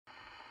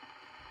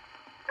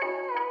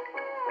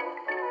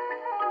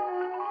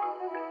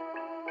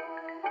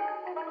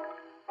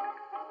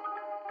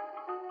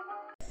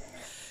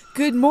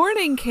Good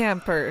morning,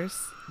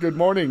 campers. Good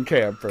morning,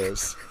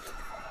 campers.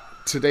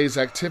 Today's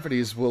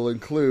activities will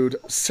include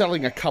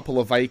selling a couple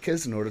of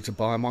acres in order to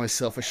buy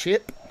myself a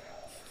ship,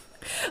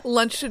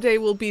 Lunch today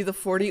will be the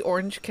 40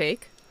 orange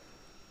cake.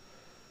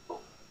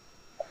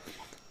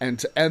 and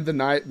to end the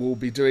night, we'll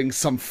be doing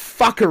some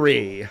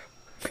fuckery.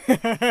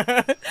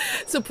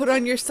 So put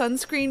on your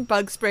sunscreen,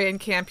 bug spray, and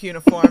camp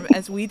uniform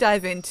as we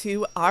dive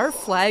into Our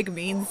Flag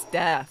Means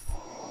Death.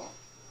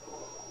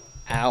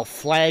 Our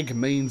flag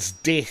means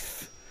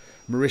death,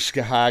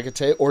 Mariska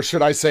Hargitay, or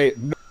should I say,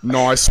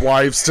 nice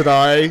waves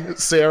today,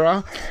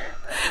 Sarah?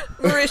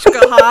 Mariska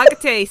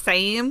Hargitay,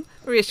 Sam.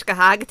 Mariska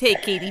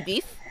Hargitay, Katie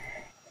Beef.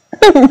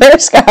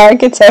 Mariska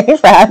Hargitay,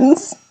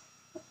 friends.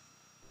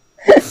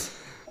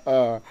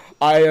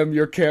 I am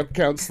your camp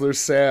counselor,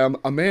 Sam,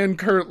 a man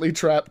currently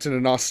trapped in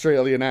an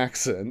Australian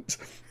accent,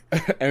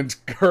 and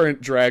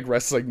current drag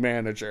wrestling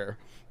manager.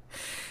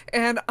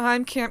 And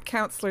I'm camp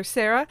counselor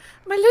Sarah,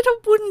 my little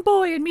wooden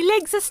boy and me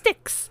legs are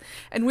sticks.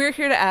 And we're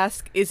here to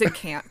ask, is it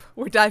camp?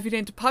 We're diving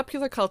into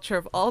popular culture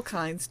of all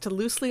kinds to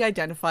loosely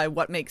identify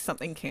what makes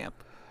something camp.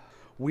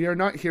 We are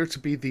not here to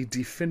be the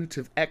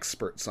definitive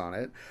experts on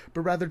it,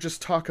 but rather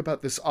just talk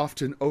about this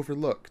often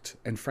overlooked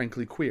and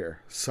frankly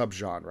queer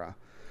subgenre.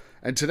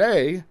 And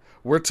today,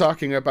 we're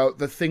talking about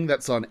the thing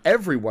that's on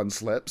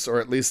everyone's lips, or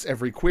at least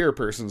every queer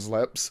person's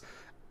lips.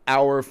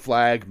 Our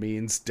flag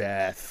means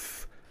death.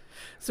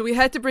 So we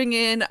had to bring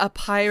in a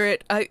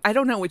pirate. I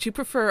don't know, would you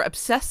prefer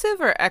obsessive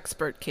or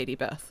expert, Katie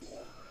Beth?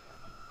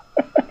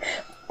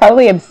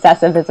 Probably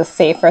obsessive is a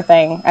safer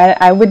thing.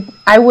 I'd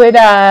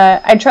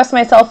trust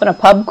myself in a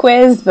pub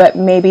quiz, but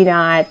maybe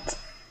not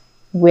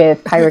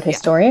with pirate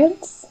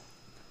historians.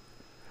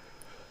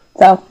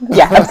 So,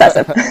 yeah,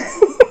 obsessive.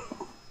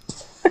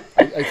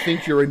 I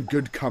think you're in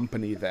good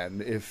company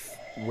then, if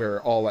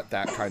we're all at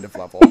that kind of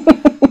level.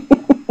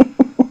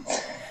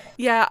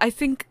 Yeah, I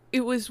think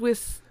it was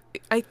with...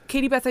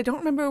 Katie Beth, I don't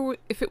remember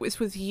if it was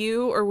with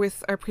you or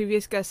with our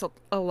previous guest,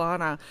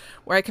 Alana,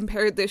 where I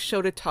compared this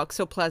show to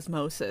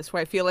toxoplasmosis,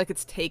 where I feel like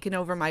it's taken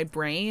over my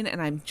brain,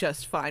 and I'm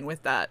just fine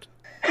with that.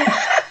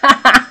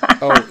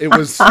 Oh, it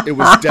was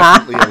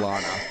definitely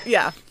Alana.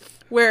 Yeah,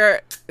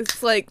 where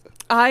it's like,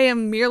 I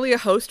am merely a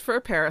host for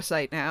a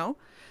parasite now.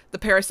 The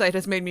parasite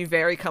has made me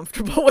very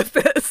comfortable with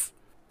this.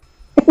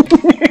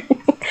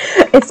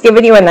 It's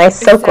giving you a nice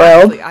silk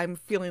robe. I'm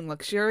feeling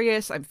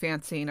luxurious. I'm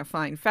fancying a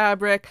fine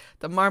fabric.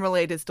 The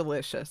marmalade is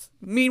delicious.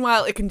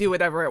 Meanwhile, it can do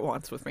whatever it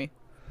wants with me.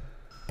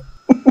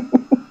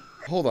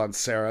 Hold on,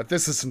 Sarah.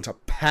 This isn't a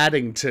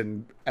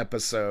Paddington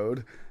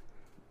episode.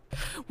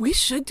 We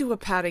should do a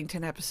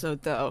Paddington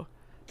episode, though.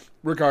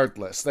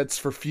 Regardless, that's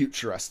for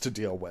future us to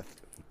deal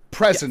with.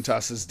 Present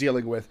us is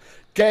dealing with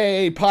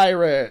gay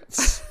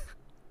pirates.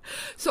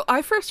 So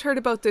I first heard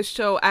about this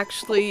show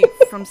actually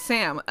from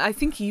Sam. I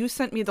think you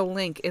sent me the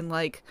link in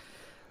like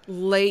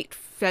late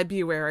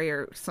February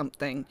or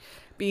something,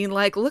 being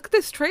like, look at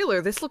this trailer.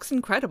 This looks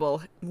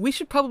incredible. We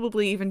should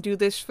probably even do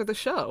this for the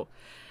show.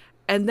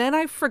 And then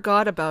I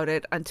forgot about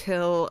it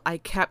until I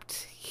kept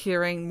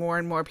hearing more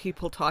and more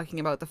people talking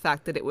about the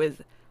fact that it was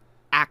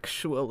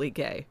actually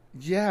gay.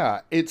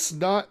 Yeah, it's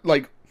not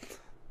like...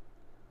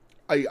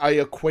 I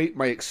equate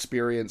my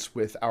experience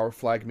with Our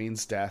Flag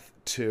Means Death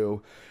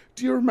to...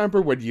 Do you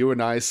remember when you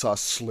and I saw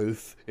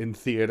Sleuth in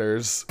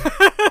theaters?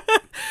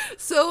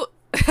 So,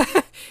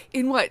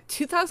 in what,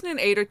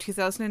 2008 or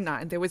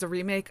 2009, there was a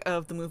remake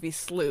of the movie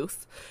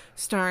Sleuth,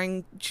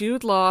 starring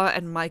Jude Law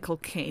and Michael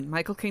Caine.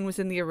 Michael Caine was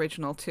in the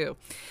original, too.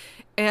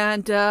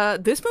 And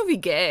this movie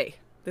gay.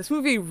 This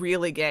movie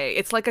really gay.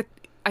 It's like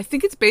I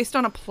think it's based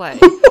on a play.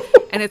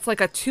 And it's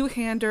like a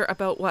two-hander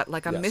about what,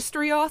 like a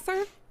mystery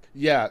author?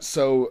 Yeah,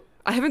 so...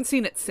 I haven't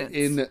seen it since.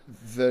 In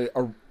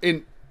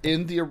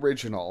the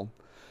original...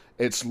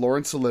 It's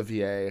Laurence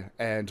Olivier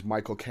and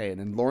Michael Caine.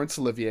 And Laurence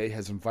Olivier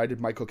has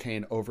invited Michael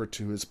Caine over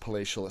to his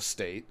palatial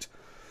estate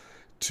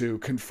to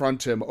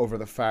confront him over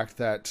the fact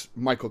that,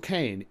 Michael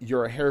Caine,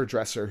 you're a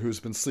hairdresser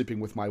who's been sleeping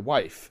with my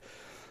wife.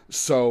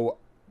 So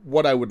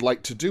what I would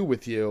like to do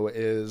with you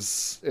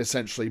is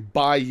essentially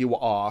buy you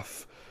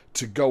off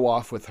to go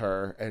off with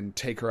her and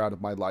take her out of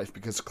my life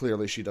because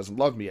clearly she doesn't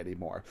love me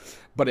anymore.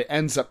 But it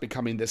ends up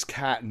becoming this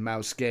cat and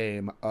mouse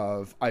game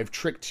of I've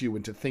tricked you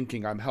into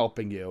thinking I'm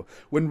helping you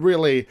when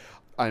really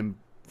I'm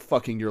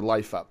fucking your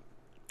life up.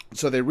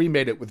 So they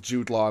remade it with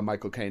Jude Law and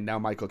Michael Caine. Now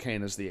Michael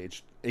Caine is the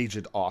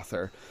aged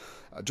author.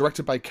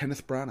 Directed by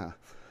Kenneth Branagh.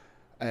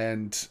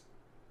 And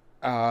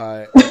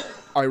I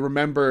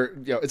remember,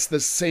 it's the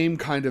same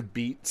kind of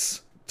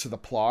beats to the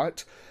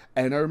plot.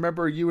 And I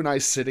remember you and I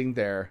sitting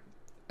there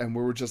and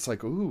we were just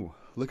like, ooh,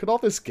 look at all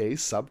this gay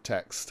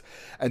subtext.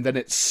 And then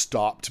it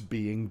stopped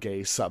being gay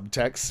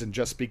subtext and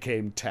just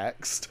became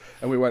text.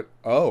 And we went,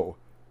 oh,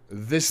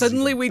 this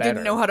Suddenly is we better.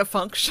 didn't know how to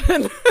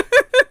function.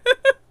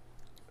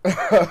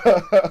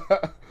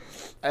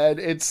 And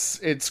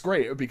it's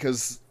great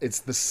because it's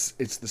the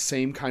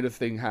same kind of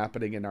thing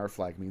happening in Our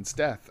Flag Means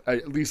Death.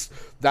 At least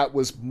that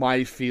was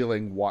my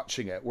feeling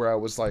watching it, where I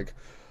was like,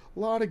 a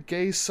lot of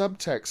gay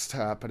subtext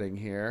happening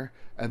here.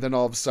 And then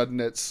all of a sudden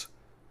it's,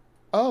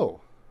 oh,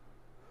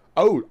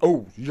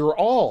 Oh, you're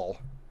all.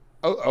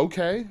 Oh,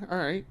 okay, all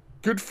right.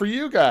 Good for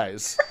you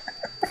guys.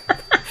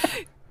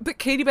 But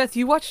Katie Beth,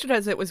 you watched it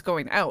as it was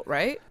going out,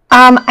 right?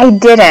 I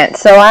didn't.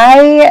 So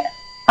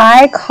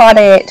I caught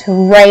it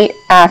right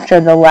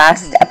after the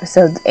last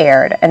episodes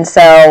aired, and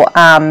so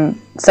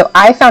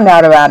I found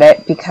out about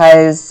it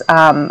because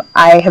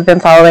I have been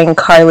following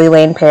Carly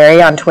Lane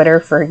Perry on Twitter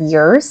for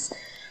years,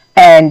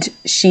 and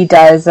she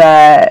does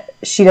a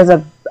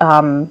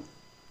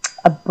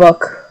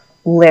book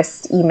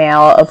list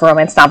email of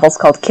romance novels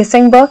called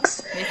Kissing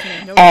Books,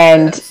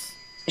 and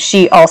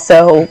she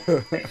also.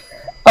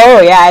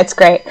 Oh, yeah, it's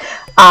great.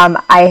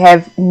 I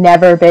have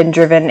never been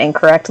driven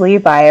incorrectly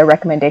by a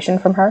recommendation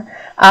from her.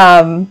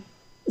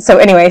 So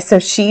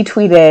she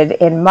tweeted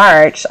in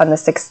March on the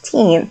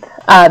 16th,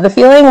 the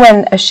feeling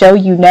when a show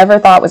you never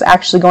thought was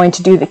actually going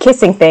to do the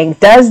kissing thing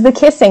does the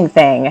kissing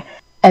thing.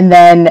 And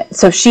then,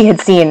 so she had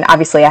seen,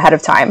 obviously, ahead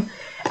of time.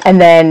 And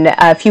then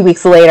a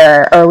week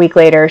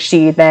later,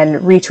 she then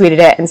retweeted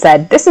it and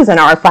said, "This is an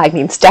Our Flag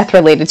Means Death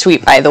related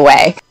tweet, by the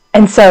way."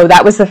 And so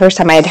that was the first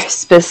time I had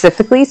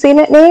specifically seen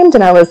it named,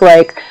 and I was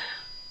like,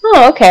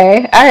 oh,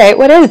 okay, all right,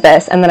 what is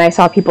this? And then I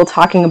saw people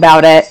talking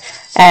about it,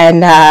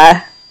 and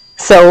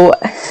so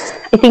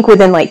I think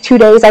within 2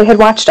 days I had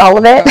watched all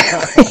of it.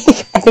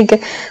 I think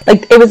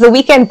it was the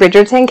weekend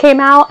Bridgerton came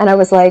out, and I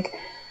was like,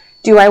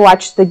 do I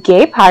watch the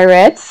Gay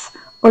Pirates,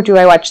 or do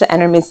I watch the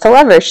Enemies to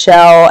Lovers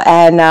show?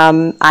 And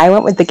I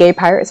went with the Gay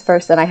Pirates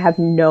first, and I have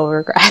no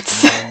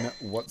regrets. None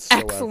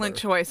whatsoever. Excellent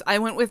choice. I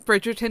went with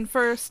Bridgerton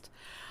first.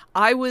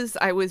 I was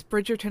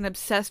Bridgerton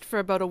obsessed for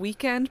about a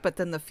weekend, but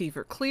then the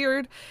fever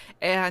cleared,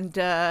 and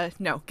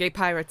no, Gay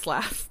Pirates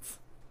lasts.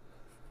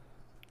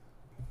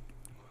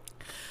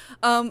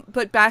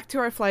 But back to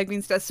Our Flag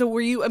Means Death. So were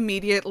you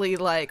immediately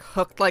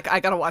hooked? I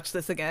gotta watch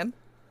this again?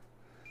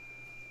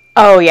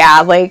 Oh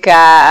yeah,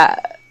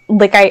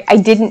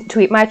 I didn't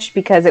tweet much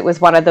because it was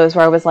one of those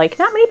where I was like,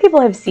 not many people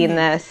have seen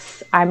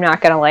this. I'm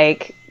not gonna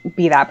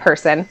be that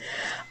person.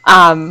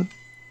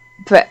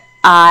 But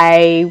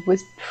I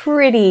was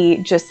pretty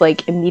just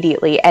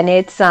immediately, and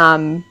it's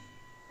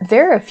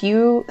there are a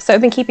few, so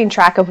I've been keeping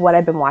track of what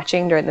I've been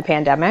watching during the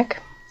pandemic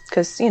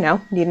because need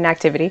an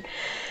activity,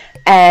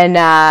 and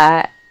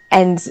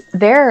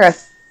there are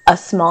a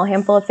small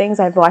handful of things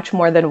I've watched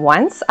more than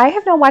once. I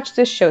have now watched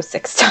this show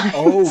 6 times.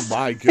 Oh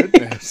my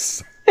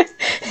goodness.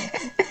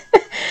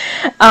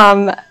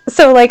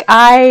 So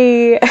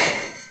I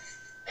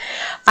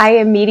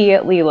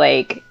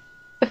immediately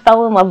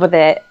fell in love with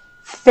it.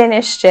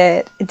 Finished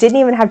it, didn't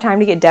even have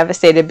time to get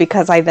devastated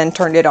because I then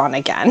turned it on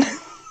again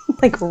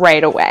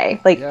right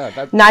away.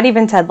 Not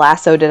even Ted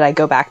Lasso did I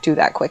go back to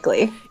that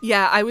quickly.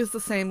 Yeah, I was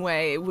the same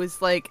way. It was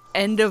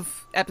end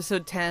of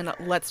episode 10,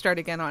 let's start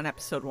again on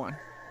episode 1.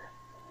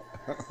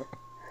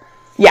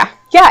 Yeah,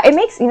 it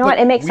makes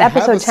it makes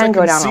episode 10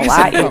 go down a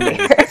lot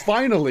easier.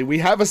 Finally, we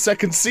have a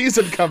second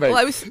season coming.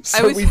 Well,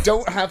 we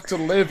don't have to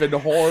live in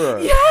horror.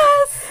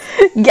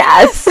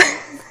 Yes.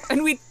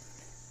 And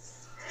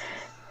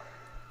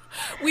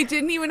we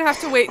didn't even have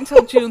to wait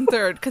until June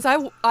 3rd, because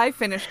I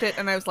finished it,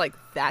 and I was like,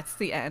 that's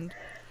the end.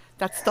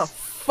 That's the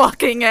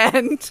fucking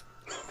end.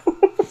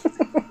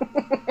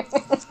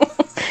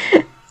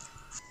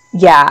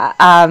 Yeah,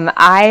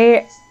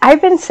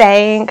 I've been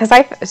saying, because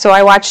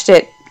I watched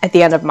it at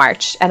the end of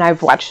March, and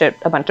I've watched it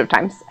a bunch of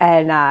times,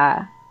 and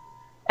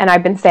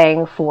I've been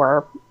saying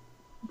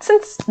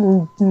since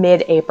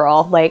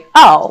mid-April,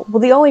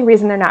 the only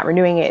reason they're not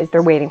renewing it is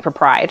they're waiting for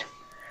Pride.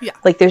 Yeah.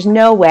 There's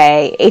no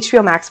way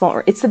HBO Max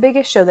won't. It's the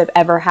biggest show they've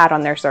ever had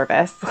on their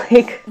service.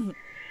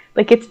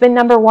 It's been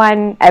number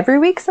 1 every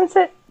week since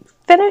it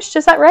finished.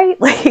 Is that right?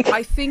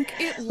 I think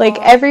it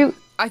lost,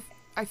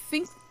 I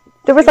think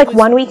there was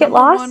 1 week it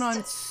lost. One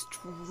on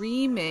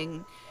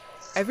streaming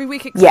every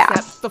week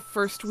except the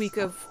first week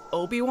of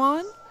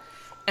Obi-Wan,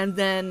 and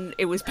then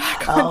it was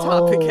back on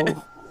top again.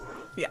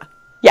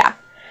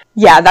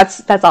 Yeah,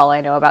 that's all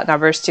I know about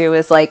numbers too,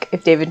 is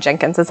if David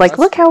Jenkins is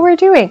look how we're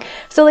doing.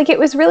 So it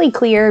was really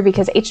clear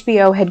because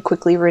HBO had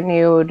quickly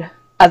renewed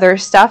other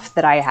stuff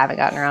that I haven't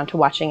gotten around to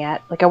watching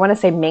yet. I want to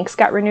say Minx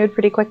got renewed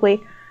pretty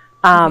quickly.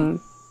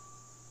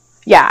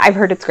 Yeah, I've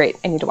heard it's great.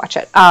 I need to watch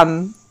it.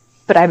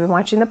 But I've been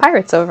watching The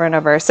Pirates over and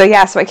over. So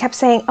yeah, so I kept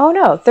saying, oh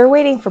no, they're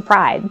waiting for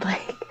Pride.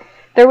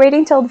 They're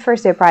waiting till the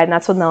first day of Pride, and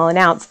that's when they'll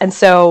announce. And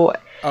so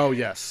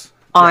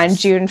on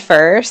June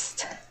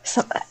 1st,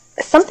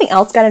 something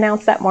else got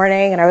announced that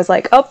morning, and I was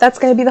like, oh, that's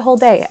going to be the whole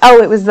day.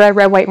 Oh, it was the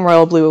Red, White, and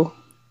Royal Blue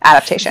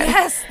adaptation.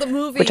 Yes, the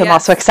movie. Which I'm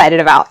also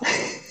excited about.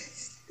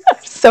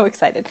 I'm so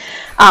excited.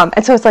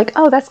 And so it's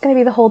oh, that's going to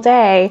be the whole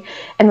day.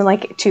 And then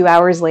 2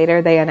 hours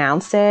later, they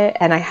announced it,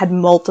 and I had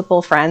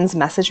multiple friends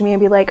message me and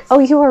be like, oh,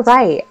 you were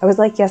right. I was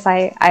like, yes,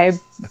 I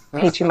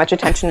pay too much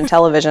attention to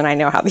television. I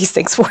know how these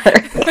things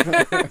work.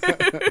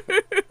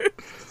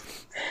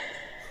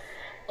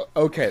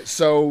 Okay,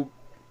 so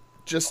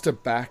just to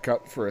back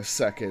up for a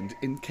second,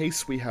 in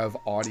case we have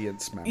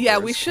audience members. Yeah,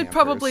 we should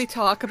probably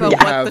talk about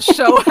what the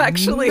show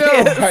actually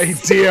is. No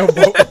idea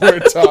what we're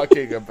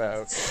talking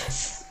about.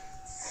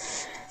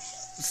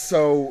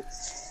 So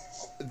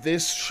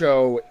this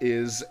show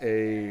is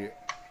a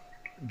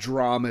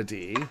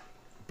dramedy,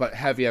 but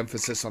heavy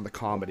emphasis on the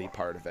comedy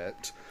part of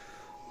it.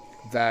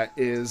 That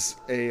is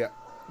a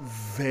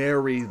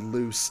very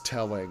loose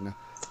telling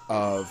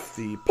of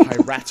the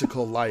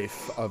piratical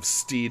life of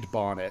Stede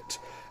Bonnet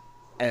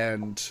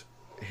and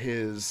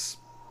his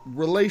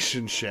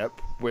relationship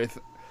with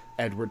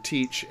Edward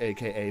Teach,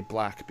 aka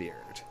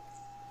Blackbeard.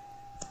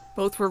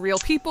 Both were real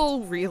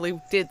people,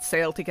 really did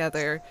sail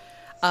together.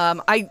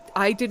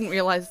 I didn't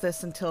realize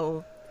this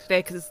until today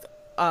because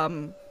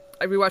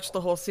I rewatched the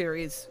whole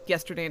series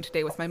yesterday and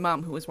today with my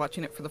mom, who was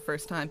watching it for the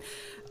first time.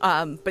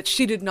 But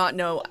she did not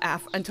know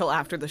until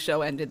after the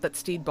show ended that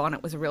Stede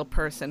Bonnet was a real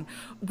person,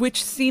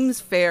 which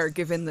seems fair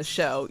given the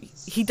show.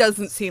 He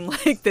doesn't seem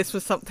like this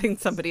was something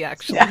somebody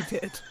actually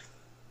did.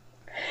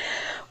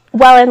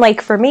 Well, and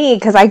like for me,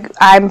 because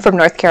I'm from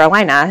North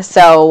Carolina,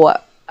 so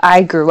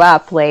I grew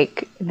up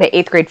like the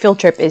 8th grade field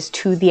trip is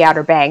to the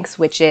Outer Banks,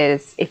 which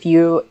is if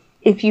you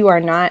are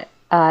not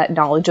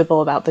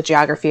knowledgeable about the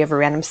geography of a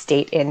random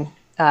state in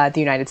the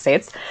United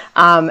States.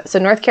 So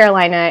North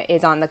Carolina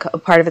is on the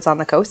part of it's on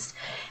the coast.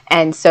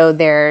 And so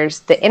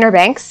there's the Inner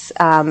Banks,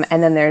 and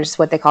then there's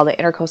what they call the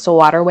Intercoastal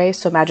Waterway.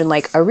 So imagine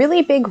like a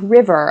really big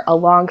river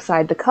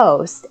alongside the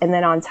coast. And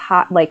then on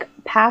top, like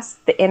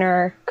past the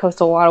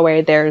Intercoastal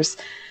Waterway, there's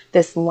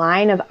this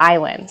line of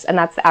islands, and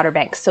that's the Outer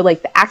Banks. So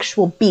like the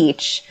actual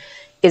beach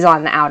is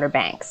on the Outer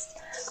Banks.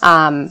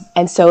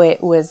 And so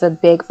it was a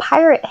big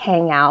pirate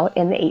hangout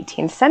in the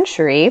 18th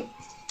century.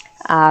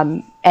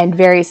 And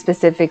very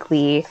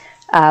specifically,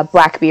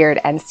 Blackbeard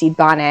and Stede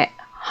Bonnet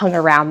hung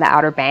around the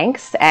Outer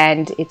Banks,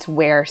 and it's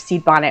where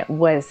Stede Bonnet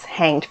was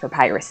hanged for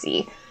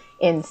piracy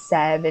in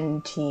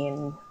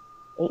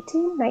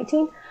 1718,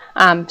 19.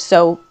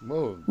 So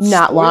Whoa,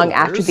 not long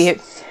spoilers. after the...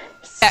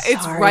 Yeah,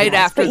 it's Sorry, right guys,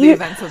 after but the you-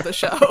 events of the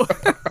show.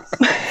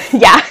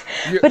 Yeah,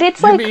 but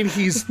it's You like mean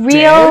he's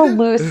real dead?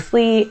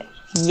 loosely...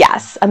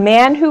 Yes, a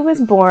man who was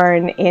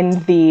born in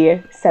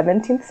the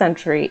 17th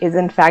century is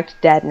in fact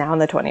dead now in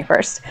the 21st.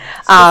 This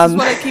is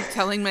what I keep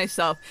telling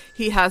myself.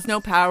 He has no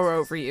power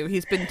over you.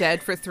 He's been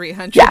dead for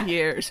 300 Yeah.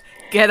 years.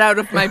 Get out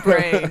of my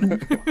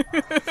brain.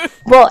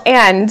 Well,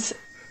 and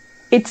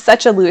it's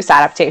such a loose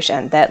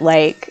adaptation that,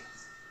 like,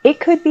 it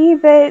could be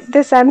that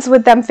this ends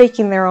with them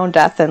faking their own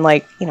death in,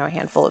 like, you know, a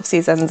handful of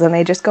seasons, and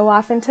they just go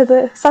off into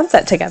the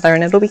sunset together,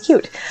 and it'll be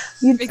cute.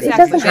 It Exactly.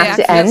 doesn't They have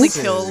to end. accidentally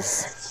kill the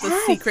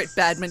secret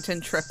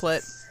badminton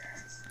triplet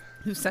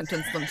who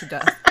sentenced them to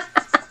death.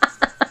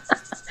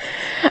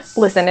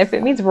 Listen, if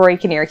it means Rory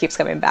Kinnear keeps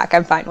coming back,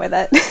 I'm fine with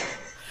it.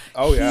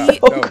 Oh yeah, He-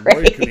 no, Roy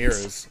great. Kinnear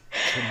is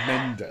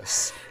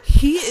tremendous.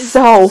 He is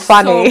So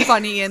funny. so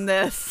funny in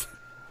this.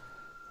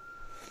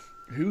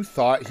 Who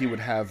thought he would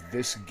have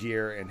this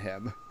gear in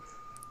him?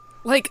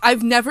 Like,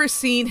 I've never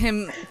seen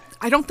him...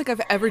 I don't think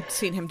I've ever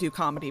seen him do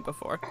comedy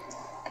before.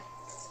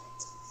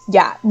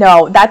 Yeah,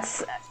 no,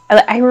 that's...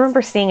 I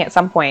remember seeing at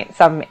some point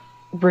some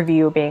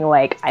review being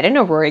like, I didn't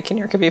know Rory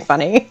Kinnear could be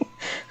funny.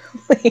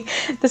 Like,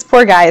 this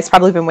poor guy has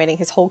probably been waiting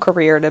his whole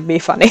career to be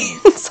funny.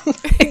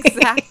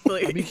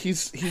 Exactly. I mean,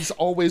 he's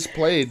always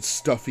played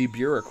stuffy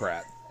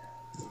bureaucrat.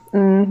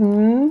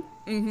 And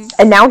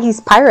now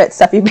he's pirate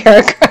Stuffy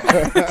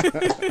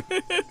bureaucrat.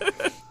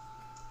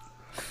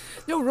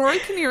 No, Rory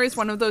Kinnear is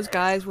one of those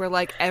guys where,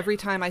 like, every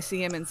time I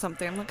see him in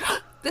something, I'm like,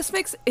 this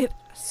makes it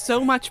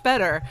so much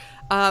better.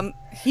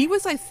 He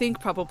was, I think,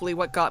 probably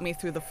what got me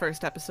through the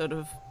first episode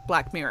of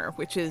Black Mirror,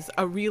 which is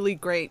a really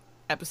great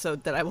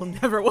episode that I will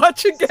never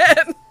watch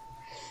again.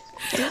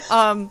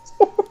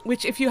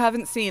 Which, if you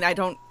haven't seen, I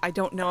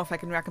don't know if I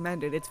can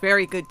recommend it. It's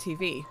very good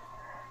TV.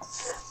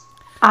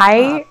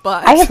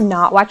 But- I have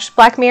not watched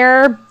Black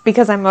Mirror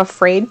because I'm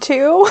afraid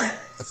to.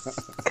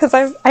 Because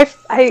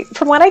I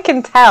from what I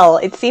can tell,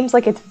 it seems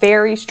like it's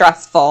very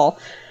stressful,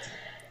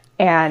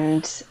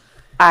 and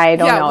I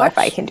don't know if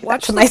I can do that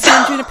watch to the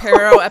myself. San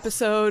Junipero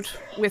episode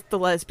with the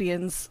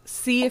lesbians.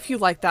 See if you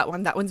like that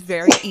one. That one's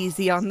very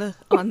easy on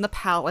the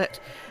palate.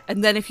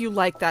 And then if you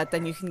like that,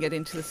 then you can get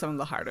into some of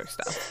the harder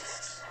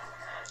stuff.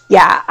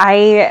 Yeah,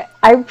 I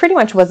pretty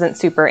much wasn't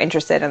super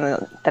interested,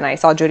 and then I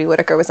saw Jodie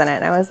Whittaker was in it,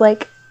 and I was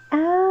like,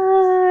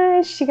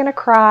 is she gonna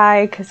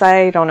cry? Because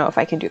I don't know if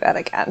I can do that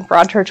again.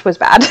 Broadchurch was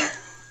bad.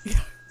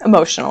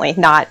 Emotionally,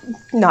 not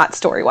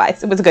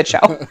story-wise. It was a good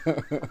show.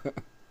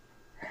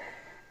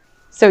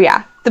 So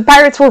yeah, the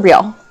pirates were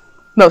real.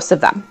 Most of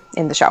them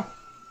in the show.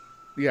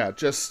 Yeah,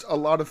 just a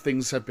lot of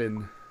things have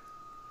been...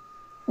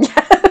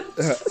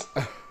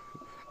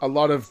 a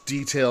lot of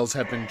details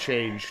have been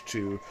changed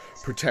to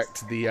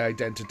protect the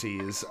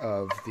identities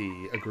of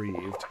the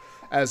aggrieved.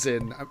 As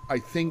in, I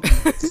think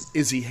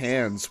Izzy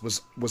Hands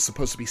was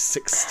supposed to be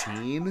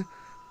 16.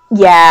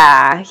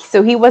 Yeah,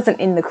 so he wasn't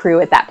in the crew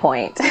at that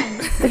point.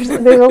 there's a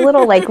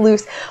little like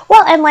loose.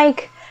 Well, and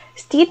like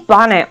Stede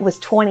Bonnet was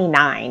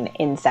 29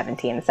 in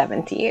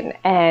 1717,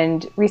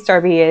 and Rhys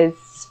Darby is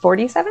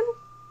 47.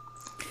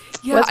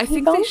 Yeah, Wasn't I he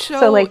think they both? show.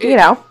 So, like, you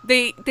know.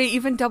 they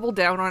even double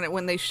down on it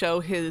when they show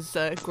his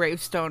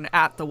gravestone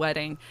at the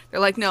wedding. They're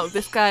like, no,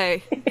 this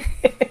guy,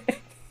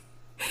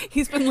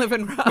 he's been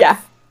living rough. Yeah.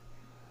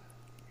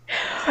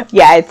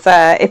 Yeah, it's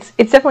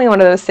definitely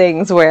one of those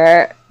things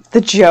where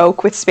the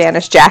joke with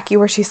Spanish Jackie,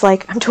 where she's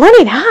like, "I'm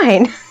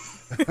 29."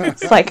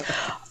 It's like,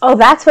 oh,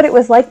 that's what it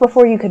was like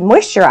before you could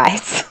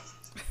moisturize,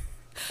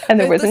 and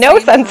there was no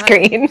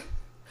sunscreen. Time,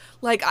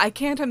 like, I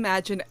can't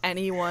imagine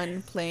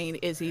anyone playing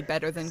Izzy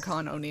better than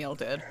Con O'Neill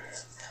did.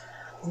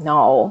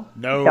 No,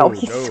 he's no.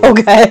 so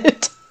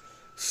good.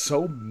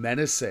 So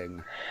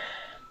menacing.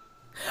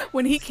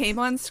 When he came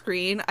on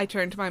screen, I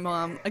turned to my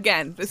mom.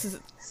 Again, this is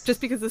just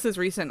because this is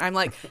recent. I'm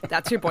like,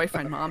 "That's your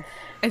boyfriend, Mom,"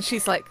 and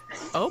she's like,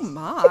 "Oh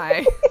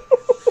my."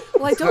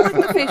 Well, I don't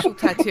like the facial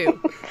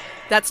tattoo.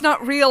 That's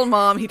not real,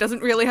 Mom. He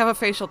doesn't really have a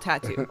facial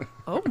tattoo.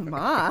 Oh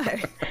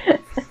my.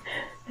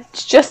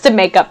 It's just a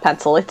makeup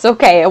pencil. It's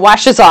okay. It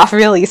washes off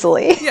real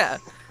easily. Yeah.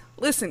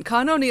 Listen,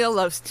 Con O'Neill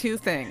loves two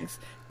things: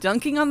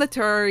 dunking on the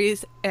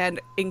Tories and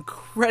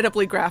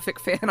incredibly graphic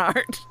fan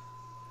art.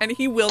 And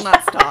he will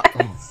not stop.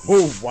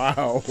 Oh,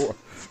 wow.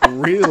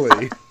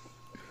 Really?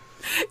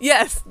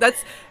 Yes,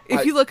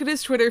 if you look at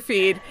his Twitter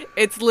feed,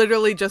 it's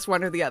literally just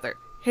one or the other.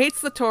 Hates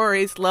the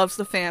Tories, loves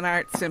the fan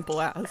art, simple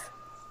as.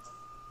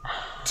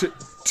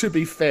 To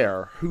be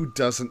fair, who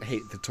doesn't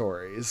hate the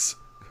Tories?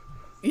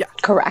 Yeah.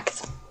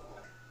 Correct.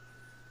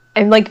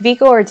 And like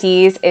Vico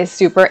Ortiz is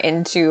super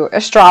into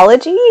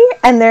astrology,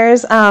 and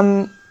there's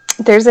an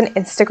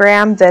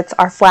Instagram that's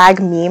Our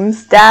Flag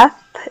Memes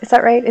Death. Is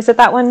that right? Is it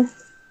that one?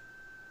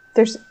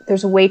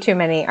 There's way too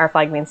many Our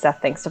Flag Means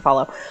Death things to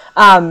follow.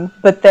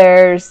 But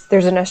there's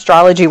an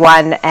astrology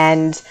one,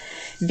 and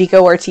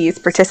Vico Ortiz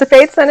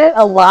participates in it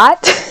a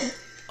lot.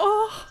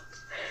 Oh.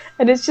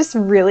 And it's just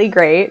really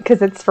great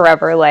because it's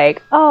forever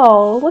like,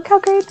 oh, look how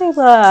great they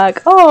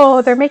look.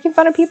 Oh, they're making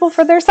fun of people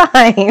for their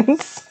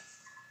signs.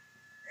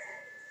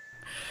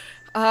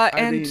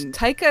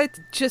 Taika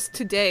just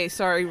today,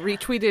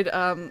 retweeted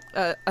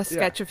a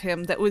sketch of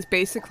him that was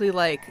basically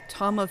like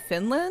Tom of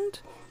Finland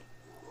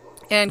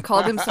and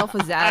called himself a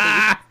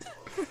zaddy.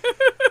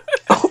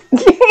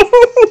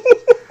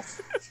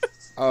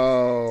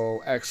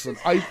 Oh, excellent.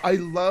 I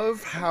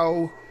love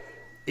how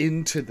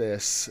into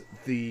this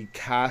the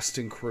cast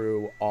and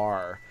crew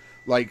are.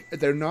 Like,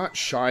 they're not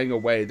shying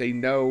away. They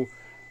know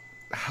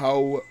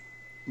how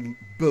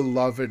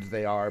beloved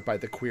they are by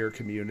the queer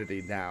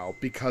community now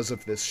because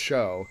of this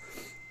show.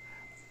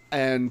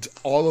 And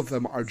all of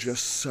them are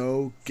just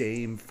so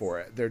game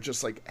for it. They're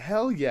just like,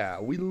 hell yeah,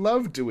 we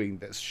love doing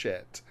this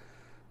shit.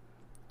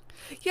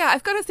 Yeah,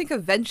 I've got to think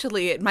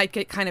eventually it might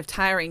get kind of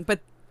tiring,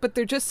 but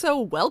they're just so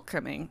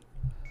welcoming.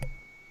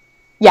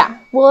 Yeah,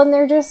 well, and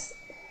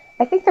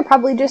I think they're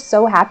probably just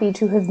so happy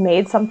to have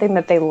made something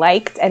that they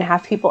liked and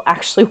have people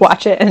actually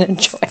watch it and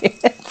enjoy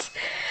it.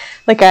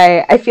 Like,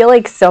 I feel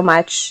like so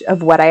much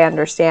of what I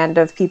understand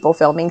of people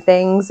filming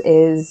things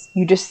is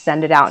you just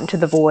send it out into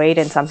the void,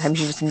 and sometimes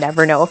you just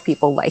never know if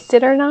people liked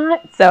it or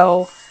not.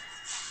 So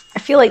I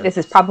feel like this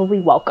is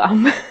probably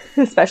welcome,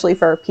 especially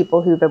for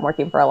people who've been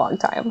working for a long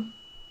time.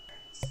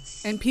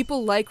 And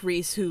people like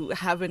Reese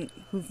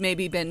who've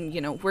maybe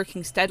been,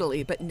 working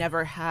steadily, but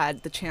never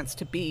had the chance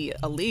to be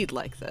a lead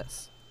like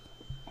this.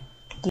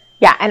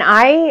 Yeah, and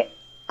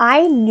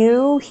I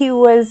knew he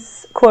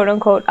was quote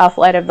unquote a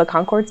Flight of the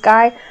Conchords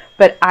guy,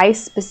 but I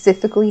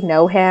specifically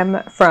know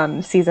him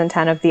from season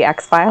 10 of The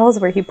X-Files,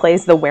 where he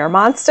plays the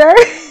weremonster.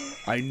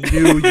 I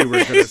knew you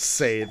were going to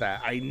say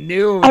that. I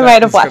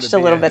might have watched a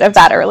little bit of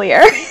that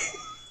earlier.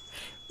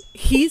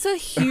 He's a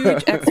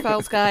huge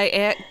X-Files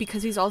guy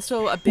because he's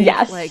also a big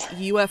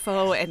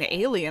UFO and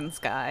aliens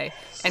guy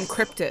and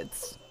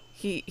cryptids.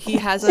 He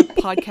has a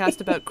podcast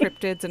about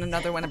cryptids and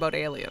another one about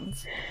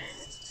aliens.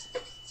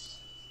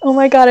 Oh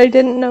my god, I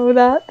didn't know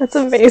that. That's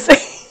amazing.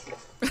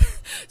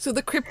 So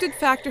the cryptid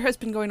factor has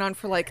been going on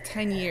for like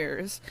 10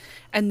 years.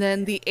 And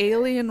then the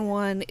alien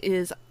one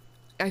is,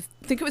 I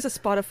think it was a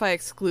Spotify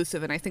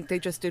exclusive, and I think they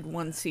just did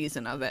one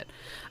season of it.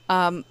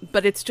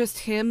 But it's just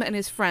him and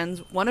his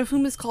friends, one of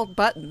whom is called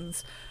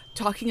Buttons,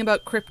 talking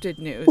about cryptid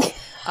news.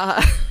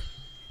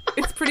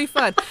 It's pretty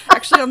fun.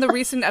 Actually, on the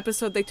recent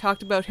episode, they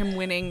talked about him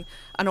winning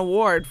an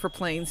award for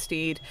playing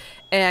Steed.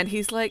 And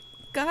he's like,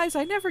 guys,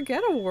 I never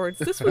get awards.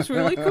 This was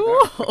really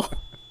cool.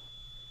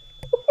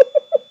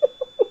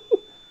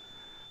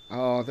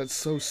 Oh, that's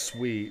so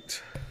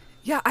sweet.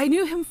 Yeah, I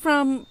knew him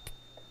from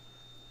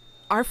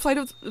Flight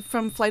of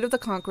the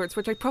Conchords,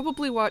 which I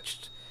probably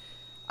watched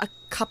a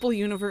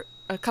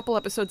couple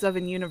episodes of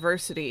in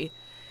university.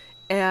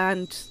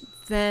 And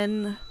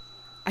then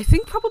I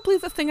think probably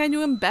the thing I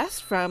knew him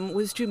best from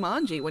was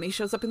Jumanji, when he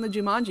shows up in the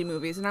Jumanji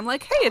movies. And I'm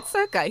like, hey, it's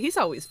that guy. He's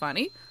always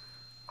funny.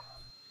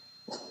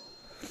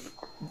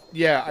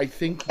 Yeah, I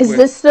think... Is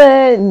this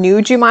the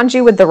new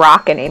Jumanji with The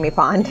Rock and Amy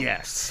Pond?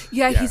 Yes.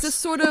 Yeah, yes. He's a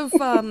sort of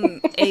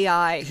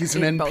AI. He's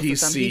an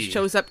NPC. He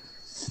shows up...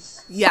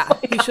 Yeah,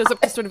 he shows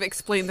up to sort of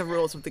explain the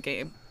rules of the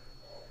game.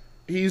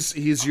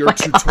 He's your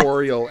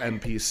tutorial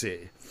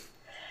NPC.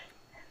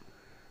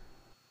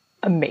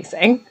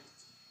 Amazing.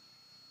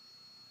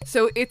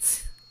 So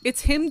it's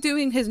him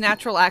doing his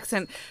natural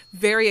accent,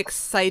 very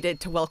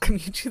excited to welcome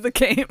you to the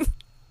game.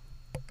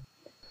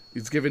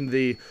 He's given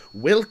the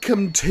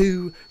welcome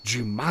to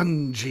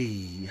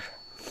Jumanji.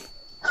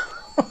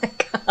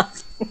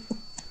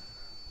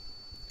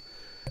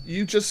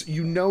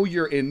 you know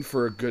you're in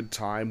for a good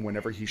time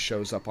whenever he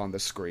shows up on the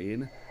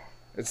screen.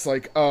 It's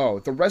like, oh,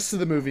 the rest of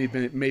the movie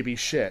may be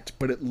shit,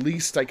 but at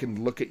least I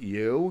can look at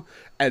you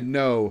and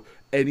know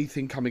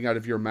anything coming out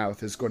of your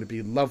mouth is going to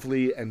be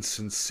lovely and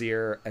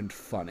sincere and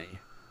funny.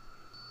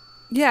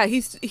 Yeah,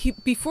 he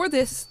before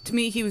this, to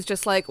me, he was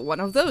just like one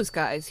of those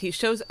guys. He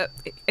shows up,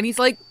 and he's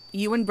like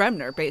Ewan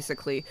Bremner,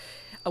 basically,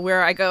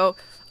 where I go,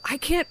 I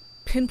can't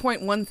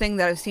pinpoint one thing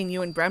that I've seen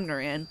Ewan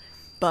Bremner in,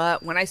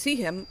 but when I see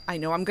him, I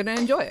know I'm going to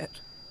enjoy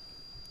it.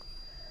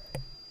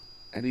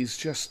 And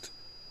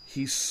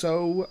he's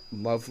so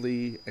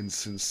lovely and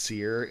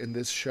sincere in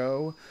this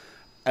show.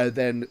 And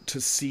then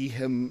to see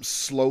him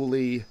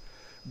slowly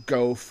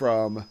go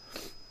from,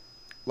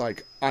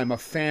 like, I'm a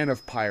fan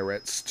of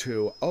pirates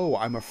to, oh,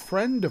 I'm a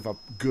friend of a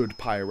good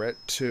pirate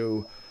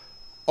to,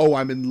 oh,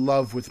 I'm in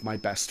love with my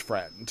best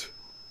friend.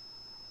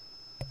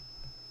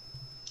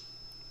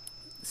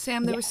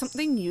 Sam, there was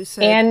something you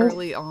said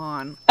early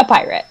on. A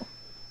pirate.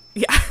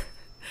 Yeah.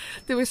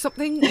 There was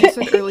something you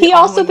said early on. He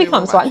also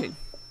becomes one.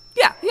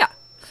 Yeah.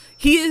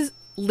 He is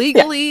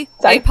legally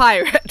a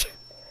pirate.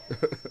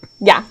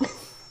 Yeah.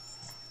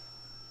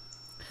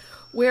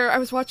 Where I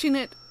was watching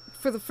it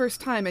for the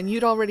first time, and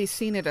you'd already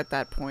seen it at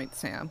that point,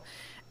 Sam.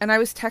 And I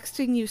was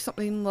texting you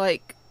something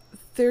like,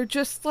 they're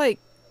just, like,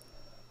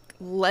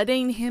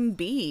 letting him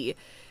be.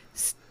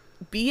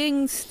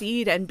 Being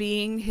Steed and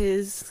being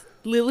his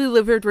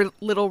lily-livered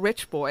little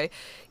rich boy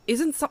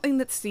isn't something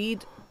that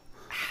Steed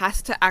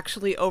has to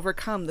actually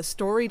overcome. The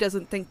story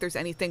doesn't think there's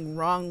anything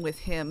wrong with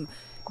him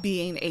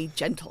being a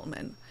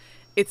gentleman.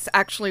 It's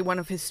actually one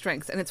of his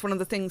strengths, and it's one of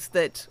the things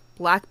that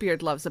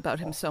Blackbeard loves about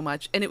him so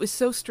much. And it was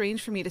so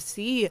strange for me to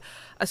see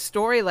a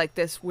story like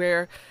this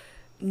where,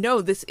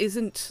 no, this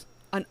isn't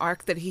an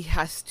arc that he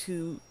has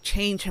to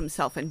change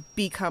himself and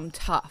become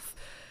tough.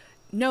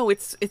 No,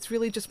 it's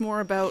really just more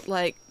about,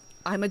 like,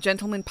 I'm a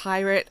gentleman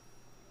pirate,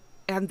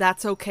 and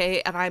that's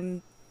okay, and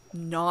I'm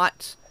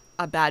not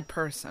a bad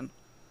person.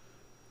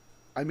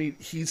 I mean,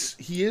 he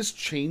is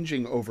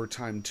changing over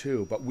time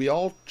too, but we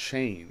all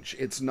change.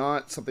 It's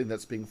not something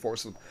that's being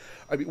forced.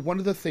 I mean, one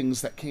of the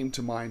things that came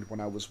to mind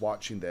when I was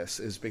watching this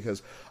is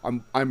because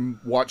I'm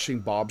watching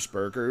Bob's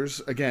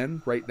Burgers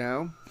again right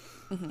now,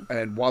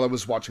 and while I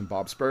was watching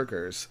Bob's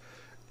Burgers,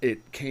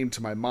 it came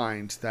to my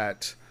mind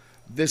that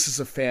this is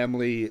a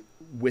family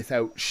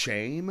without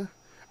shame,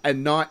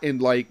 and not in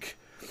like,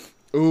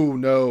 oh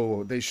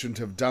no, they shouldn't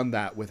have done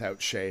that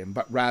without shame,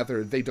 but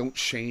rather they don't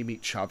shame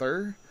each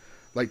other.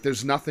 Like,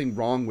 there's nothing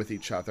wrong with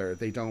each other.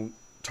 They don't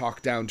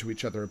talk down to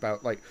each other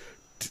about, like,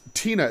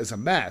 Tina is a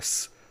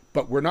mess,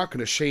 but we're not going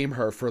to shame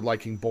her for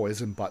liking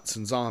boys and butts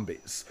and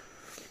zombies.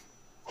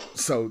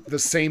 So the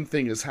same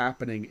thing is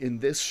happening in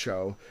this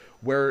show,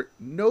 where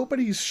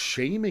nobody's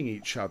shaming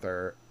each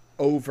other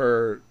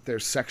over their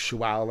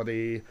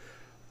sexuality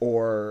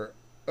or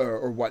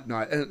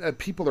whatnot. And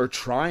people are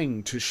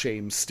trying to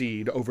shame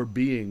Steed over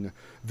being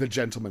the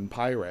gentleman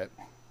pirate.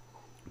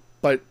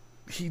 But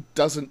he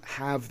doesn't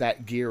have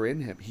that gear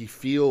in him. He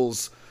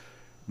feels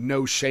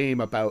no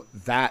shame about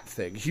that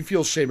thing. He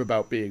feels shame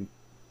about being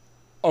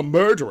a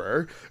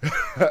murderer.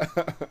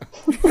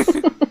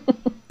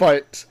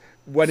 But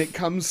when it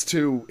comes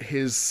to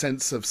his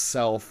sense of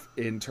self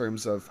in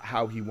terms of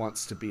how he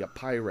wants to be a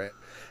pirate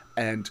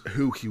and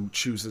who he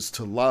chooses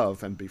to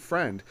love and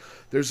befriend,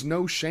 there's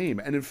no shame.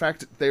 And in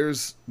fact,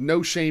 there's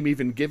no shame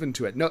even given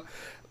to it. No,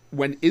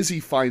 when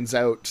Izzy finds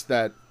out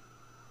that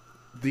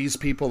these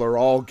people are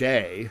all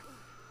gay,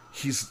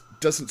 he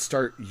doesn't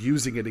start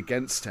using it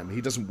against him. He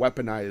doesn't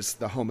weaponize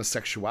the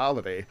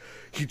homosexuality.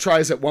 He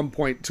tries at one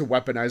point to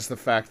weaponize the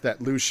fact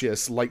that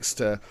Lucius likes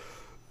to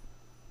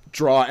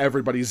draw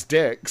everybody's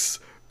dicks,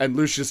 and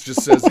Lucius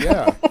just says,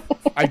 yeah,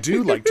 I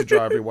do like to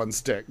draw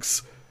everyone's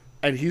dicks.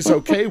 And he's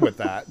okay with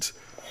that.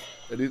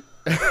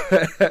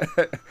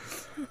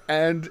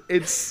 And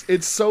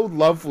it's so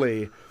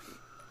lovely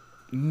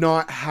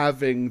not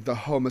having the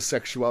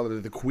homosexuality,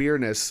 the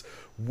queerness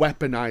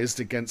weaponized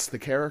against the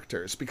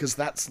characters, because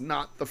that's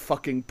not the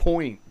fucking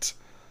point.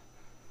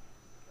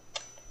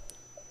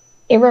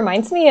 It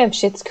reminds me of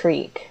Schitt's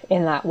Creek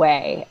in that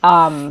way.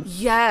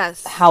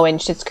 Yes. How in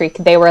Schitt's Creek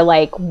they were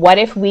like, what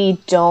if we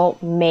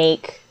don't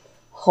make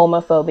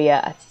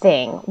homophobia a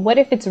thing? What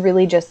if it's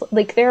really just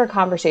like, there are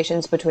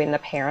conversations between the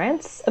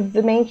parents of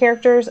the main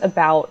characters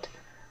about,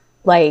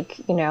 like,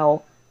 you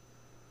know,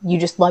 you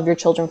just love your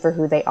children for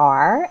who they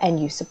are and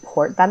you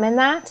support them in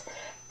that,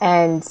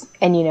 and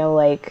you know,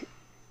 like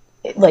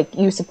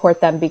you support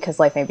them because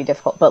life may be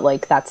difficult, but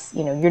like, that's,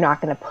 you know, you're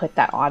not going to put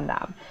that on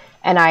them.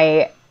 And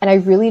I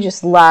really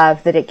just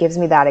love that it gives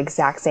me that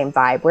exact same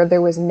vibe, where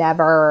there was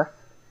never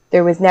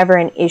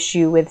an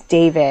issue with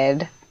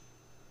David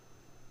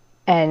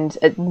and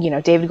you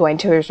know, David going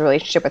to his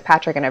relationship with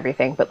Patrick and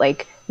everything, but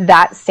like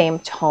that same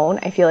tone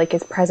I feel like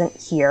is present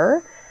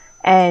here.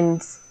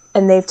 And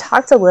they've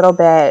talked a little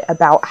bit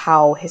about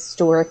how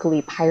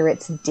historically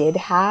pirates did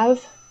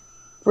have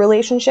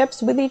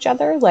relationships with each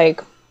other.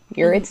 Like,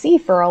 you're at sea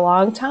for a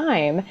long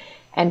time.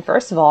 And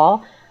first of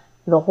all,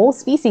 the whole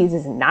species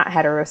is not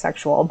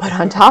heterosexual. But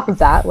on top of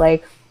that,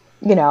 like,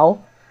 you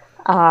know,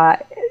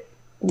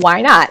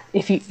 why not?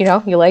 If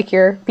you like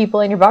your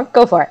people in your bunk,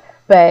 go for it.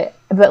 But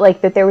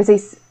like that there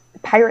was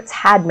pirates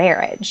had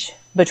marriage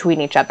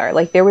between each other.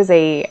 Like there was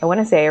I want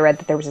to say I read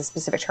that there was a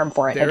specific term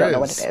for it. I don't know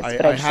what it is,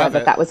 but I just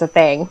read that was a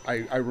thing.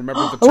 I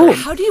remember the term.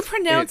 How do you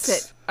pronounce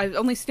it? I've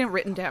only seen it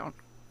written down.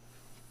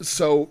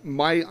 So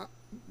my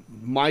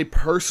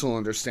personal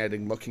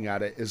understanding looking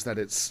at it is that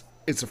it's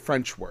a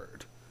French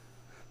word,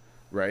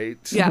 right?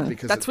 Yeah,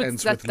 because that's it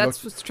ends with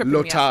what's tripping me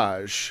up.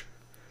 lotage,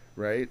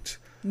 right?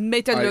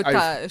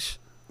 Metalotage.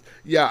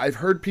 Yeah, I've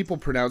heard people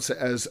pronounce it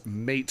as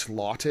mate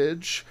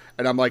lottage,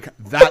 and I'm like,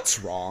 that's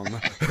wrong.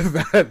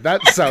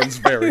 that sounds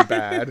very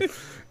bad.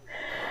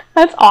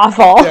 That's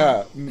awful.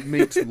 Yeah,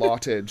 mate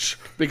lottage,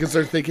 because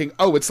they're thinking,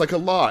 oh, it's like a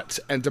lot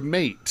and a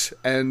mate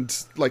and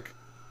like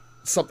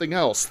something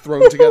else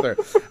thrown together.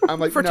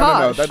 I'm like,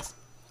 no, that's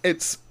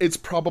it's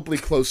probably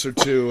closer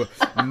to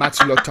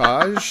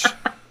matelotage.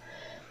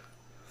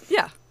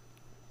 Yeah.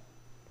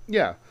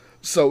 Yeah.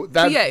 So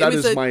that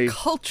is my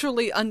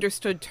culturally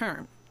understood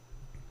term.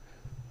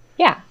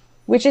 Yeah,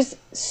 which is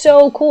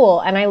so cool.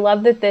 And I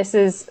love that this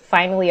is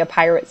finally a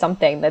pirate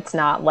something that's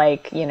not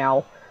like,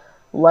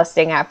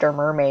 lusting after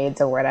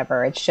mermaids or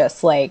whatever. It's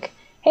just like,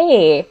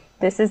 hey,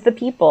 this is the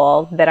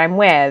people that I'm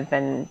with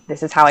and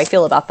this is how I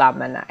feel about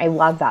them. And I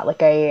love that.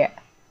 Like I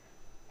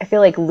feel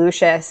like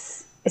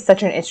Lucius is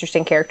such an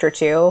interesting character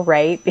too,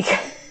 right?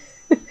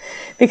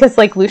 Because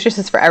like Lucius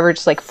is forever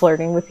just like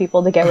flirting with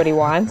people to get what he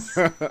wants.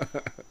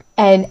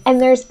 And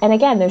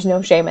again, there's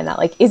no shame in that.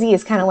 Like Izzy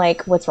is kind of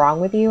like, what's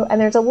wrong with you? And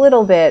there's a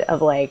little bit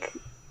of like,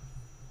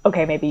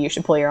 okay, maybe you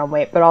should pull your own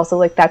weight, but also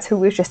like that's who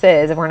Lucius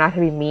is, and we're not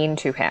going to be mean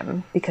to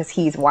him because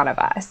he's one of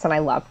us, and I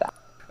love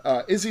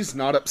that. Izzy's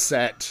not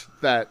upset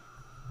that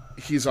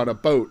he's on a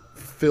boat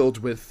filled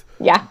with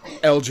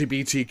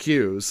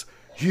LGBTQs.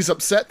 He's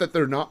upset that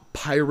they're not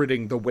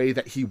pirating the way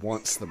that he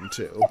wants them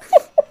to.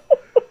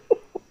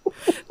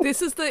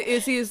 This is the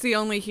Izzy is the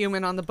only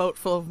human on the boat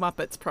full of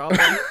Muppets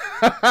problem.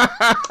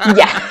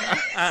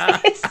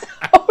 Yeah. It's so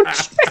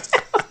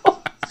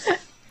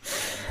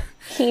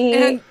true.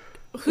 And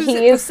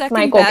the second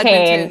Michael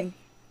Badminton Caine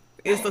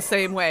is the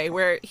same way,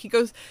 where he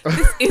goes,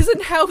 this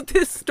isn't how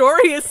this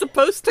story is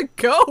supposed to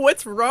go.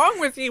 What's wrong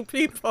with you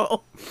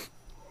people?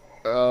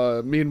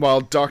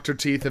 Meanwhile, Dr.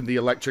 Teeth and the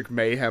Electric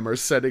Mayhem are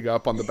setting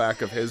up on the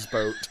back of his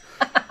boat.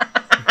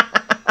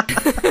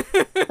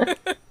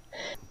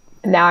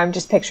 Now I'm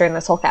just picturing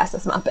this whole cast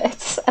as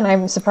Muppets, and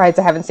I'm surprised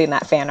I haven't seen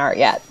that fan art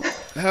yet.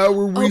 How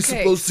are we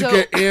supposed to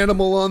get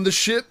Animal on the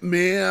ship,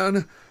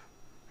 man?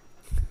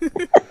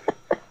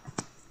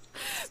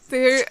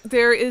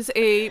 There is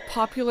a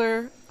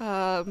popular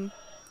fan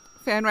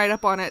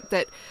write-up on it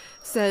that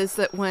says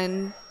that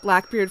when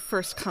Blackbeard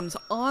first comes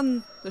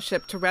on the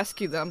ship to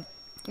rescue them,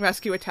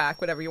 rescue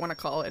attack, whatever you want to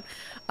call it,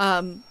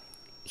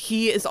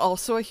 he is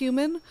also a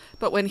human,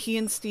 but when he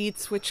and Steed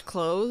switch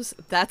clothes,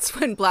 that's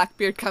when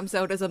Blackbeard comes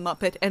out as a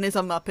Muppet and is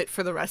a Muppet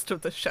for the rest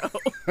of the show.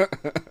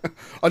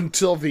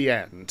 Until the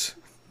end.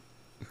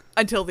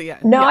 Until the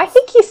end. No, yes. I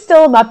think he's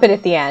still a Muppet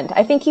at the end.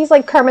 I think he's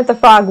like Kermit the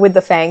Frog with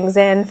the fangs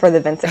in for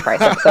the Vincent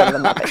Price episode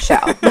of the Muppet Show.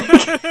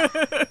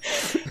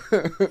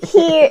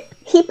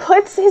 He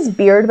puts his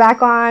beard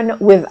back on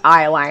with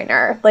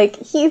eyeliner. Like,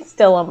 he's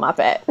still a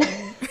Muppet.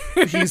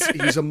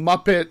 He's a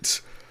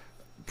Muppet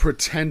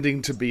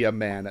pretending to be a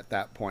man at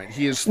that point.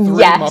 He is three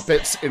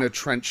Muppets in a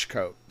trench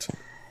coat.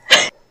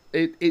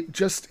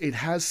 It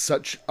has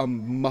such a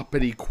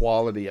Muppety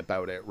quality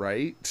about it,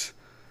 right?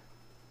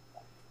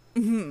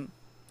 Mm-hmm.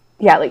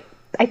 Yeah, like,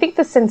 I think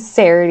the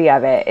sincerity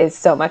of it is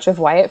so much of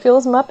why it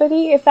feels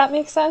Muppety, if that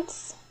makes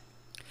sense.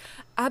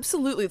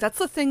 Absolutely. That's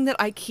the thing that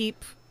I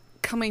keep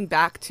coming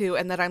back to,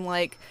 and that I'm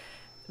like,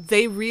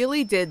 they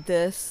really did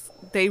this.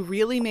 They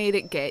really made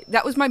it gay.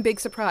 That was my big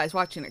surprise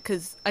watching it,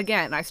 because,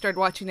 again, I started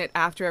watching it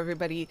after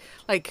everybody,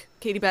 like,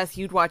 Katie Beth,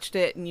 you'd watched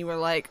it, and you were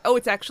like, oh,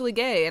 it's actually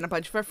gay, and a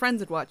bunch of our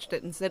friends had watched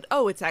it and said,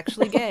 oh, it's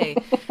actually gay.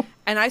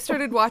 And I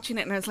started watching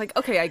it, and I was like,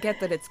 okay, I get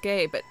that it's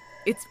gay, but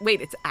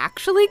it's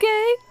actually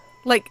gay?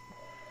 Like,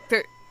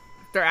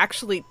 they're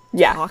actually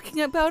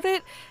talking about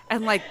it,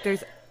 and, like,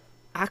 there's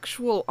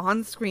actual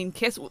on-screen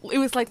kiss. It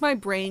was like my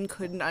brain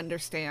couldn't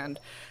understand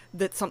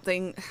that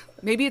something,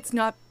 maybe it's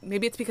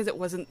because it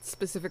wasn't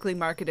specifically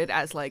marketed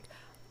as like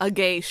a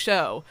gay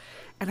show,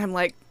 and I'm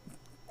like,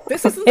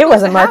 this isn't it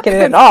wasn't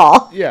marketed at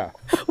all. Yeah,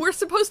 we're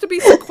supposed to be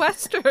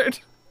sequestered.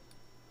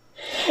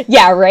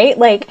 Yeah, right.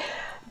 Like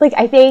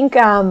I think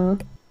we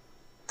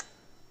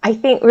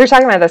were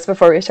talking about this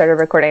before we started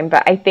recording,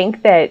 but I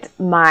think that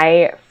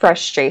my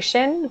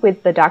frustration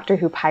with the Doctor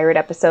Who pirate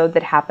episode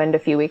that happened a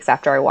few weeks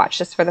after I watched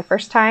this for the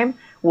first time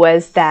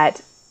was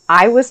that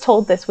I was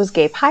told this was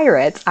gay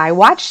pirates. I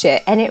watched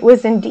it, and it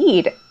was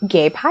indeed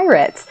gay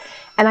pirates.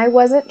 And I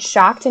wasn't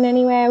shocked in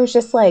any way. I was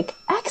just like,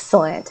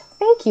 excellent.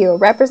 Thank you.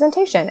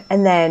 Representation.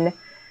 And then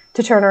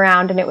to turn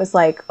around, and it was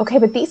like, okay,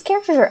 but these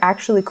characters are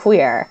actually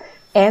queer.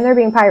 And they're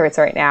being pirates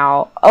right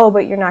now. Oh,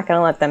 but you're not going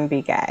to let them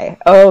be gay.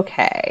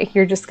 Okay.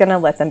 You're just going to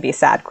let them be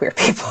sad queer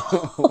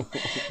people.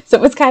 So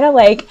it was kind of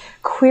like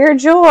queer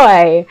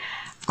joy,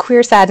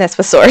 queer sadness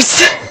with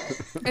Source.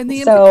 And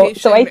the So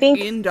implication I think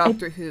in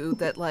Doctor Who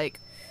that, like,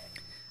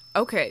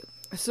 okay,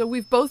 so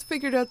we've both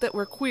figured out that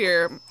we're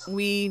queer.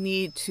 We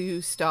need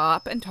to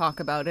stop and talk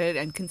about it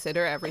and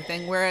consider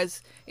everything.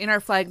 Whereas in our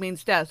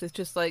Flagmane's death, it's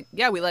just like,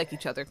 yeah, we like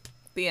each other.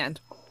 The end.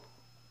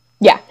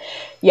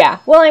 Yeah.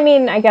 Well, I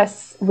mean, I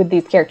guess with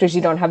these characters,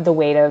 you don't have the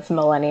weight of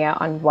millennia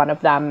on one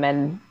of them,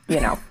 and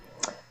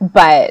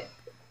but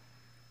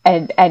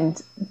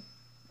and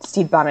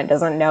Steve Bonnet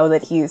doesn't know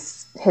that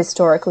he's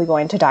historically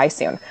going to die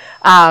soon,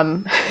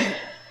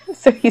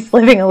 so he's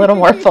living a little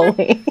more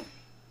fully.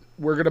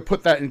 We're going to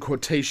put that in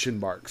quotation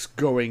marks,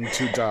 going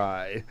to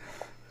die.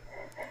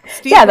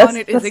 Steve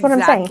Bonnet is what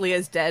I'm saying. exactly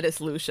as dead as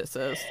Lucius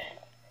is.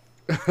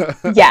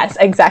 Yes,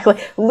 exactly.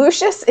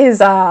 Lucius is,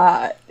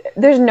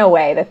 there's no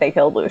way that they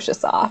killed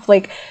Lucius off.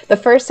 Like, the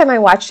first time I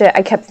watched it,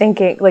 I kept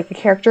thinking, like, the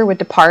character would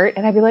depart,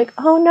 and I'd be like,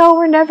 oh no,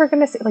 we're never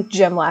gonna see, like,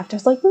 Jim left. I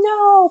was like,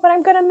 no, but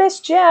I'm gonna miss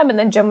Jim. And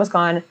then Jim was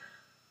gone.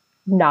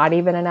 Not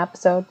even an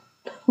episode.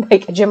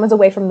 Like, Jim was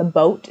away from the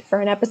boat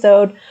for an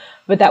episode,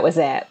 but that was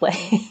it.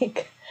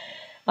 Like,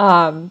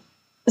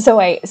 so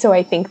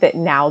I think that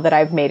now that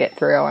I've made it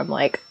through, I'm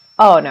like,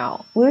 oh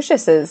no,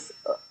 Lucius is,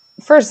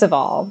 first of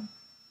all,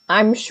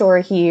 I'm sure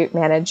he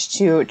managed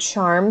to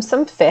charm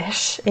some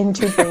fish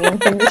into bringing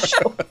him to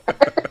shore.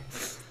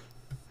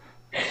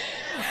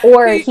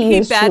 Or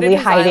he's truly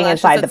hiding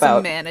inside the boat.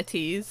 Some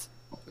manatees.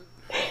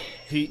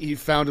 He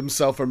found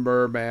himself a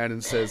merman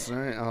and says, all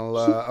right,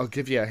 I'll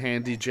give you a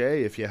handy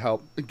J if you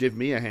help give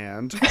me a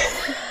hand.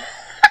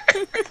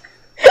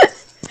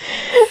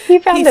 He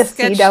found a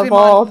sea devil.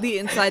 Him on the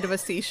inside of a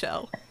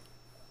seashell.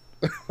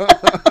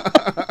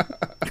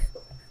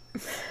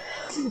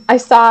 I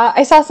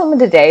saw someone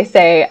today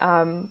say,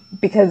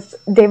 because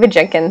David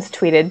Jenkins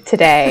tweeted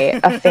today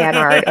a fan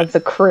art of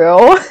the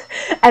crew,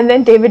 and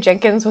then David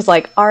Jenkins was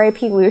like,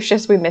 R.I.P.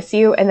 Lucius, we miss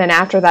you, and then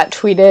after that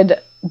tweeted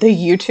the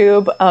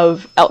YouTube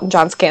of Elton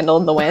John's Candle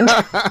in the Wind.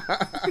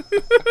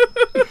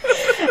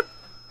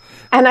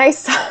 And I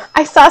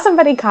saw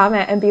somebody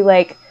comment and be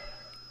like,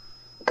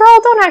 girl,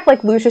 don't act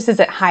like Lucius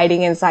isn't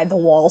hiding inside the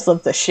walls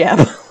of the ship.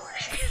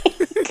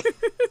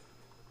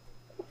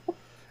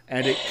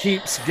 And it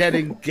keeps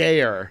getting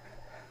gayer.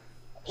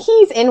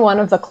 He's in one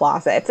of the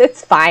closets.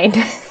 It's fine.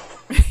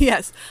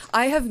 Yes.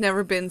 I have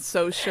never been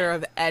so sure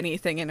of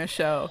anything in a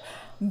show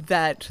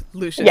that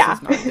Lucius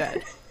is not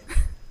dead.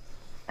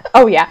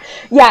 Oh, yeah.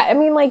 Yeah, I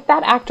mean, like,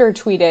 that actor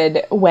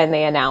tweeted when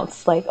they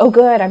announced, like, oh,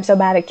 good, I'm so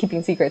bad at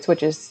keeping secrets,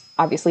 which is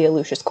obviously a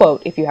Lucius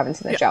quote if you haven't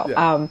seen the show.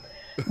 Yeah.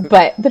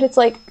 But it's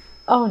like,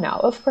 oh, no,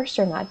 of course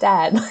you're not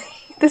dead.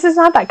 This is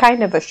not that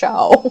kind of a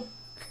show.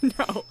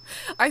 No.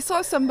 I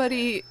saw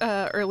somebody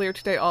earlier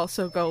today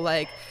also go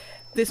like,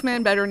 this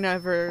man better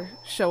never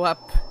show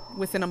up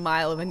within a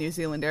mile of a New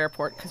Zealand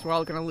airport because we're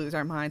all going to lose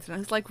our minds. And I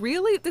was like,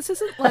 really? This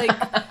isn't like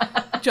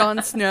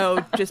Jon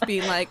Snow just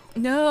being like,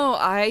 no,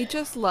 I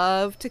just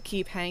love to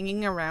keep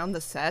hanging around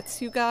the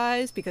sets, you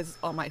guys, because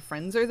all my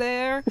friends are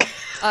there.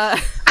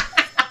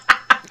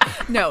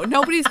 No,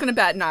 nobody's going to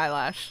bat an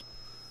eyelash.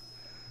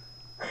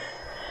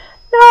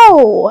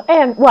 No,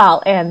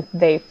 and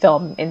they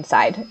film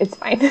inside. It's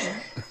fine.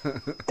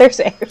 They're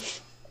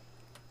safe.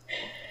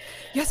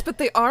 Yes, but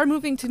they are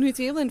moving to New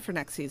Zealand for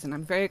next season.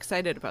 I'm very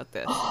excited about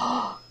this.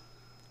 Oh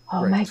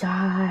my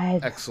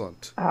god.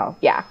 Excellent. Oh,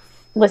 yeah.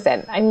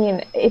 Listen, I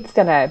mean,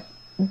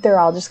 they're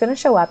all just gonna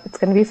show up. It's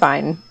gonna be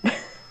fine.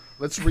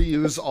 Let's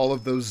reuse all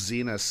of those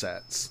Xena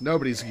sets.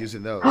 Nobody's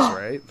using those,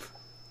 right?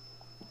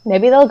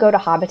 Maybe they'll go to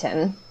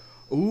Hobbiton.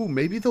 Ooh,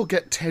 maybe they'll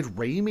get Ted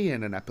Raimi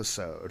in an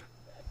episode.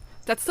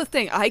 That's the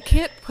thing. I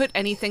can't put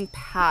anything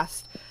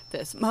past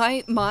this.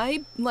 My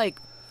like,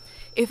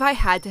 if I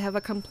had to have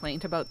a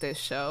complaint about this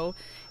show,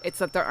 it's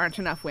that there aren't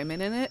enough women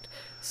in it.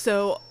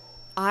 So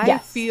I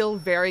feel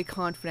very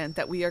confident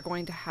that we are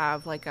going to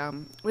have like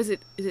what is it?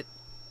 Is it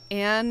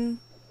Anne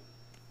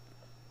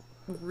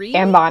Reed?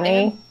 Anne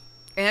Bonny.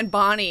 Anne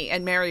Bonny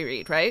and Mary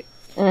Reed, right?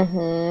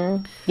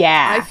 Mm-hmm.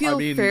 Yeah. I feel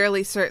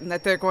fairly certain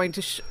that they're going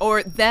to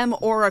or them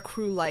or a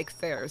crew like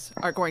theirs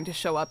are going to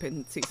show up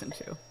in season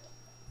 2.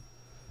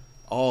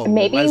 Oh,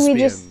 maybe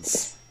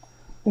lesbians.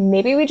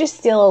 Maybe we just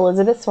steal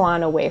Elizabeth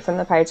Swann away from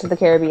the Pirates of the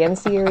Caribbean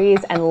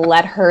series and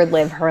let her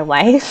live her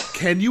life.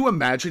 Can you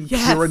imagine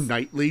Keira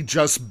Knightley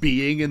just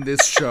being in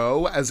this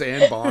show as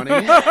Anne Bonny?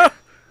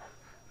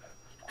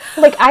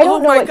 Like, I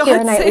don't know what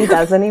Keira Knightley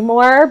does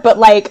anymore, but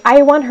like,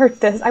 I want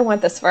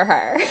this for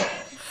her.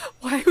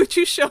 Why would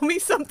you show me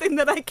something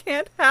that I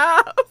can't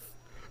have?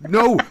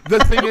 No, the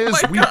thing is,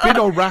 we've been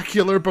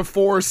oracular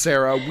before,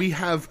 Sarah. We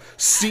have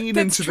seen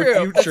into the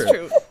future. That's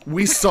true.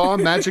 We saw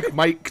Magic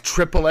Mike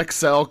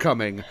XXL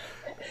coming.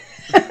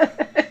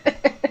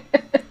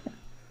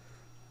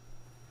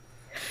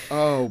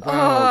 Oh,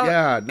 wow.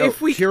 Yeah. No,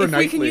 if we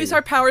can use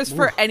our powers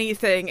for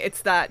anything,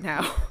 it's that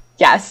now.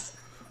 Yes.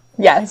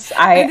 And as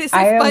if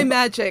by am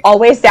magic,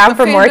 always down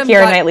for more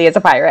Keira Knightley as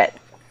a pirate.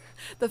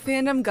 The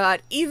fandom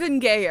got even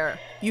gayer.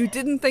 You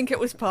didn't think it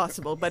was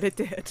possible, but it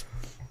did.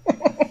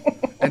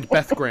 And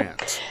Beth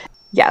Grant.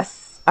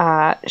 Yes.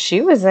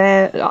 She was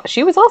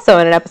also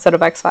in an episode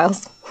of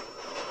X-Files.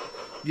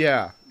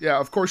 Yeah,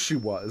 of course she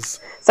was.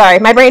 Sorry,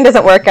 my brain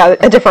doesn't work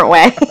out a different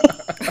way.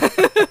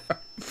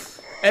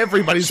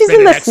 Everybody's She's been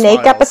in the X-Files.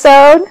 snake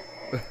episode.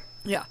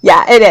 Yeah.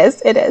 Yeah,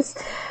 it is.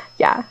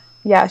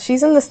 Yeah,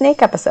 she's in the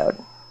snake episode.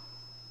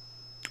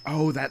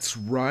 Oh, that's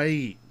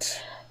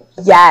right.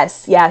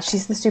 Yes, yeah,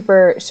 she's the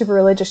super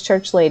religious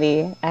church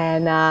lady,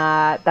 and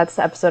that's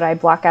the episode I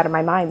block out of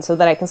my mind so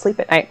that I can sleep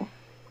at night.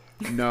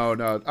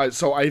 No.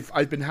 So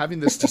I've been having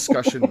this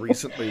discussion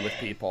recently with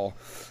people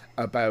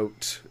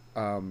about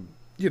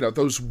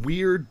those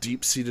weird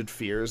deep-seated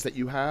fears that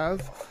you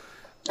have.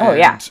 Oh,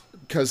 yeah.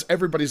 Because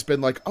everybody's been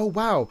like, oh,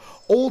 wow,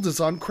 Old is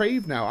on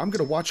Crave now. I'm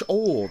going to watch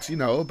Old,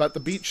 about the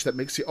beach that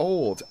makes you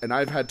old. And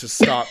I've had to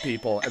stop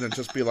people and then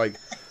just be like,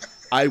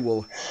 I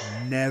will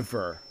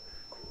never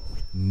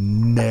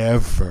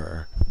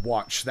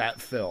watch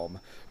that film.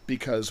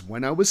 Because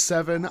when I was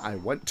 7, I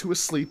went to a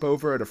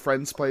sleepover at a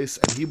friend's place,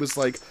 and he was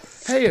like,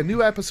 hey, a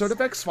new episode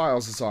of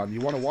X-Files is on.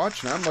 You want to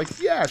watch? And I'm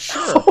like, yeah,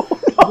 sure.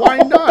 Why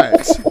not?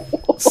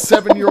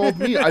 7-year-old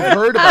me. I've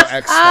heard about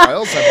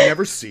X-Files. I've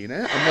never seen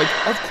it. I'm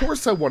like, of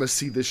course I want to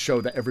see this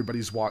show that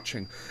everybody's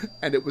watching.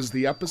 And it was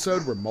the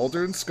episode where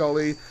Mulder and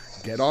Scully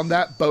get on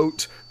that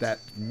boat that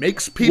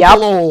makes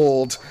people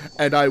old.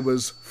 And I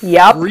was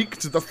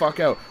freaked the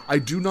fuck out. I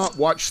do not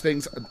watch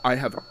things. I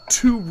have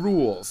 3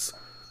 rules.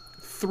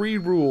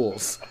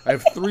 I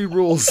have 3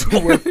 rules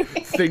with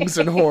things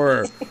in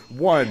horror.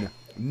 1,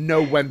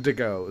 no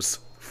Wendigos.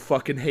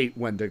 Fucking hate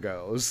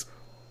Wendigos.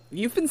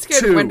 You've been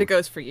scared 2, of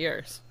Wendigos for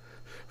years.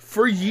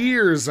 For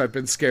years I've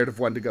been scared of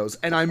Wendigos,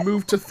 and I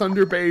moved to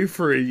Thunder Bay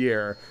for a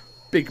year.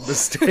 Big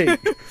mistake.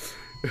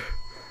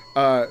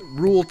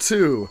 Rule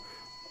 2,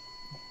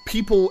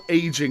 people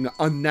aging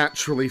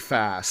unnaturally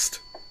fast.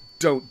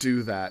 Don't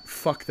do that.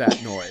 Fuck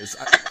that noise.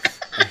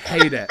 I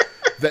hate it.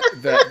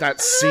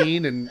 That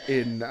scene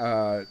in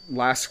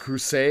Last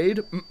Crusade,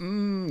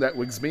 that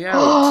wigs me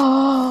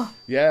out.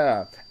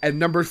 Yeah. And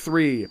number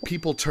 3,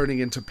 people turning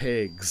into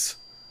pigs.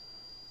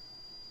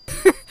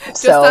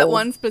 Just that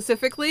one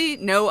specifically?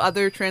 No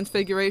other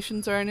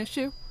transfigurations are an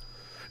issue?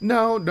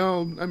 No.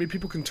 I mean,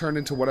 people can turn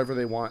into whatever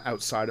they want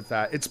outside of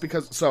that. It's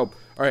because... So, all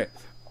right.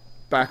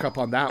 Back up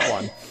on that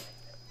one.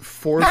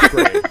 4th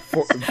grade.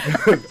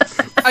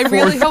 I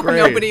really hope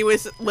grade. nobody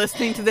was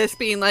listening to this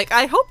being like,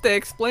 I hope they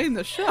explain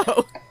the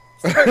show.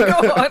 Sorry,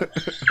 go on.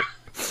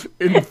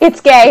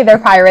 It's gay. They're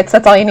pirates.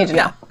 That's all you need to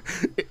know.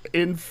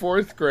 In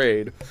 4th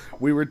grade,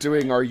 we were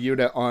doing our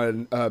unit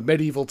on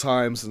medieval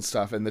times and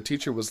stuff, and the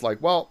teacher was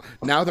like, well,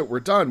 now that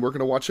we're done, we're going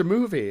to watch a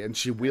movie. And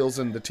she wheels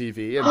in the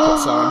TV and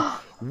puts on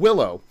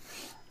Willow.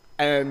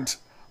 And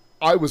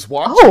I was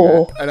watching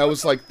it, and I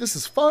was like, this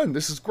is fun,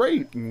 this is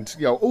great. And,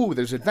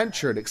 there's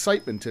adventure and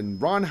excitement and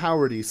Ron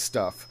Howard-y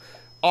stuff.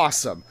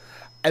 Awesome.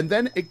 And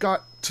then it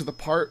got to the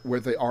part where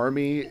the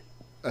army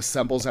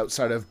assembles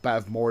outside of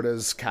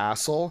Bavmorda's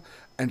castle,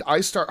 and I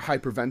start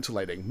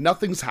hyperventilating.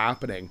 Nothing's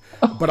happening,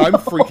 but I'm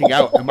freaking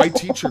out. And my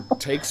teacher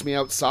takes me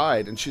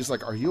outside, and she's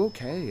like, are you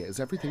okay? Is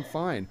everything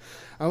fine?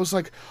 I was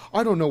like,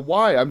 I don't know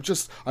why. I'm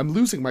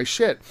losing my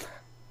shit.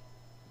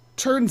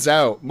 Turns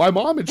out, my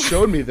mom had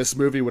shown me this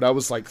movie when I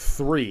was like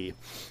 3.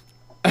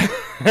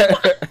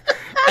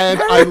 And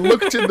I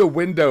looked in the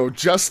window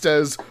just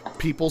as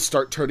people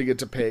start turning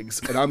into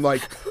pigs, and I'm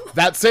like,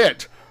 that's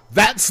it.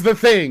 That's the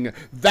thing.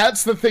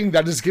 That's the thing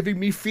that is giving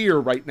me fear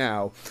right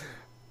now.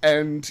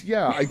 And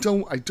yeah, I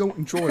don't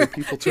enjoy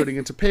people turning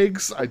into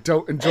pigs. I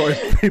don't enjoy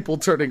people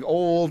turning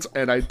old,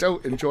 and I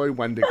don't enjoy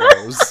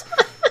Wendigos.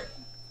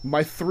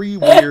 My 3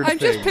 weird I'm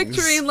things. just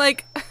picturing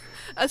like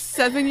a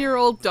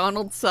 7-year-old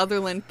Donald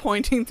Sutherland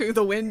pointing through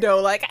the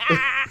window like,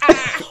 ah!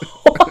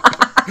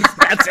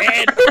 That's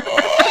it.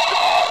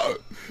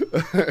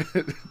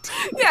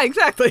 Yeah,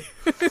 exactly.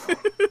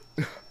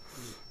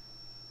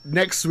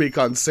 Next week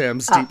on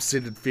Sam's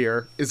Deep-Seated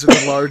Fear, is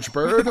it a large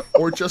bird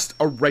or just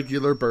a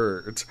regular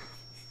bird?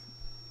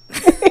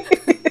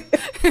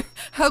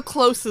 How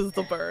close is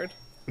the bird?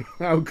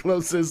 How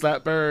close is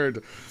that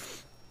bird?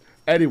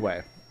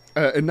 Anyway,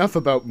 enough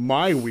about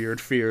my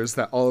weird fears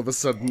that all of a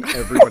sudden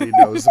everybody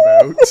knows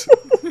about.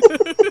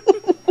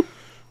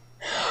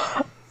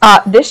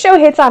 This show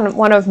hits on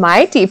one of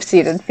my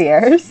deep-seated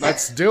fears.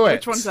 Let's do it.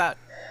 Which one's that?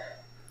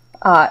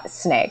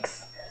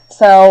 Snakes.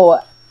 So,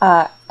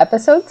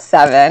 episode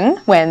 7,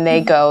 when they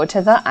go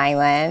to the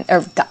island,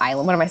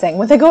 what am I saying?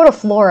 When they go to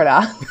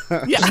Florida,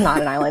 which is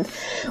not an island.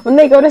 When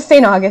they go to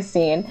St.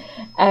 Augustine,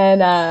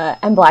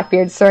 and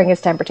Blackbeard's throwing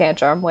his temper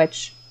tantrum,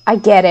 which, I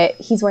get it,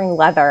 he's wearing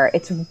leather,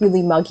 it's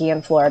really muggy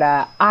in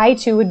Florida. I,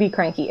 too, would be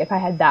cranky if I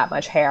had that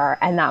much hair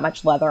and that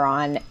much leather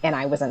on, and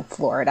I was in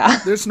Florida.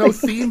 There's no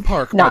theme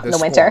park Not by in the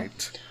this winter.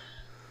 point.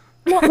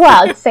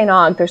 Well, it's St.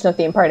 Aug. There's no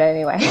theme park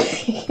anyway.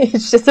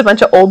 It's just a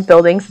bunch of old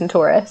buildings and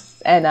tourists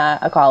and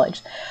a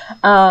college.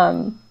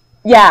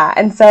 Yeah,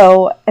 and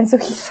so he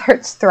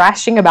starts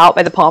thrashing about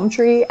by the palm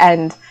tree,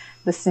 and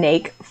the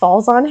snake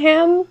falls on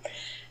him,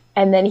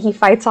 and then he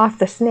fights off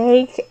the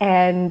snake,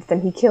 and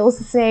then he kills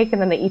the snake,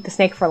 and then they eat the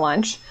snake for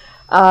lunch.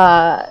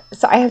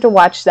 So I have to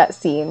watch that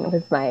scene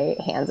with my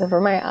hands over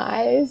my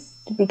eyes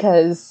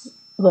because,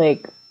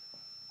 like,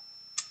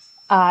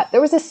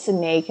 There was a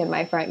snake in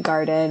my front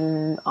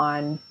garden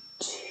on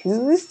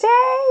Tuesday,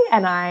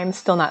 and I'm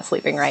still not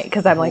sleeping right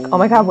because I'm like, oh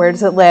my god, where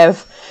does it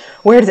live?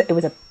 Where does it? It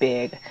was a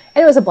big,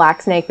 and it was a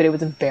black snake, but it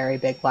was a very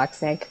big black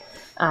snake.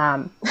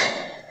 And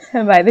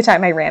by the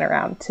time I ran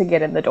around to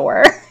get in the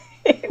door,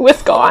 it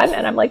was gone,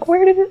 and I'm like,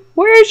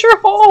 where's your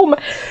home?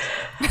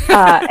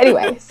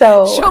 Anyway,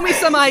 so show me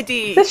some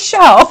ID. The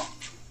show.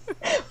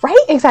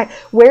 Right? Exactly.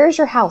 Where is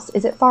your house?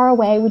 Is it far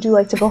away? Would you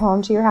like to go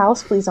home to your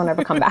house? Please don't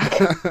ever come back.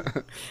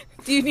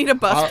 Do you need a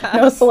bus pass?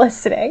 No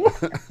soliciting.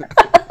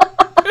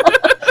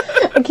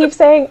 I keep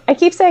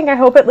saying I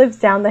hope it lives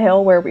down the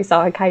hill where we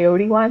saw a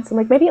coyote once. I'm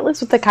like, maybe it lives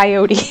with the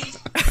coyote.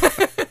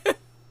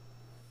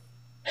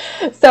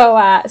 So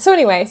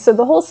anyway, so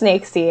the whole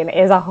snake scene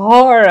is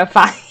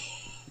horrifying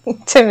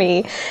to me.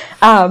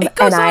 It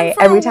goes and on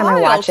for every a time I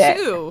while, watch it.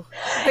 too.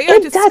 They are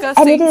discussing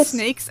and it is,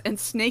 snakes and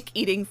snake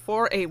eating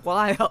for a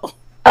while.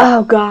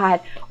 Oh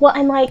god. Well,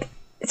 and like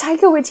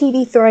Taika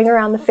Waititi throwing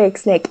around the fake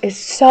snake is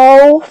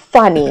so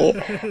funny.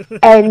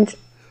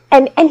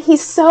 And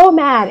he's so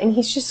mad and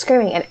he's just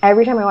screaming, and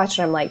every time I watch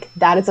it I'm like,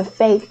 that is a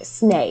fake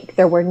snake.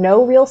 There were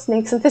no real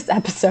snakes in this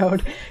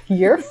episode.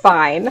 You're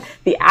fine.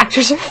 The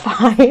actors are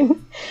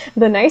fine.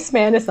 The nice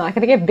man is not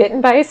going to get bitten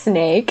by a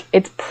snake.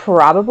 It's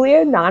probably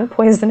a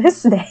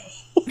non-poisonous snake.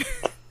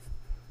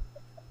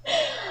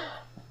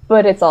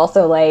 But it's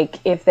also like,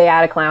 if they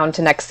add a clown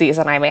to next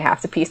season, I may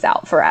have to peace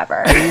out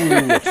forever.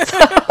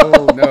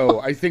 Oh no,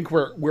 I think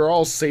we're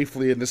all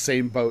safely in the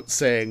same boat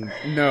saying,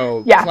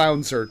 no,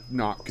 clowns are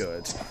not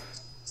good.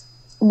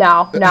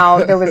 No,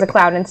 there was a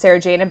clown in Sarah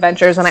Jane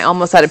Adventures, and I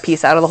almost had to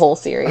peace out of the whole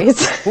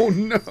series. Oh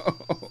no.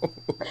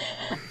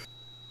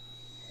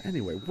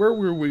 Anyway, where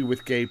were we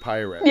with gay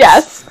pirates?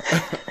 Yes.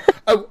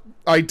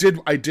 I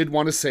did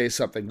want to say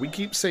something. We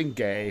keep saying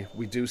gay.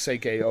 We do say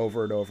gay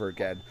over and over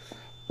again.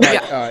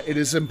 But, it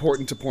is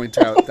important to point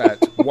out that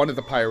one of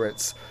the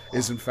pirates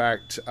is, in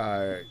fact,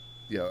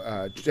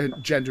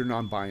 gender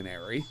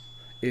non-binary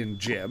in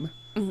Jim.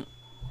 Mm-hmm.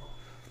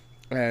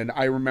 And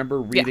I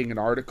remember reading an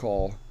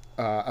article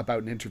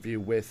about an interview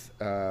with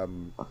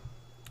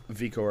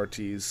Vico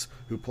Ortiz,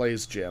 who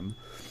plays Jim.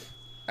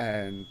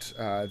 And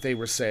they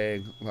were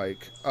saying,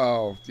 like,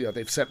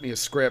 they've sent me a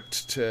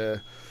script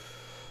to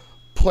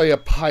play a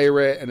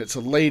pirate, and it's a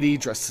lady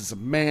dressed as a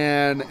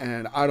man,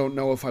 and I don't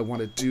know if I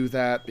want to do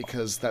that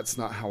because that's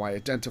not how I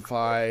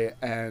identify.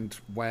 And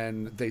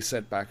when they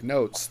sent back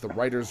notes, the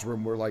writers'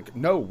 room were like,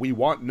 no, we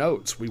want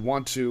notes. We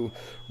want to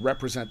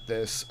represent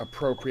this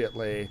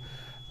appropriately.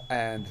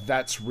 And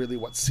that's really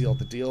what sealed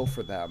the deal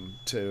for them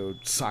to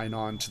sign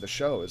on to the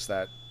show, is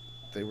that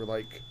they were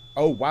like,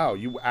 oh wow,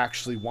 you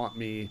actually want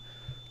me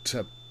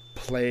to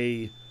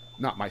play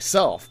not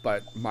myself,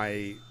 but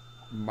my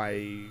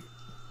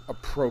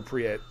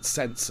appropriate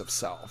sense of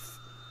self.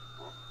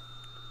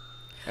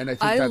 And I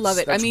think love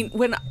it. I mean,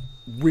 when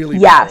really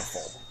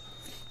powerful.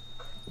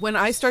 When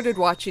I started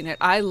watching it,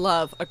 I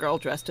love a girl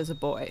dressed as a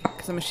boy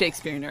because I'm a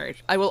Shakespeare nerd.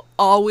 I will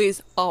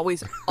always,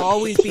 always,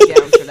 always be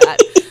down for that.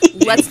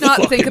 Let's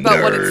not think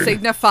about what it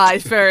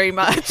signifies very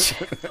much.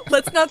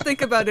 Let's not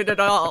think about it at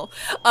all.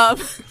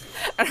 And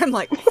I'm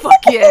like, fuck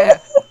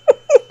yeah.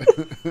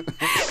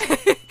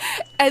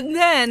 And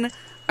then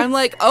I'm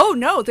like, oh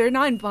no, they're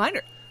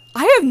non-binary.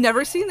 I have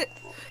never seen it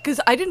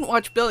because I didn't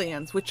watch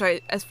Billions, which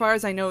as far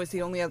as I know, is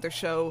the only other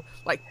show,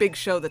 like big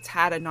show, that's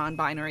had a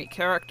non-binary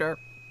character.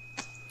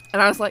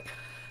 And I was like,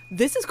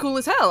 this is cool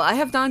as hell. I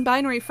have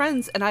non-binary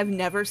friends, and I've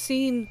never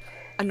seen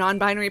a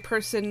non-binary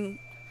person.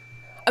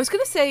 I was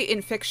going to say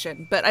in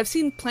fiction, but I've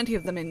seen plenty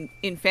of them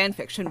in fan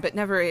fiction, but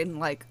never in,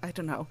 like, I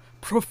don't know,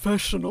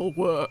 professional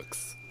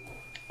works.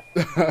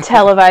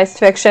 Televised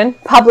fiction.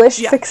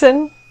 Published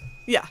fiction.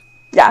 Yeah.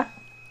 Yeah.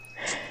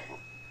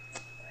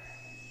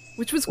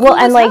 Which was cool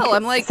as hell.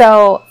 I'm like,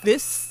 so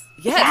this,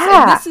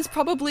 and this is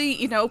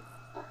probably,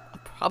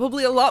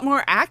 probably a lot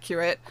more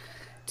accurate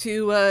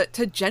to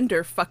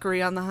gender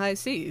fuckery on the high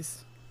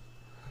seas.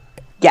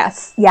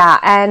 Yes, yeah,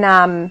 and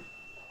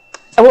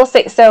I will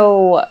say,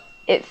 so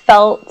it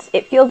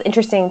feels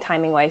interesting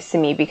timing wise to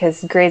me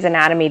because Grey's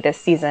Anatomy this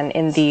season,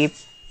 in the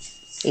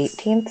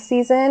 18th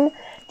season,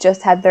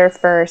 just had their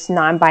first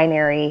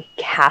non-binary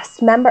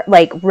cast member,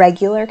 like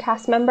regular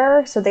cast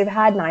member. So they've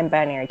had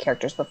non-binary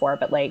characters before,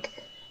 but like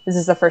this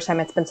is the first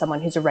time it's been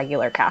someone who's a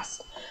regular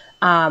cast.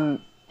 And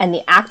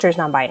the actor's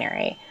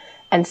non-binary.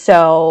 And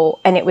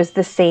it was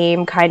the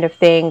same kind of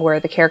thing where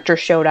the character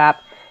showed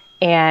up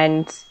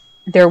and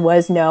there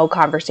was no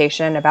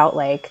conversation about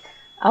like,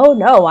 oh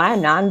no,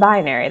 I'm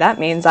non-binary. That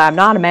means I'm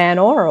not a man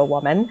or a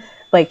woman,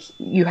 like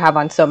you have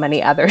on so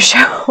many other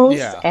shows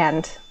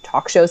and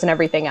talk shows and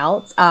everything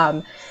else.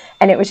 And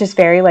it was just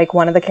very like,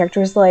 one of the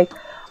characters like,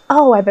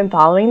 oh, I've been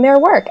following their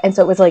work. And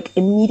so it was like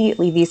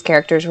immediately these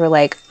characters were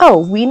like, oh,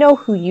 we know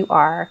who you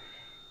are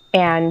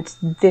and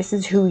this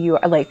is who you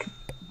are, like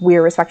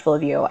we're respectful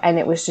of you. And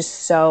it was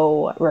just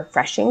so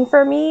refreshing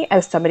for me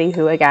as somebody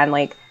who, again,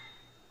 like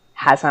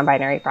has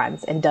non-binary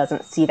friends and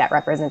doesn't see that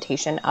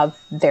representation of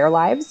their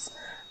lives.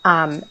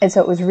 And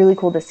so it was really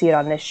cool to see it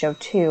on this show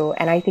too.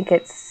 And I think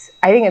it's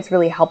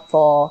really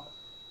helpful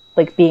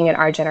like being in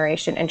our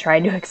generation and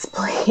trying to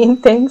explain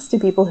things to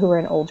people who are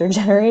in older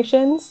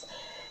generations,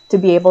 to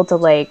be able to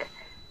like,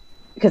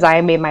 because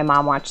I made my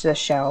mom watch this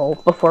show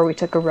before we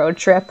took a road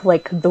trip,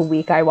 like the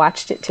week I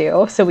watched it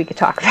too, so we could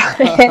talk about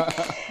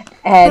it.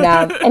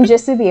 And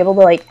just to be able to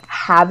like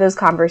have those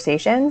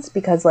conversations,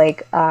 because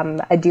like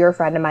a dear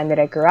friend of mine that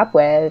I grew up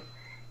with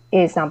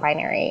is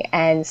non-binary,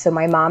 and so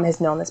my mom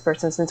has known this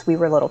person since we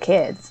were little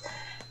kids,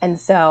 and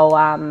so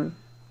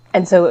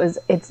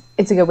it's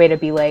a good way to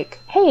be like,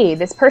 hey,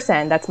 this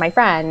person that's my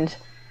friend,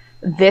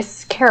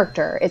 this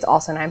character is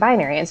also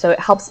non-binary, and so it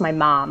helps my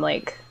mom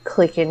like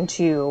click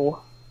into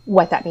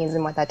what that means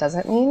and what that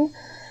doesn't mean.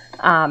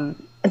 And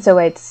so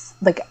it's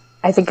like,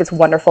 I think it's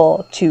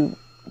wonderful to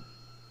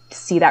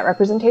see that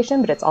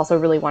representation, but it's also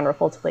really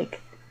wonderful to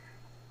like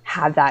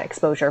have that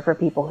exposure for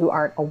people who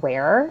aren't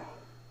aware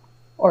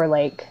or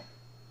like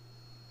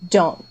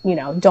don't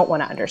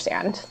want to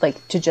understand,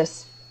 like to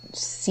just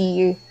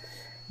see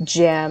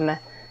Jim.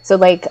 So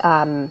like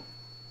going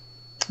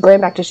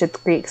back to Schitt's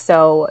Creek,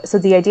 so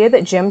the idea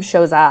that Jim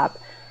shows up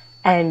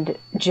and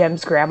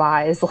Jim's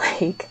grandma is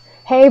like,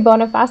 hey,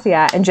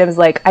 Bonifacia, and Jim's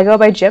like, I go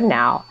by Jim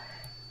now,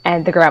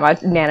 and the grandma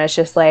Nana's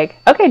just like,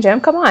 okay,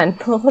 Jim, come on,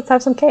 let's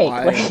have some cake.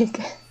 I like,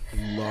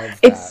 love that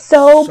it's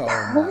so much.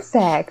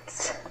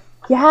 perfect.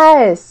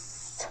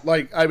 Yes.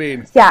 Like, I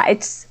mean, yeah,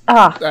 it's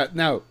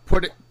now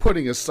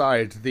putting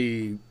aside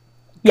the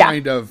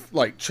kind of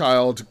like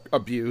child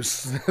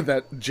abuse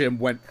that Jim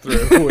went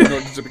through in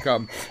order to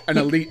become an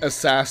elite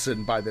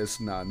assassin by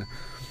this nun.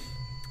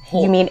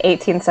 You mean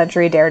 18th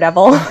century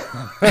Daredevil?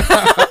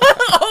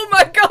 Oh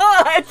my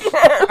god!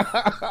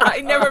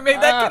 I never made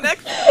that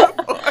connection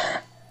before.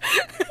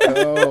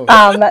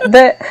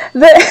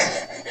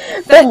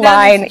 The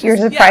line, you're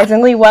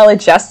surprisingly well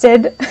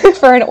adjusted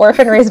for an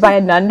orphan raised by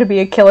a nun to be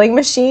a killing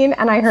machine,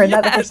 and I heard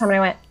that the first time and I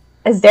went,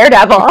 is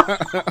Daredevil.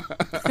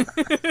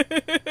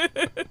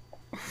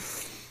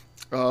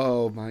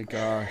 Oh my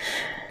gosh.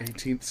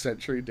 18th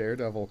century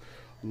Daredevil.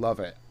 Love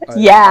it.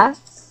 Yeah.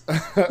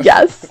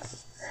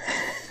 Yes.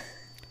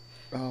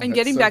 Oh, and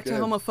getting back to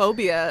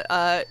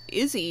homophobia,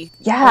 Izzy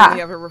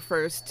only ever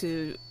refers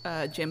to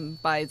Jim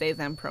by they,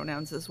 them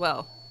pronouns as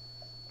well.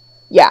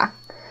 Yeah.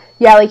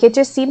 Yeah, like it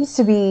just seems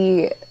to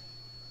be,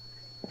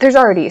 there's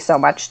already so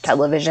much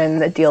television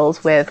that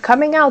deals with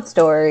coming out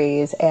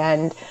stories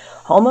and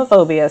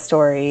homophobia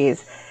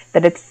stories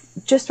that it's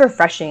just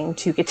refreshing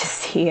to get to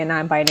see a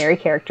non-binary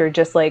character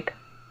just like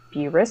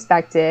be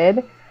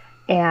respected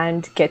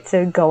and get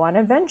to go on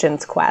a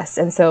vengeance quest.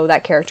 And so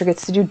that character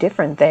gets to do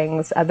different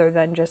things other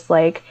than just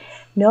like,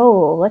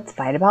 no, let's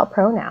fight about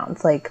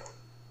pronouns. Like,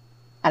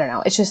 I don't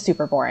know. It's just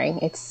super boring.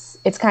 It's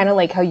kind of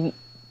like how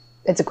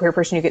it's a queer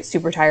person, you get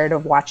super tired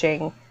of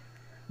watching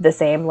the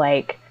same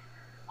like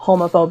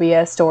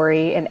homophobia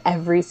story in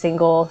every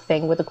single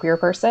thing with a queer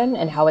person,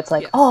 and how it's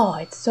like, oh,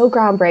 it's so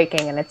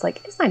groundbreaking. And it's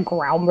like, it's not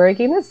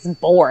groundbreaking. This is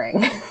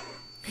boring.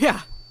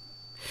 Yeah.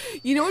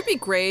 You know what would be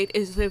great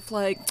is if,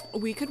 like,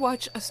 we could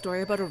watch a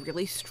story about a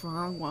really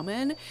strong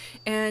woman,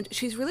 and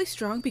she's really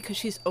strong because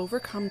she's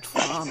overcome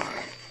trauma.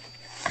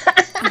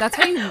 And that's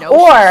how you know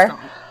she's strong.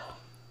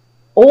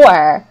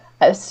 Or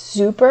a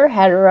super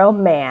hetero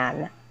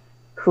man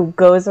who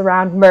goes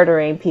around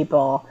murdering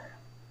people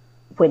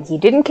when he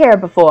didn't care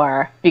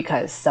before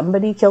because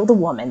somebody killed a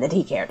woman that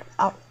he cared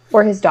about.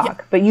 Or his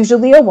dog, but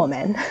usually a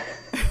woman.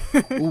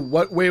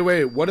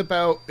 Wait. What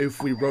about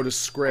if we wrote a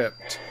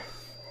script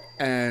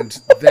and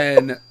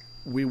then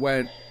we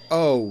went,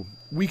 oh,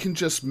 we can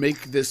just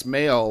make this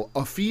male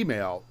a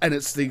female, and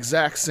it's the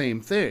exact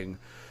same thing,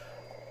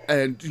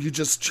 and you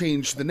just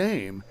change the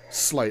name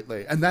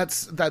slightly, and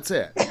that's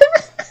it.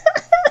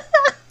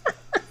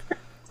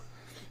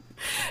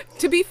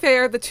 To be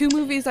fair, the two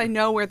movies I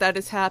know where that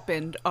has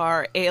happened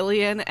are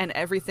Alien and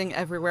Everything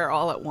Everywhere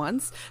All at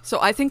Once, so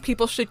I think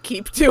people should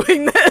keep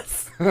doing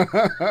this.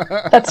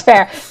 That's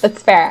fair.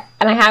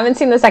 And I haven't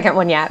seen the second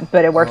one yet,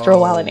 but it worked real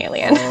well in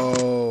Alien.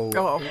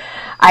 Oh.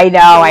 I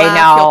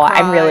know.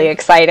 I'm really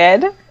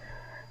excited.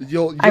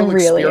 You'll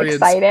really experience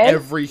excited.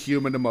 Every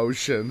human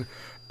emotion,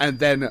 and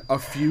then a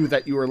few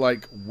that you were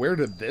like, where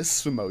did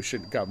this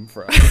emotion come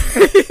from?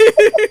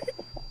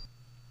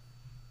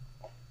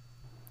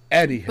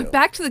 Anywho.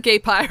 Back to the gay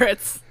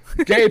pirates.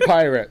 Gay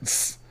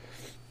pirates.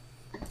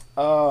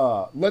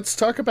 Let's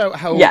talk about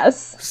how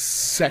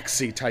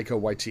sexy Taika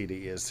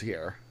Waititi is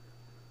here.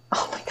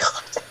 Oh my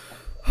god.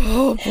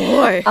 Oh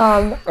boy.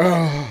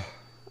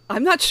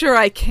 I'm not sure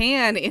I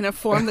can in a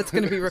form that's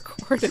going to be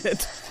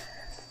recorded.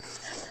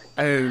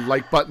 And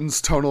like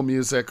Button's tonal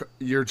music,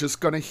 you're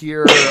just going to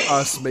hear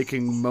us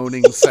making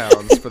moaning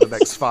sounds for the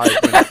next 5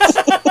 minutes.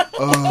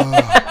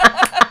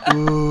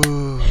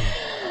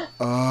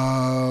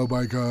 Oh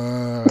my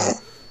god.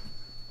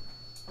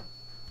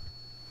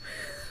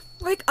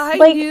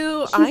 I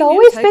knew Taika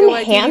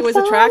Waititi was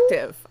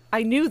attractive.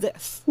 I knew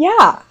this.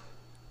 Yeah.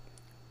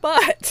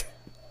 But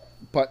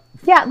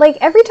yeah, like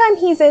every time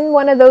he's in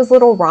one of those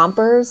little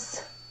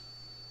rompers,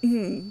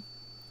 and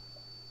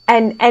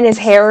his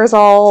hair is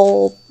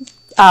all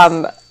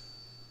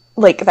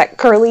like that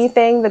curly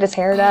thing that his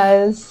hair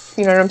does.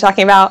 You know what I'm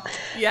talking about?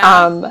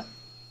 Yeah.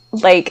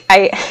 Like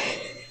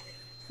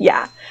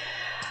yeah.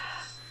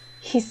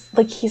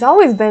 He's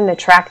always been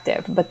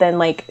attractive, but then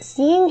like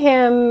seeing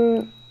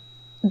him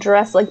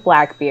dressed like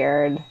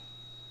Blackbeard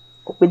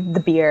with the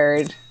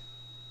beard,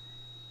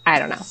 I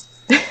don't know.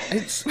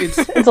 It's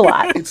It's a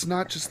lot. It's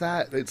not just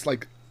that. It's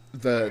like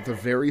the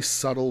very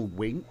subtle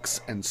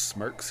winks and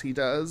smirks he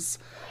does.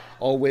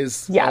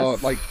 Always,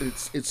 Yes. like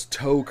it's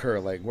toe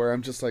curling. Where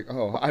I'm just like,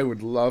 oh, I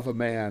would love a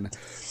man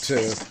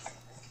to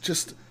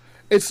just.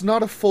 It's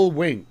not a full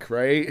wink,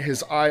 right?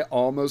 His eye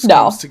almost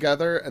comes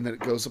together and then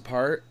it goes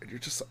apart, and you're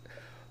just like,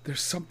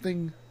 there's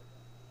something.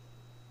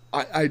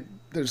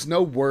 There's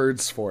no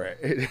words for it.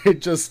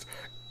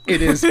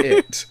 It is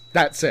it.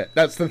 That's it.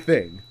 That's the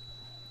thing.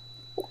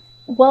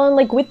 Well, and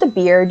like with the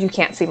beard, you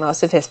can't see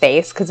most of his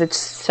face because it's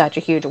such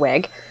a huge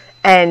wig,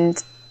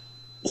 and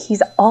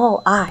he's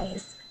all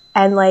eyes.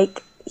 And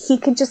like he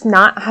could just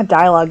not have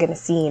dialogue in a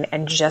scene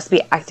and just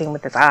be acting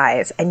with his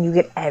eyes, and you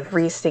get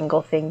every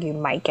single thing you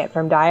might get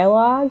from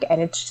dialogue.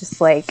 And it's just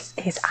like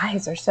his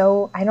eyes are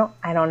so I don't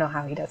know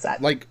how he does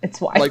that. Like it's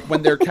wild. Like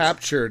when they're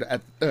captured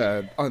at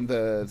on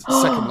the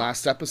second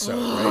last episode,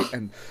 right?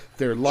 And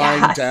they're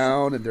lying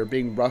down and they're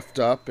being roughed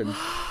up, and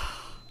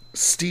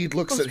Steed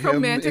looks at him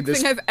romantic in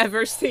this thing I've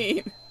ever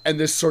seen. and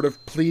this sort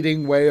of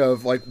pleading way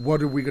of like,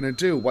 what are we gonna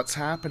do? What's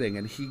happening?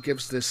 And he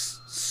gives this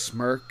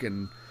smirk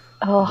and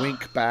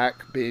wink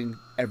back, being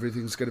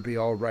everything's gonna be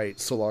all right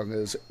so long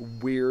as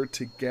we're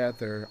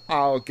together.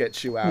 I'll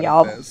get you out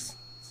of this.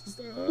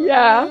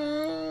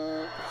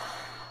 Yeah.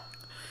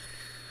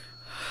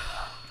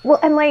 Well,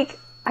 and like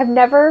I've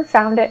never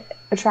found it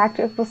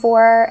attractive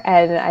before,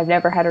 and I've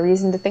never had a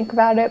reason to think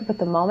about it, but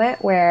the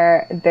moment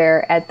where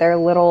they're at their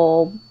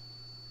little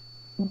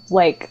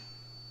like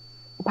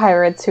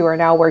pirates who are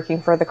now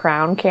working for the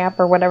Crown camp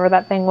or whatever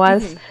that thing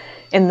was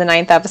in the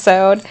 9th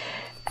episode.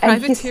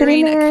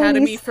 Privateering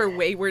Academy for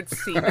Wayward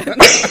Seamen.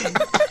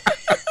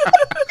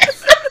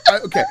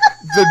 Okay,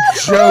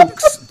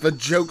 the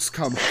jokes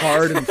come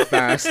hard and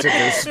fast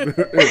in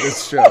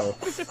this show.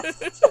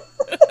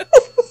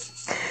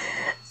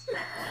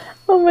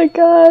 Oh my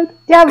god.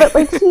 Yeah, but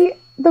like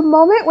the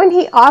moment when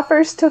he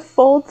offers to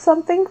fold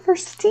something for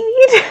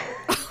Steed.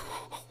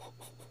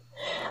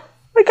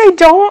 Like I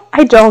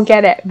don't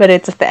get it, but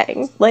it's a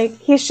thing. Like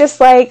he's just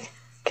like,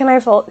 can I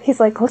fold? He's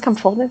like, look, I'm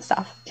folding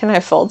stuff. Can I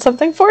fold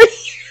something for you?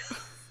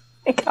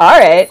 Like, all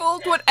right.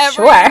 Fold whatever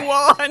sure. you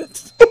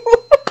want.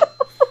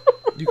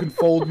 You can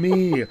fold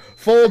me.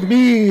 Fold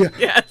me.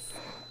 Yes.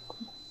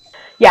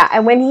 Yeah,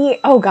 and when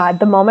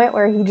the moment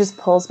where he just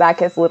pulls back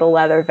his little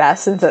leather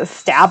vest and says,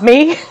 stab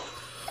me.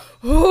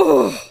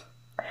 Sometimes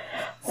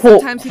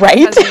he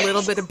just has a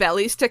little bit of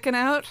belly sticking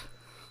out.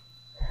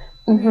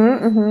 His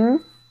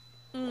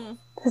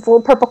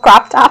little purple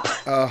crop top.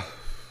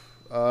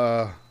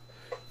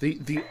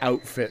 The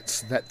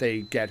outfits that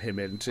they get him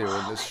into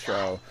in this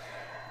show,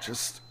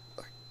 just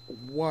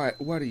what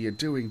are you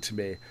doing to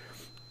me?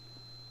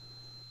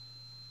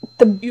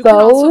 The You can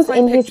also bows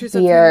find in his pictures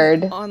of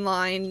beard. him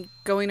online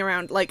going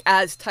around like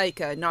as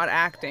Taika, not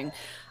acting,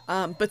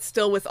 but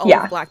still with all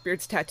of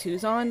Blackbeard's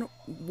tattoos on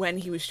when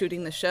he was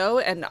shooting the show,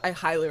 and I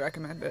highly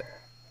recommend it.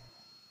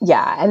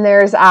 Yeah, and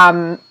there's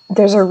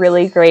a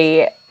really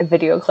great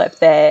video clip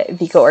that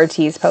Vico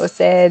Ortiz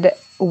posted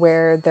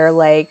where they're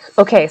like,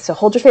 okay, so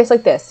hold your face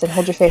like this, and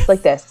hold your face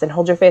like this, and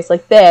hold your face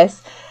like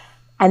this,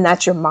 and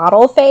that's your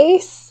model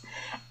face.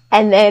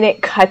 And then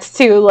it cuts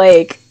to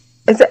like,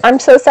 is it I'm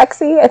So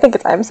Sexy? I think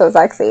it's I'm So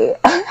Sexy.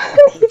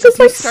 He just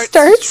like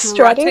starts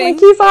strutting like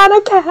he's on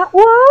a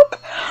catwalk,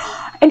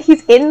 and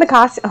he's in the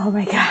costume. Oh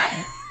my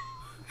god.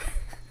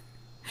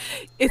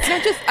 It's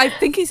not just, I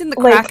think he's in the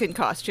Kraken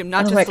costume,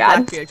 not just the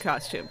Blackbeard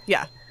costume.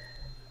 Yeah.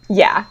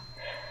 Yeah.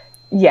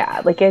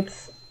 Yeah, like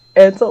it's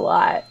a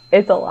lot.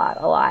 It's a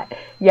lot.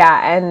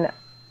 Yeah, and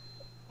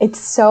it's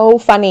so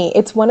funny.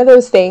 It's one of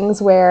those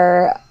things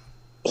where,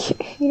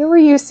 you know, where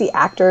you see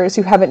actors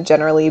who haven't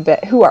generally been,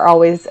 who are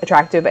always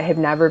attractive but have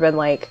never been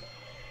like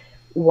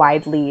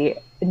widely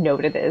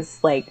noted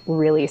as like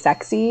really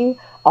sexy.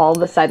 All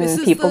of a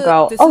sudden people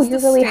go, oh, you're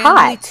really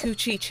hot. Stanley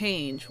Tucci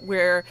change,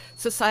 where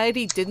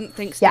society didn't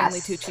think Stanley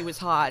Tucci was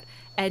hot,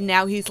 and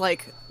now he's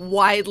like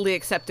widely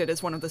accepted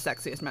as one of the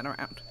sexiest men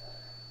around.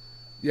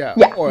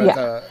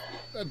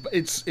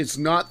 It's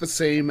not the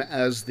same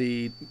as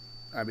the,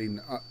 I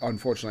mean,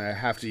 unfortunately I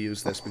have to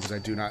use this because I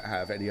do not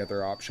have any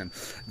other option.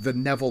 The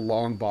Neville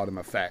Longbottom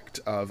effect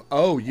of,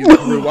 oh, you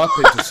grew up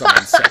into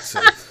someone sexy.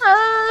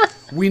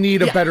 We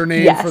need a better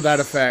name for that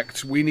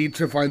effect. We need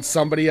to find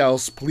somebody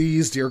else.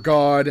 Please, dear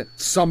God,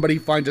 somebody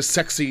find a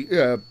sexy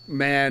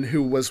man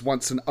who was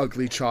once an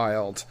ugly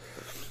child.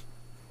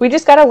 We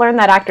just got to learn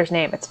that actor's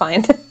name. It's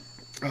fine.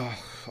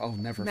 I'll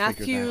never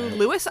Matthew figure that out.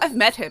 Lewis? I've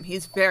met him.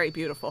 He's very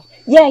beautiful.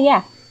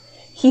 Yeah.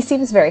 He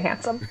seems very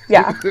handsome.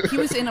 Yeah. He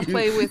was in a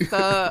play with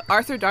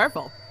Arthur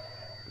Darvill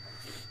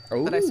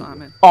that I saw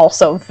him in.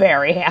 Also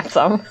very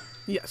handsome.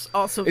 Yes,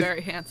 also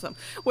very handsome.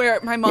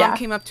 Where my mom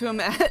came up to him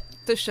at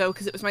the show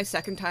because it was my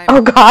second time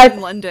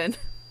in London.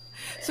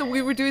 So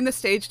we were doing the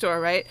stage tour,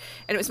 right?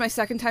 And it was my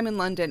second time in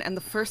London. And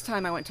the first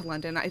time I went to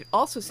London, I'd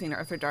also seen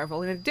Arthur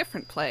Darvill in a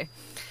different play.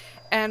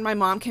 And my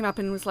mom came up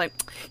and was like,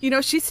 you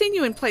know, she's seen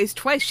you in plays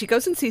twice. She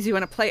goes and sees you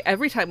in a play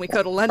every time we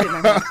go to London.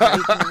 I'm like, I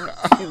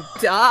want to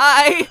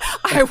die.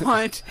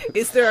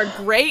 Is there a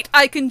grate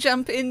I can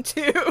jump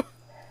into?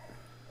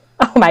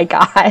 Oh my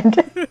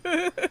God.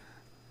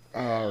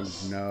 Oh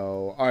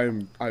no,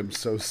 I'm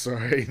so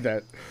sorry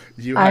that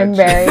you. I'm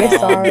very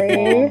sorry.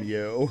 Mom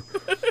you.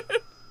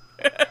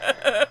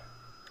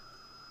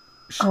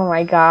 Oh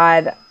my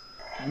God.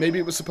 Maybe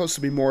it was supposed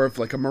to be more of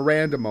like a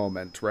Miranda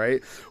moment,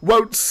 right?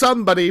 Won't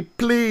somebody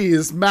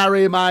please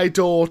marry my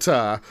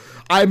daughter?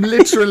 I'm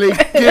literally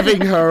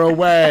giving her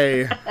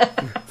away.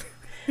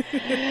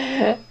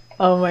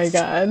 Oh my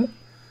God.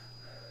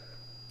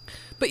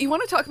 But you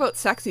want to talk about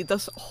sexy?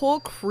 This whole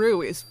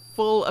crew is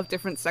full of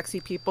different sexy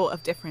people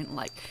of different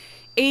like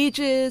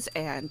ages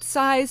and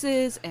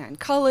sizes and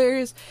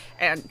colors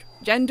and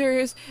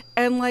genders,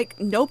 and like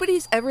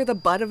nobody's ever the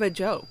butt of a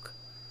joke.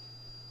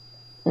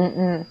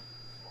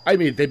 I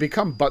mean, they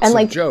become butts And,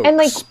 like- of jokes, and,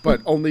 like-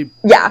 but only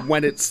Yeah.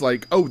 when it's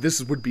like, oh,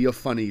 this would be a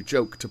funny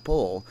joke to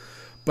pull,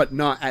 but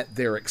not at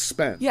their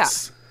expense. Yeah.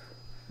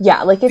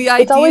 Yeah, like The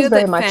it's always idea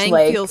very that much Fang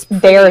like feels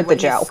pretty they're the when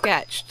he's joke.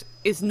 sketched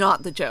is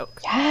not the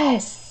joke.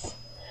 Yes.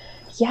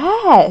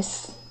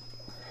 Yes.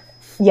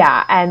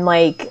 Yeah, and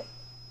like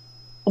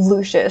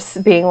Lucius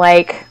being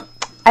like,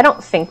 I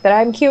don't think that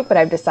I'm cute, but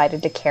I've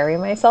decided to carry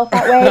myself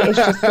that way. It's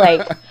just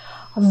like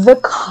the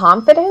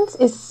confidence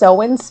is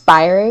so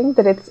inspiring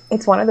that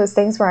it's one of those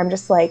things where I'm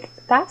just like,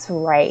 that's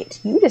right.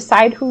 You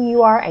decide who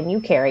you are and you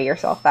carry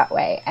yourself that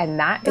way,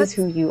 and is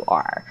who you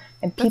are.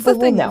 And That's people the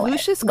will thing. know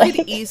Lucius it. could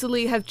Like-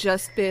 easily have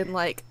just been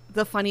like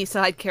the funny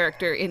side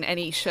character in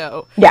any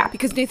show. Yeah.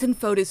 Because Nathan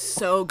Fote is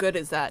so good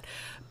as that.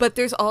 But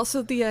there's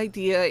also the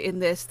idea in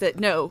this that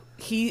no,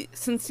 he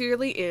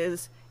sincerely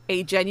is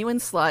a genuine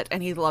slut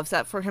and he loves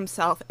that for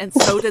himself, and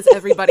so does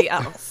everybody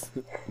else.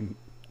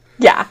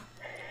 Yeah.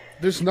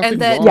 There's nothing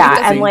that- wrong Yeah, with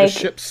and, being like- the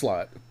ship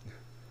slut.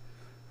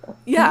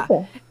 Yeah.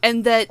 No.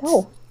 And that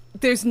No.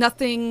 there's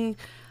nothing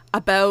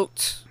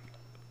about,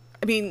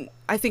 I mean,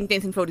 I think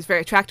Nathan Fote is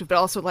very attractive, but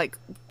also like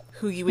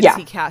who you would Yeah.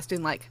 see cast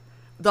in like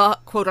the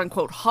quote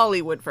unquote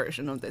Hollywood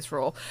version of this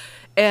role.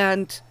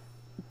 And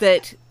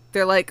that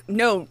they're like,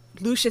 no,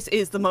 Lucius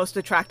is the most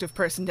attractive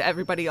person to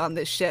everybody on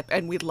this ship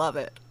and we love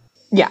it.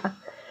 Yeah.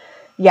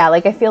 Yeah,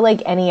 like I feel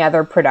like any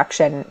other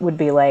production would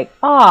be like,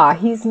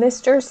 he's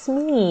Mr.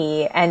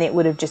 Smee. And it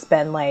would have just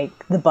been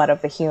like the butt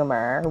of the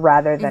humor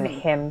rather than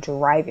him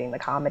driving the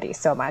comedy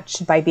so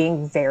much by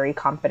being very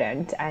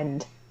confident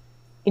and,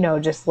 you know,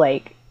 just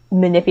like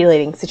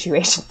manipulating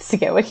situations to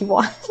get what he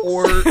wants.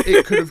 Or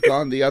it could have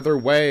gone the other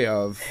way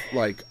of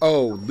like,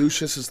 oh,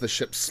 Lucius is the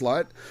ship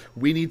slut.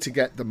 We need to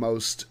get the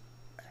most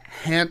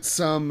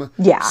handsome,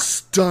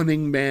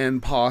 stunning man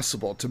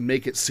possible to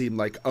make it seem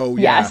like, oh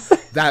yeah,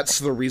 Yes. that's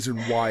the reason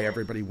why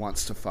everybody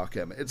wants to fuck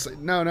him. It's like,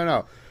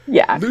 no.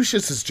 Yeah.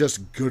 Lucius is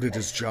just good at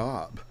his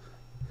job.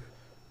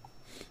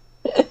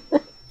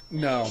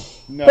 No.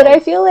 But I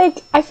feel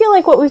like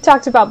what we've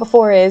talked about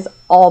before is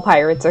all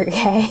pirates are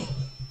gay.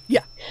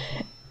 Yeah.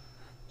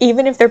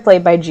 Even if they're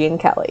played by Gene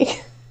Kelly.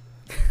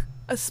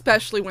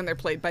 Especially when they're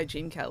played by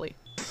Gene Kelly.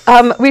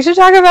 We should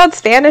talk about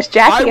Stannis, I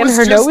Jackie, and was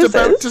her just noses.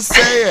 about to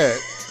say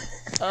it.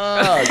 You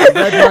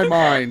read my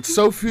mind.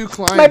 So few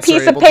clients My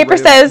piece are of able paper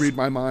to says- read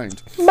my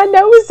mind. My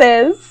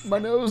noses. My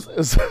nose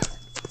is...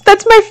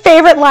 That's my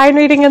favorite line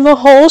reading in the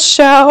whole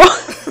show.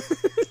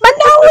 My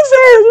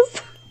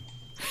noses.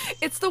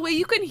 It's the way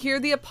you can hear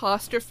the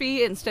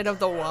apostrophe instead of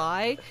the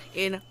Y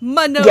in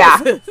my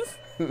noses.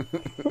 Yeah.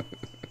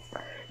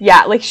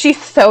 Yeah, like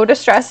she's so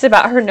distressed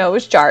about her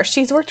nose jar.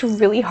 She's worked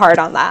really hard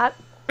on that.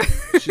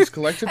 She's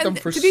collected them And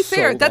for to be so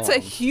fair, that's a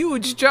long.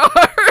 huge jar.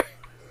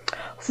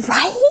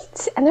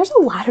 Right? And there's a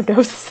lot of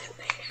noses in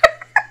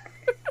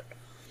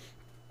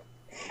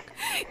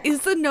there.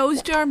 Is the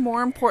nose jar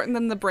more important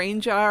than the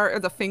brain jar or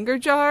the finger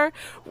jar?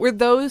 Were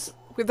those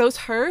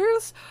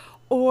hers,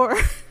 or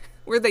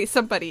were they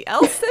somebody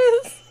else's?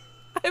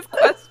 I have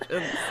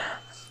questions.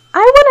 I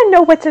want to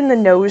know what's in the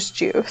nose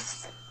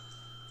juice.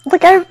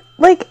 Apparently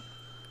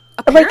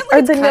are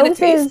it's the kind of noses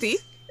tasty.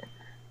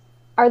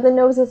 Are the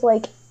noses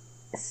like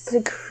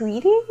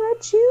secreting the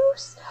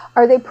juice?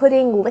 Are they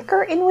putting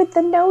liquor in with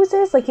the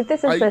noses? Like if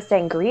this is the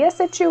sangria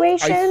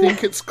situation? I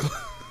think it's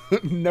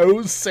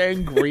nose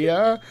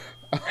sangria.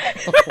 Oh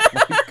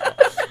my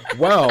God.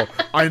 Well,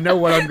 I know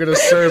what I'm going to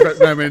serve at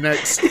my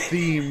next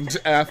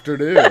themed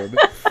afternoon.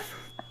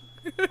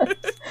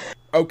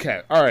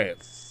 Okay, all right.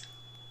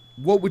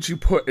 What would you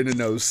put in a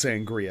nose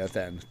sangria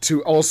then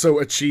to also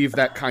achieve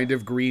that kind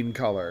of green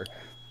color?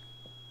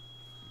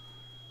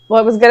 Well,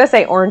 I was gonna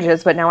say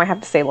oranges, but now I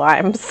have to say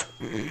limes.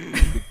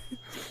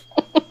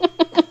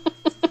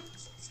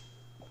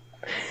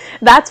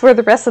 That's where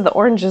the rest of the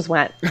oranges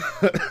went.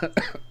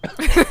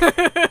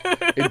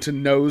 Into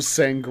nose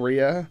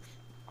sangria?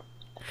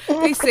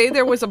 They say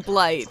there was a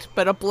blight,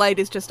 but a blight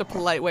is just a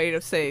polite way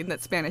of saying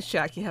that Spanish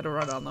Jackie had a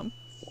run on them.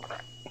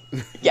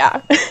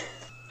 Yeah.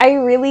 I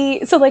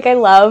really, so like I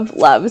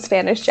love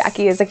Spanish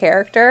Jackie as a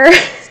character.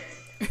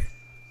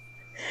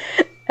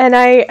 And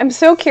I am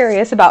so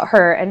curious about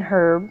her and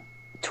her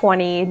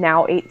 20,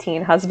 now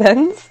 18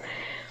 husbands.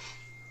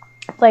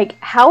 Like,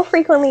 how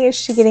frequently is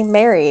she getting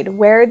married?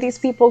 Where are these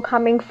people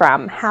coming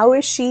from? How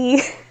is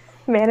she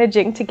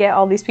managing to get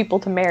all these people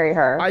to marry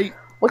her?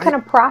 What kind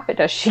of profit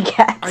does she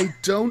get? I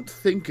don't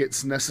think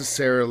it's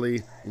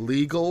necessarily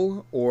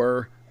legal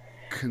or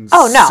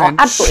consensual. Oh, no,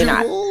 absolutely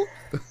not.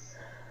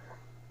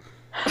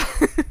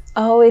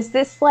 Oh, is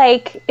this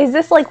like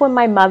when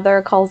my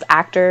mother calls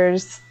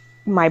actors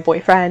my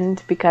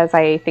boyfriend because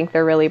I think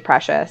they're really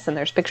precious and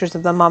there's pictures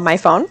of them on my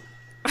phone?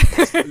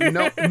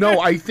 No,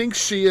 I think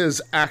she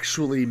is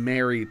actually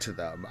married to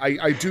them.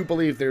 I do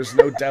believe there's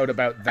no doubt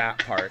about that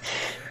part.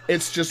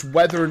 It's just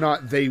whether or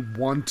not they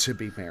want to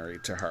be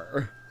married to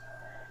her.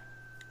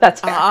 That's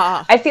fair.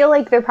 I feel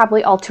like they're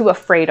probably all too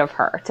afraid of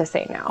her to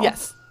say no.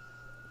 Yes.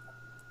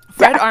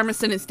 Fred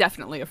Armisen is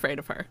definitely afraid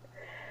of her.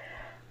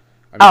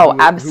 I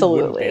mean,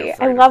 absolutely.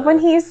 I love when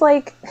he's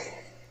like...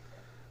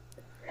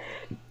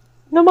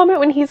 The moment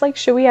when he's like,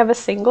 should we have a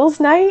singles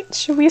night?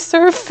 Should we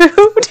serve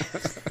food?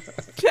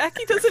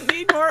 Jackie doesn't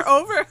need more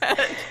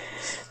overhead.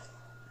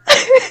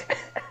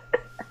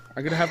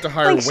 I'm gonna have to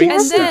hire wait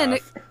staff. Then,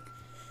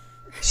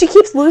 she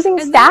keeps losing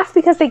staff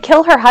because they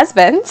kill her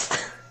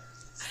husbands.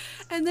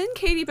 And then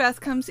Katie Beth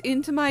comes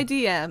into my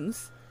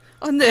DMs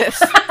on this,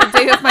 the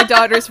day of my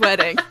daughter's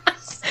wedding.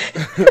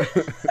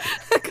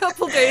 A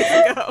couple days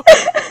ago.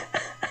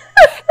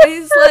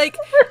 He's like,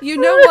 you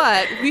know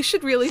what? We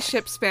should really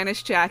ship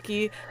Spanish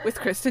Jackie with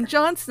Kristen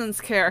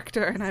Johnston's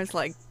character. And I was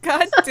like,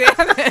 God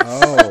damn it.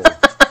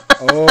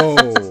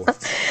 Oh,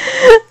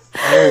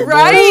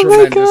 right?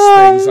 More tremendous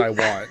things I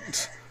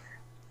want.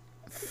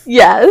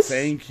 Yes.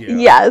 Thank you.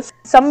 Yes.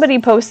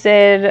 Somebody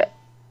posted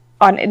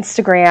on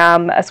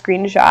Instagram a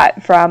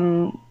screenshot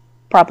from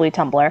probably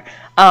Tumblr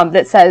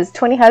that says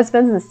 20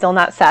 husbands and still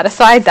not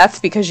satisfied. That's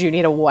because you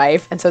need a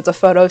wife. And so it's a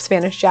photo of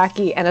Spanish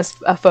Jackie and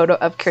a photo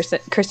of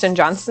Kristen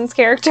Johnston's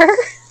character.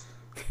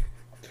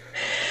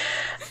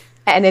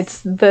 And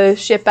it's the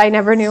ship I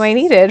never knew I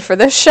needed for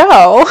this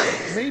show.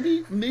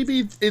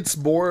 Maybe it's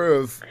more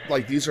of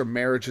like these are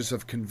marriages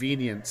of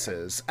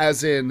conveniences,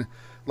 as in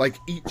like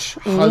each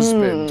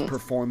husband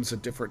performs a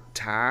different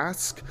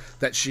task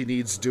that she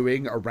needs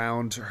doing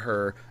around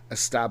her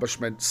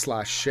establishment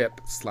 / ship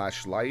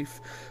 /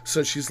 life.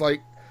 So she's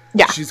like,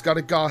 she's got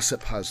a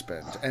gossip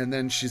husband, and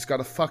then she's got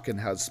a fucking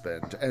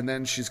husband, and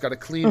then she's got a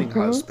cleaning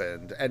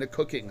husband and a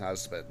cooking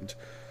husband.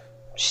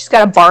 She's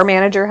got a bar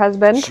manager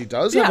husband. She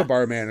does have a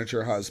bar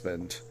manager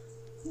husband.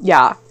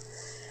 Yeah.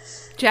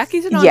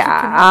 Jackie's an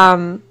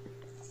entrepreneur.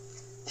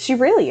 She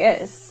really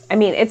is. I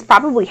mean, it's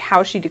probably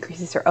how she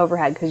decreases her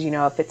overhead because, you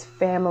know, if it's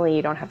family,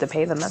 you don't have to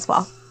pay them as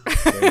well.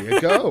 There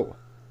you go.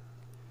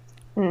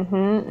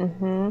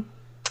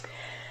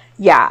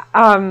 Yeah.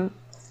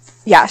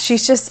 Yeah,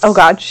 she's just, oh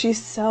God,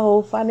 she's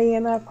so funny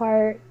in that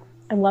part.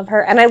 I love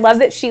her. And I love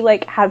that she,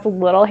 like, has a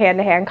little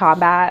hand-to-hand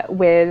combat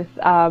with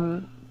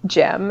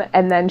Jim.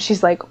 And then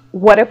she's like,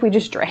 what if we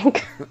just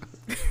drank?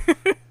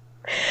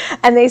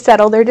 And they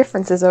settle their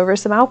differences over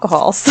some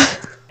alcohols.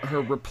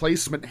 Her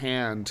replacement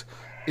hand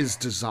is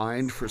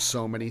designed for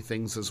so many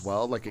things as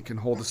well. Like it can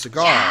hold a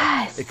cigar.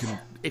 Yes.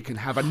 It can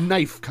have a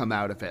knife come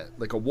out of it,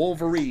 like a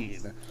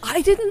Wolverine.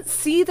 I didn't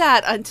see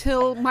that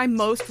until my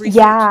most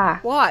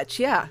recent watch.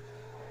 Yeah.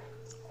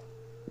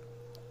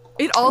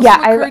 It also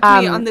occurred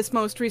to me on this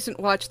most recent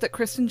watch that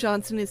Kristen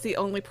Johnston is the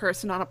only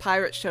person on a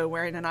pirate show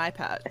wearing an eye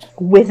patch.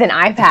 With an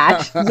eye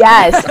patch,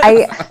 yes.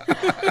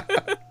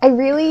 I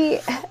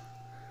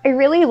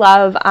really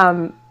love.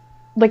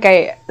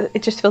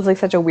 It just feels like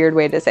such a weird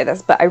way to say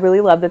this, but I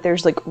really love that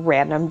there's like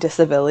random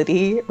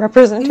disability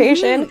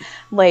representation.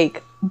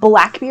 Like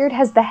Blackbeard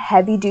has the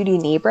heavy duty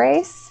knee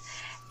brace,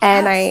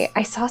 and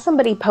I saw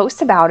somebody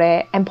post about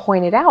it and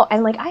point it out,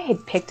 and like I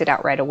had picked it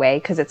out right away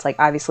because it's like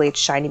obviously it's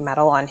shiny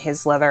metal on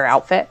his leather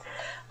outfit,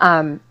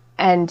 and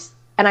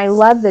I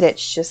love that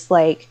it's just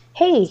like,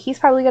 hey, he's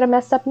probably got a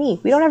messed up knee.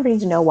 We don't ever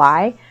need to know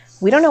why.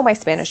 We don't know why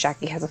Spanish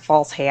Jackie has a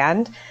false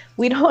hand.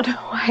 We don't know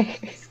why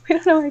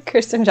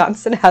Kristen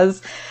Johnston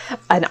has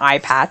an eye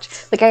patch.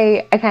 Like,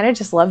 I kind of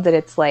just love that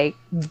it's like,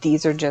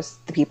 these are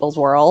just the people's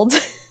world.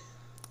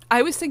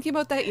 I was thinking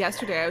about that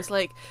yesterday. I was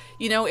like,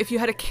 you know, if you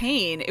had a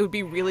cane, it would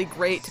be really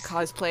great to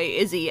cosplay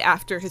Izzy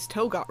after his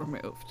toe got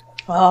removed.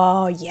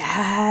 Oh,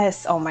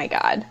 yes. Oh, my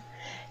God.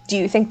 Do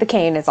you think the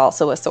cane is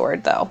also a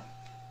sword, though?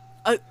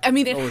 I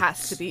mean, it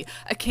has to be.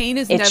 A cane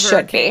is never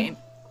a cane.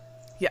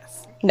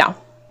 Yes. No.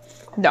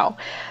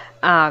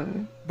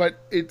 But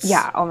it's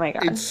oh my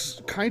God. It's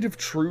kind of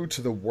true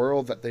to the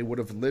world that they would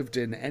have lived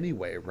in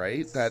anyway,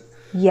 right? That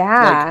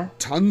like,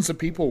 tons of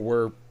people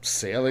were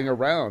sailing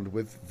around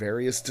with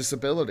various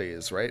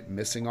disabilities, right?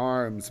 Missing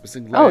arms,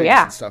 missing legs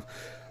and stuff.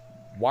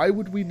 Why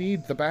would we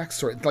need the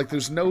backstory? Like,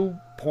 there's no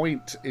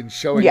point in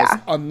showing us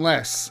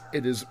unless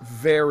it is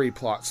very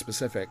plot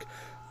specific.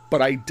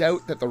 But I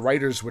doubt that the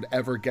writers would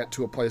ever get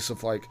to a place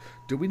of like,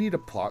 do we need a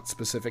plot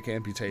specific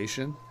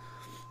amputation?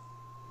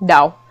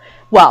 No.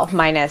 Well,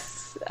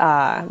 minus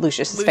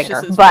Lucius's finger.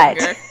 Lucius's But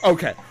finger.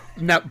 Okay.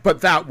 Now,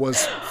 but that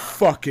was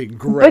fucking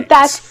great. but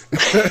that's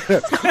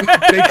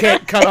They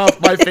can't cut off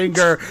my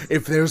finger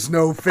if there's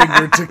no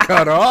finger to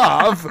cut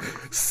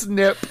off.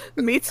 Snip.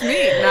 Meat's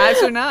meat.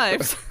 Knives are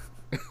knives.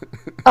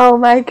 oh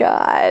my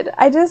god.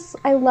 I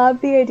love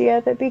the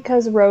idea that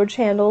because Roach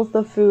handles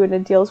the food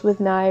and deals with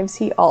knives,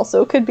 he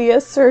also could be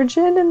a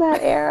surgeon in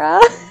that era.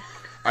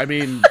 I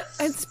mean,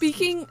 And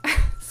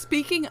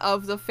speaking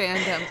of the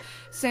fandom,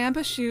 Sam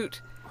Bashoot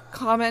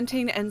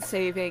commenting and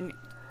saving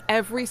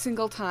every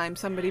single time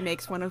somebody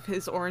makes one of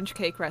his orange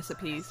cake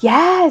recipes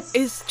Yes.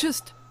 is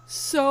just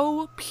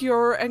so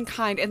pure and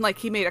kind. And like,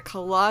 he made a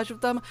collage of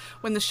them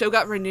when the show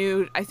got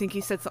renewed. I think he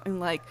said something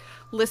like,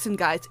 listen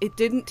guys, it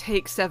didn't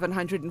take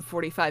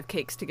 745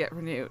 cakes to get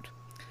renewed,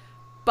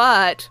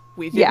 but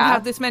we didn't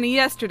have this many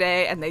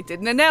yesterday, and they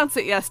didn't announce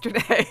it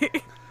yesterday.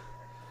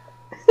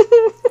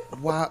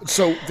 wow.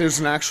 So there's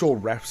an actual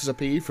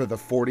recipe for the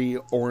 40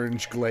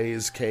 orange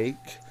glaze cake.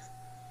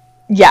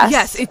 Yes.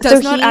 Yes, it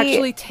does So not he-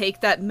 actually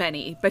take that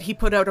many, but he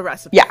put out a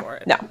recipe Yeah. for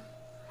it. No.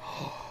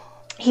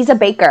 He's a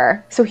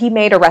baker, so he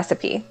made a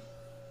recipe.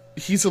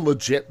 He's a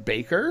legit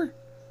baker?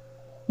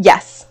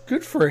 Yes.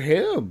 Good for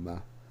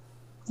him.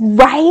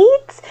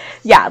 Right?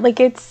 Yeah, like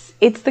it's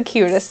the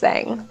cutest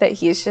thing that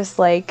he's just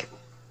like,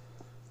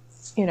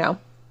 you know,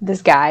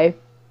 this guy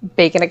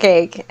baking a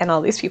cake and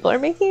all these people are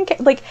making a cake.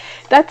 Like,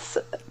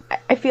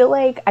 I feel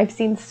like I've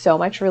seen so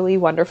much really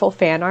wonderful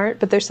fan art,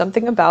 but there's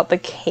something about the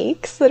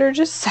cakes that are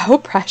just so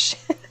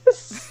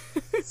precious.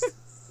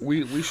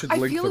 We should I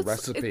link feel the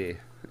it's- recipe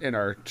in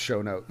our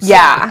show notes.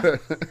 Yeah.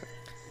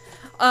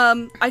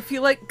 I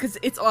feel like, because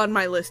it's on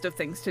my list of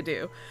things to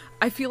do,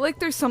 I feel like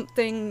there's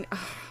something,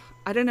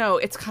 I don't know,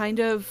 it's kind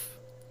of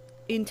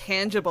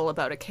intangible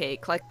about a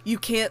cake. Like, you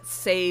can't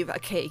save a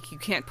cake. You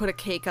can't put a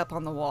cake up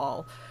on the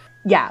wall.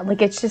 Yeah,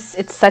 like it's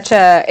such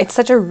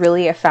a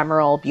really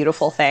ephemeral,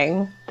 beautiful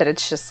thing that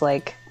it's just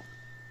like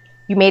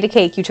you made a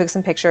cake, you took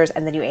some pictures,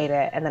 and then you ate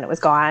it, and then it was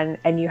gone,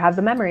 and you have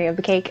the memory of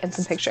the cake and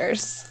some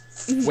pictures.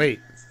 Wait,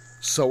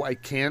 so I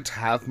can't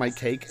have my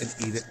cake and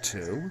eat it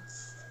too?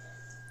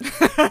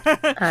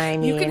 I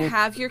mean, You can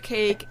have your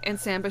cake, and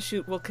Sam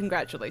Bashoot will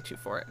congratulate you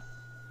for it.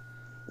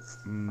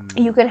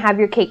 you can have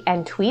your cake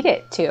and tweet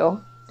it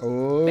too.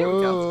 Oh, There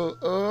we go.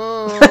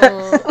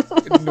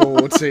 oh,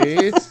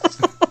 naughty.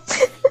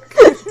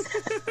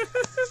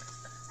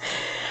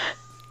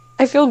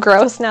 I feel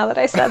gross now that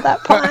I said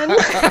that pun.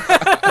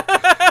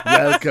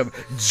 Welcome.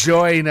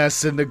 Join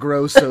us in the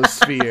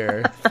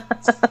grossosphere.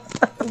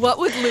 What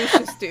would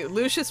Lucius do?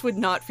 Lucius would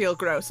not feel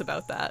gross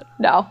about that.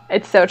 No,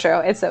 it's so true.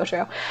 It's so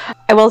true.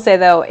 I will say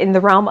though, in the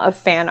realm of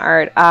fan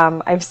art,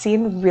 I've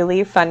seen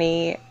really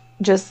funny,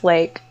 just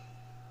like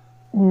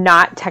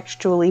not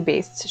textually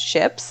based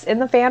ships in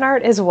the fan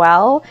art as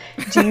well.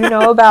 Do you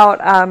know about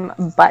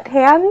butt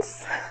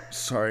hands?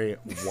 Sorry,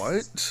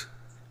 what?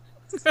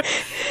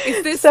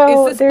 Is this So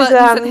buttons there's,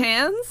 and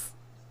hands?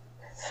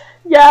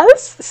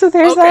 Yes. So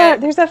there's Okay.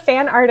 there's a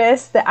fan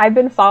artist that I've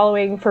been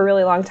following for a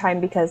really long time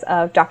because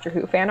of Doctor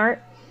Who fan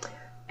art.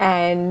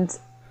 And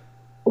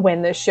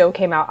when the show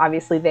came out,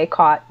 obviously they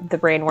caught the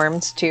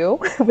brainworms too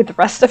with the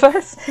rest of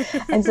us.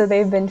 And so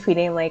they've been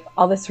tweeting like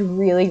all this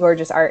really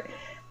gorgeous art.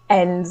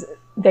 And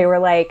they were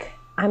like,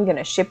 I'm going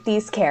to ship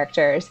these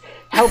characters.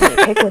 Help me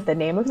pick what the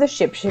name of the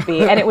ship should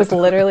be. And it was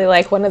literally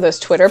like one of those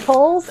Twitter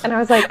polls. And I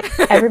was like,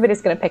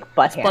 everybody's going to pick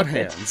butt hands. butt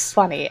It's hands.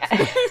 funny.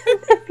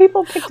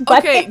 People picked butt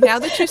Okay, hands. now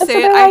that you And so say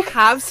it, they're I like,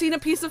 have seen a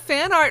piece of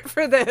fan art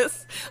for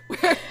this.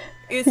 Where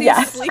Izzy's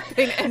Yes.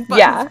 sleeping and Buttons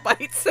Yeah.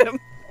 bites him.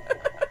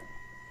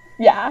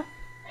 Yeah.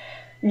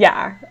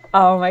 Yeah.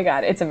 Oh my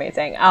god, it's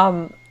amazing.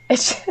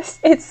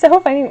 It's so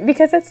funny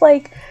because it's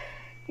like,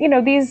 you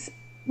know, these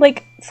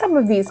like some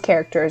of these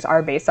characters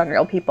are based on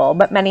real people,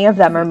 but many of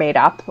them are made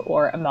up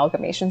or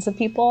amalgamations of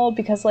people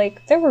because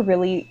like there were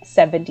really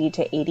 70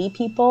 to 80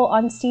 people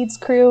on Steed's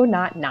crew,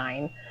 not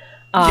 9.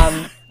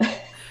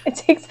 It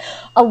takes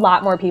a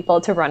lot more people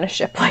to run a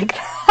ship like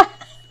that.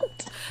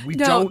 We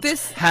No, don't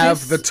this- have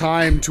this- the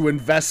time to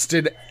invest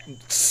in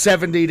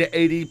 70 to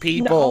 80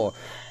 people.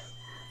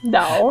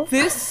 No.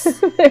 This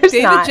There's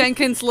David not.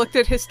 Jenkins looked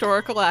at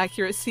historical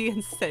accuracy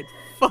and said,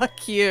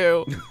 "Fuck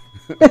you,"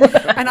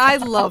 and I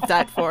love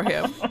that for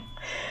him.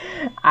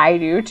 I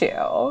do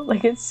too.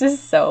 Like it's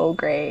just so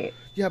great.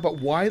 Yeah, but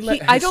why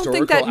let I don't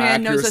think that historical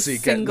man knows a accuracy get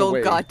in the single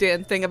way?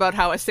 goddamn thing about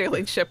how a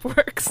sailing ship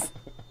works.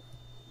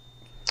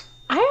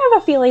 I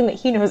have a feeling that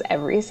he knows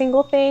every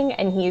single thing,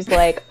 and he's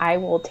like, I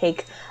will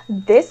take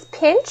this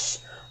pinch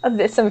of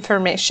this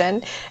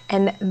information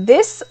and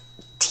this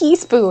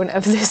teaspoon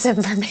of this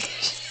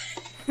information.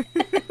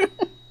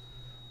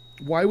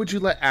 Why would you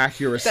let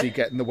accuracy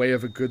get in the way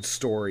of a good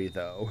story,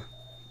 though?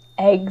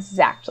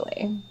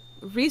 Exactly.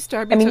 Reese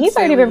Darby I mean, took he's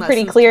already sailing been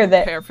pretty lessons clear to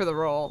that- prepare for the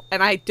role,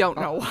 and I don't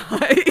know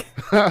why.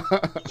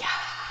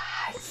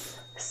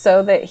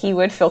 So that he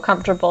would feel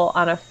comfortable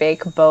on a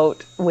fake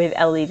boat with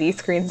LED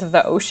screens of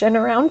the ocean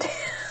around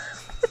him.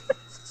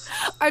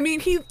 I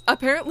mean, he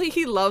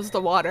loves the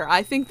water.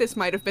 I think this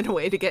might have been a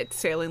way to get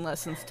sailing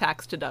lessons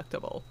tax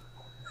deductible.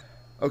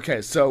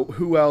 Okay, so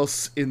who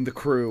else in the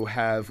crew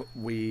have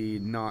we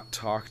not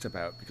talked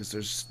about? Because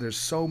there's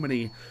so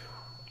many,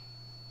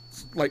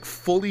 like,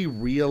 fully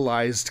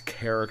realized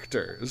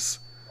characters.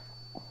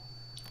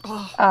 We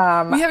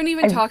haven't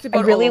even talked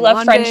about I really Olawande.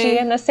 love Frenchie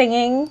in the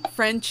singing.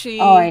 Frenchie.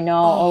 Oh, I know.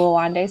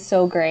 Olawande's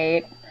so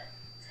great.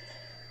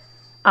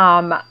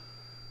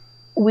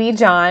 Wee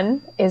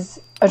John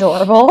is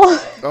adorable.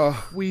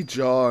 Oh, Wee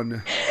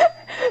John.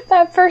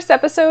 That first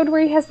episode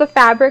where he has the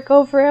fabric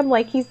over him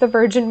like he's the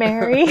Virgin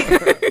Mary.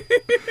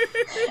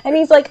 And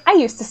he's like, I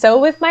used to sew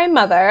with my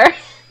mother.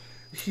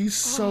 He's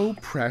so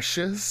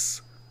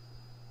precious.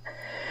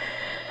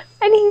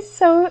 And he's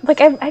so,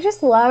 like, I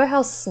just love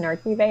how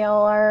snarky they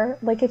all are.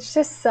 Like, it's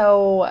just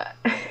so,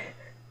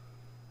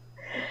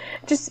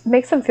 just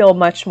makes them feel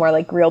much more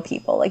like real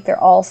people. Like, they're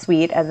all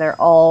sweet and they're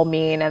all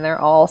mean and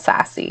they're all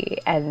sassy.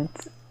 And,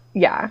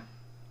 yeah.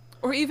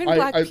 Or even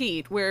Black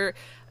Pete, where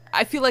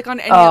I feel like on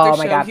any Oh other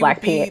my show God, he Black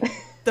would be Pete.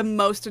 the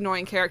most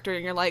annoying character,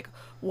 and you're like,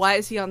 why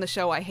is he on the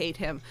show? I hate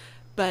him.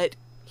 But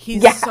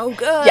he's Yeah. so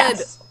good.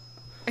 Yes.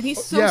 And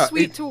he's so Yeah,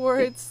 sweet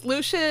towards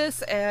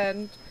Lucius,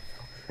 and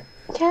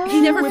Yeah.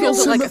 he never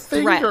feels Whittles like him a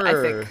threat, I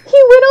finger. think.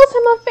 He whittles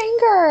him a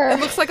finger. It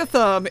looks like a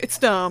thumb. It's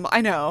dumb.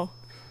 I know.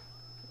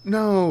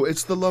 No,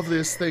 it's the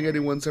loveliest thing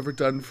anyone's ever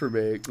done for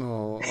me.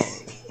 Oh,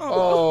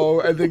 oh,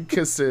 and then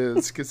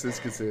kisses.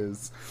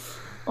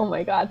 Oh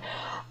my God.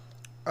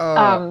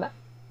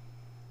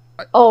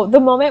 The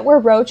moment where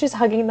Roach is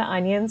hugging the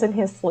onions in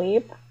his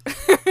sleep.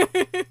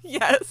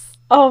 Yes.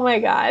 Oh my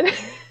God.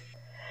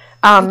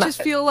 I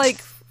just feel like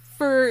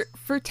for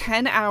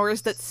 10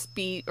 hours that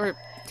speed, or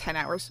 10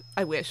 hours,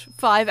 I wish,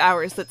 5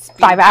 hours that speed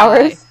 5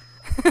 hours.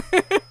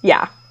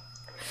 Yeah.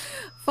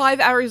 5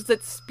 hours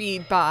that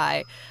speed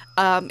by,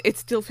 it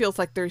still feels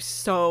like there's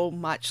so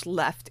much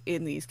left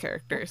in these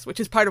characters, which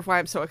is part of why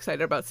I'm so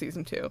excited about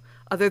season 2.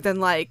 Other than,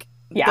 like,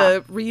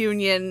 the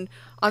reunion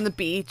on the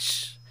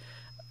beach,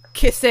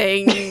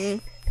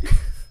 kissing.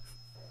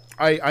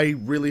 I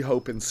really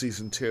hope in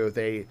season 2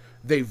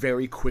 they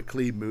very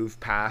quickly move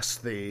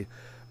past the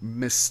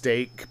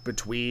mistake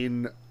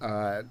between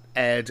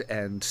Ed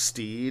and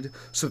Steed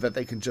so that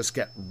they can just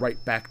get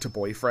right back to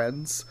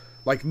boyfriends.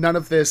 Like, none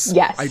of this.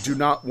 Yes. I do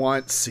not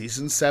want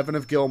season 7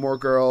 of Gilmore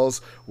Girls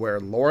where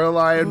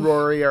Lorelai and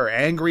Rory are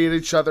angry at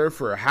each other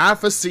for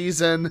half a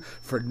season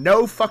for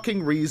no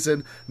fucking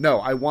reason. No,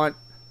 I want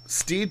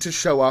Steed to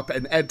show up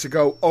and Ed to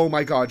go, oh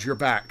my God, you're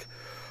back.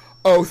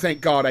 Oh,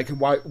 thank God, I can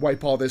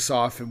wipe all this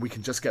off and we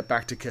can just get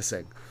back to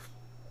kissing.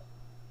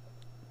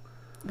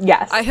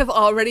 Yes. I have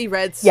already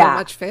read so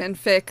much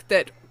fanfic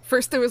that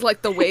first there was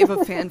like the wave of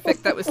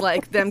fanfic that was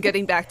like them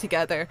getting back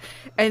together.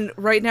 And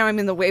right now I'm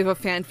in the wave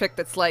of fanfic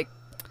that's like,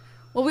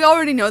 well, we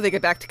already know they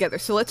get back together,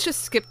 so let's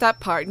just skip that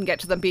part and get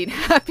to them being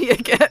happy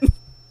again.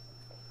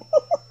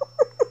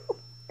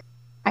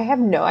 I have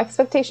no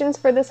expectations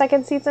for the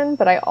second season,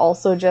 but I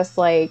also just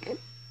like,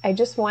 I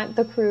just want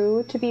the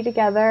crew to be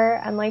together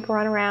and like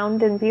run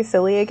around and be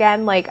silly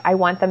again. Like, I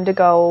want them to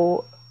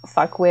go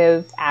fuck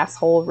with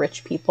asshole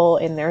rich people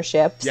in their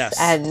ships. Yes.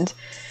 And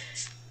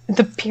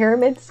the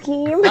pyramid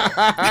scheme.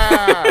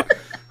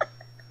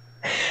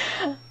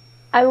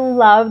 I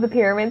love the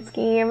pyramid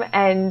scheme,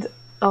 and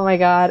oh my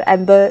God,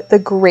 and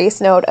the grace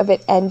note of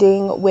it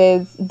ending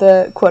with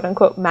the quote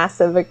unquote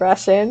massive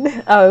aggression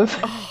of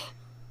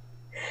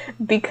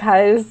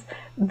because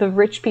the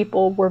rich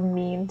people were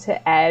mean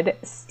to Ed,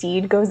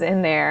 Steed goes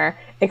in there,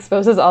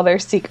 exposes all their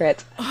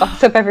secrets,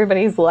 fucks up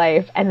everybody's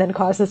life, and then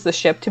causes the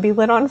ship to be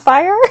lit on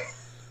fire.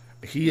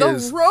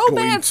 The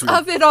romance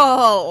of it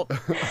all.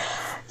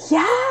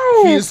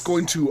 Yes. He is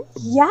going to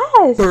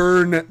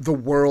burn the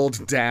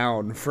world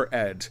down for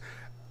Ed.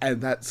 And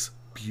that's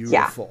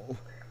beautiful.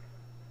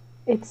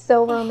 Yeah. It's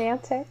so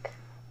romantic.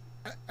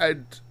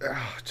 And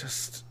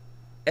just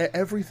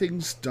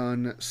everything's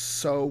done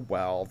so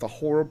well. The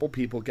horrible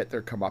people get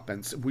their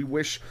comeuppance. We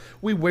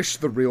wish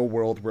the real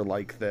world were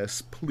like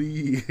this.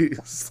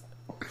 Please.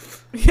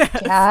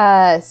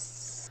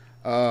 Yes.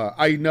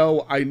 I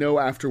know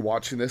after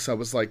watching this I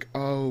was like,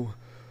 oh,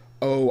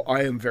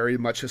 I am very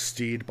much a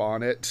Steed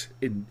Bonnet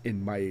in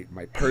my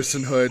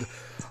personhood.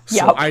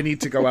 So I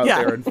need to go out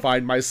there and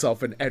find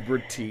myself an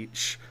Edward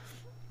Teach.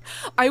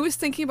 I was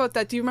thinking about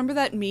that. Do you remember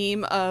that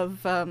meme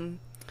of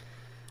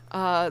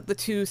the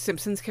two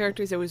Simpsons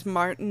characters? It was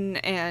Martin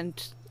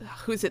and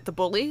who's it, the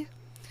bully?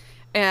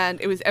 And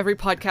it was every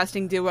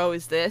podcasting duo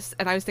is this.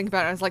 And I was thinking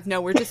about it. I was like,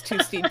 no, we're just two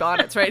Steed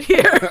Bonnets right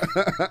here.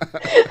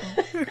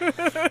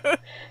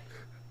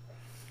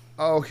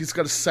 Oh, he's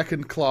got a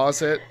second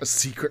closet, a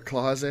secret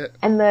closet.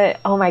 And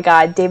oh my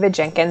God, David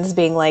Jenkins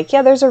being like,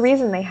 yeah, there's a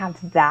reason they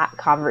have that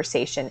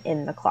conversation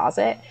in the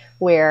closet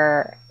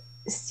where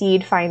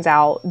Steed finds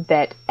out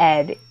that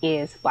Ed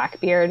is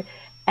Blackbeard,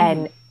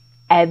 and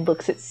Ed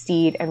looks at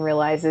Steed and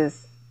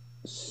realizes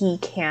he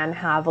can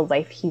have a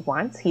life he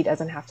wants. He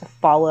doesn't have to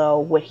follow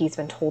what he's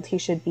been told he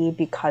should be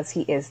because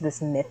he is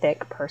this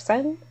mythic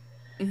person.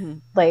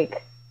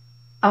 Like,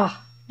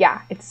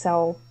 yeah, it's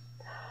so...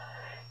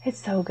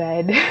 It's so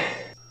good.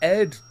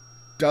 Ed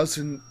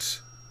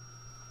doesn't,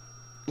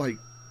 like,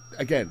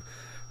 again,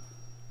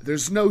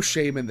 there's no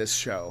shame in this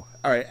show.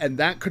 All right, and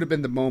that could have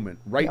been the moment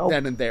right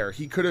then and there.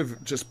 He could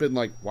have just been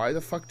like, why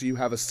the fuck do you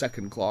have a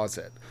second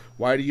closet?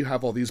 Why do you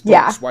have all these books?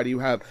 Yeah. Why do you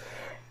have...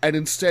 And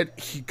instead,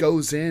 he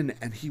goes in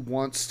and he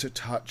wants to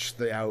touch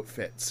the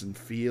outfits and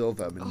feel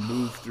them and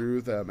move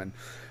through them.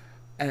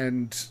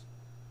 And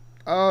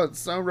oh, it's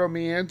so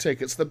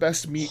romantic. It's the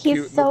best meet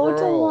cute in the world. He's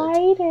so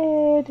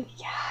delighted.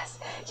 Yes.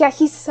 Yeah,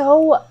 he's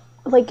so,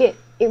 like, it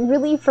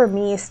really, for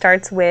me,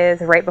 starts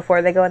with right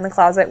before they go in the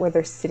closet where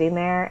they're sitting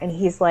there and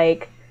he's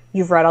like,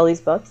 you've read all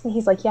these books? And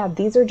he's like, yeah,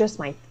 these are just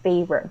my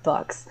favorite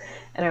books.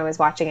 And I was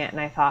watching it and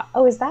I thought,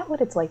 oh, is that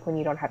what it's like when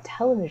you don't have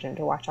television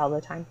to watch all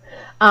the time?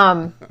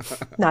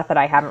 Not that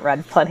I haven't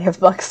read plenty of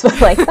books, but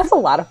like, that's a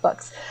lot of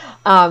books.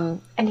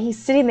 And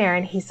he's sitting there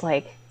and he's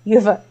like, you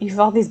have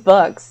all these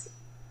books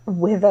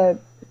with a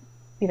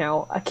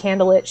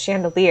candlelit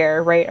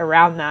chandelier right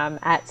around them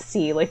at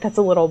sea. Like, that's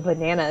a little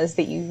bananas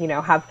that you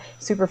have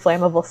super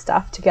flammable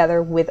stuff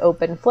together with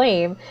open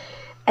flame.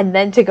 And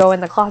then to go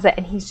in the closet,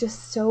 and he's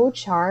just so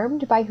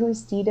charmed by who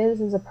Steed is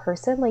as a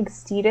person. Like,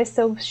 Steed is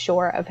so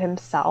sure of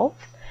himself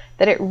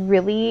that it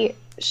really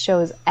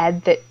shows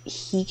Ed that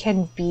he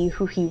can be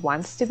who he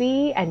wants to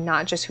be and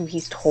not just who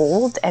he's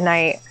told. And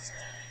I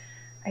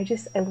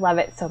love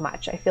it so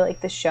much. I feel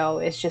like the show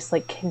is just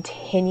like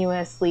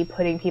continuously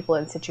putting people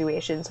in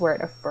situations where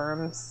it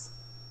affirms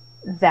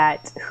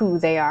that who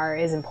they are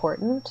is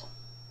important.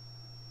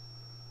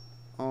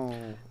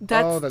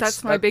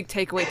 That's my big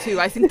takeaway too.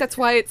 I think that's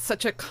why it's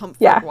such a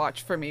comfort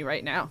watch for me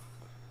right now.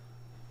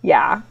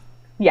 Yeah.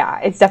 Yeah,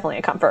 it's definitely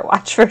a comfort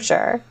watch for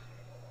sure.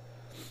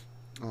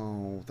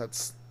 My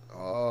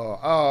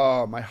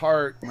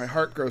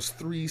heart grows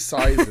 3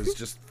 sizes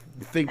just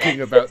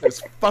thinking about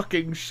this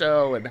fucking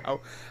show and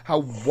how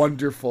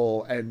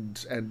wonderful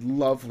and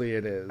lovely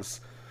it is.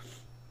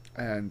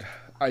 And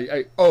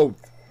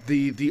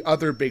the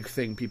other big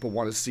thing people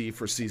want to see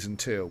for season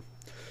 2.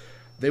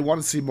 They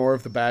want to see more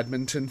of the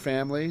Badminton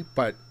family,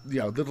 but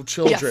little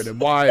children and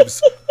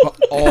wives,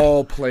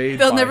 all played.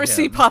 They'll by never him.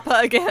 see Papa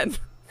again.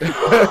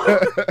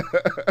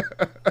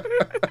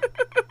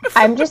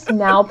 I'm just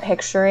now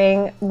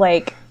picturing,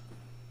 like,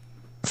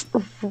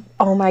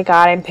 oh my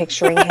god, I'm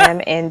picturing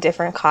him in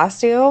different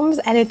costumes,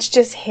 and it's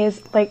just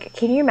his, like,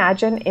 can you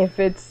imagine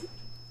if it's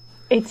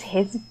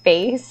his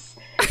face,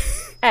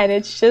 and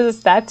it's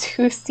just, that's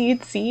who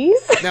Steed sees?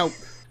 Now,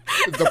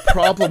 the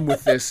problem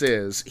with this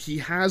is he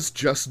has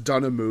just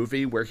done a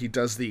movie where he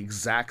does the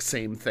exact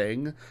same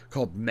thing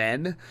called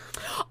Men.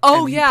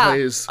 Oh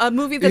yeah, a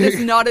movie that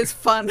is not as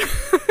fun.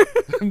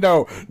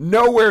 No,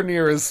 nowhere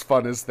near as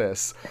fun as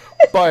this.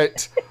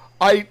 But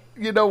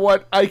you know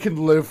what? I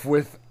can live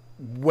with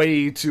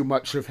way too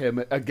much of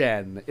him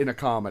again in a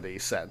comedy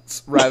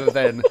sense rather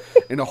than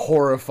in a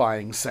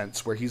horrifying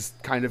sense where he's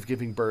kind of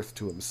giving birth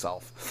to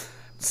himself.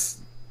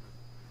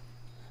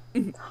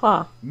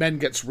 Men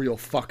gets real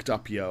fucked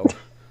up, yo.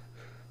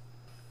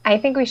 I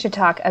think we should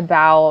talk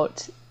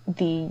about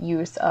the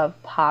use of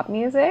pop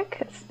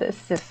music,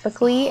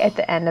 specifically at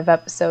the end of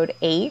episode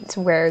 8,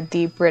 where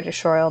the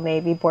British Royal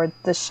Navy board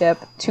the ship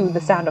to the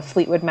sound of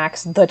Fleetwood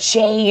Mac's The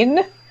Chain.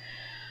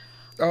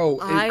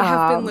 I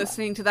have been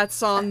listening to that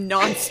song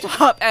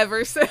nonstop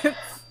ever since.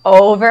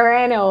 Over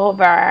and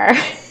over.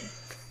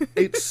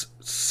 It's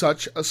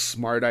such a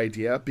smart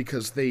idea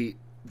because they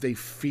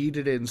feed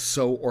it in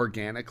so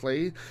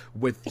organically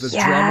with the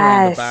drummer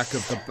on the back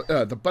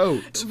of the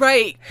boat.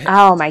 Right.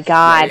 Oh my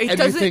god. It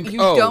doesn't,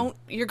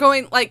 you're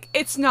going, like,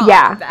 it's not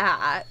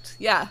that.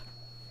 Yeah.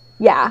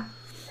 Yeah.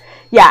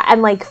 Yeah,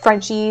 and like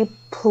Frenchie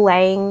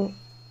playing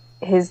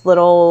his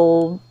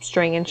little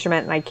string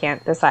instrument, and I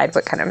can't decide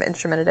what kind of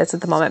instrument it is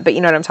at the moment, but you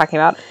know what I'm talking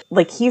about.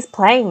 Like, he's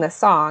playing the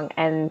song,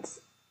 and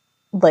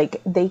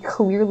like they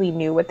clearly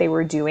knew what they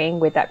were doing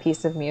with that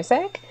piece of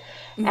music.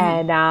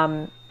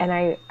 Mm-hmm. And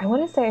I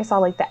want to say I saw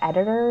like the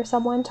editor or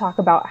someone talk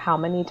about how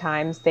many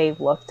times they've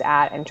looked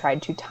at and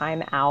tried to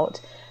time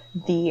out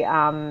the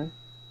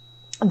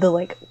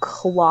like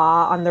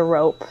claw on the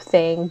rope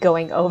thing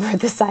going over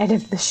the side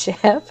of the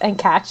ship and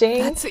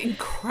catching. That's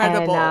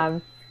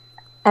incredible.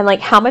 And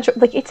like how much,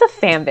 like, it's a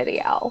fan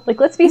video. Like,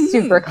 let's be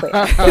super clear.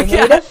 They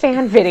made a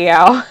fan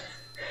video.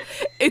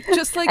 It's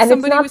just like and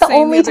somebody it's not was the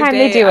saying only the other time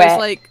day, they do I was it.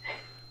 like,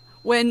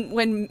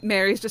 when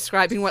Mary's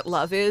describing what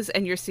love is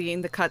and you're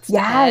seeing the cuts to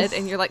Yes. Ed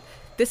and you're like,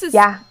 this is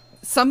Yeah.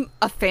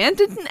 a fan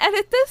didn't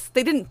edit this?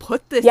 They didn't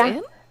put this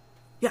in?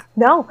 Yeah.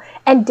 No.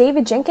 And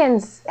David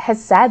Jenkins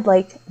has said,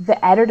 like,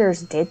 the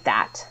editors did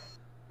that.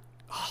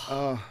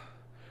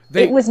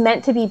 It was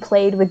meant to be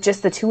played with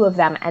just the two of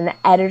them, and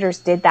the editors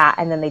did that,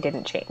 and then they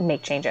didn't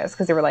make changes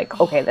because they were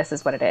like, okay, this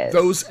is what it is.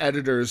 Those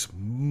editors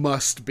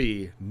must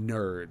be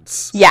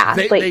nerds. Yeah.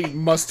 They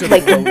must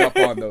have grown up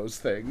on those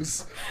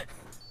things.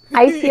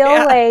 I feel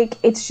like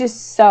it's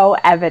just so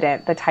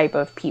evident the type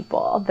of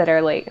people that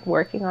are like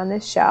working on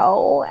this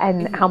show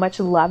and how much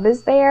love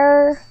is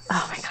there.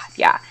 Oh my god,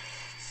 yeah.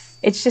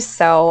 It's just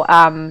so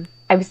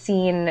I've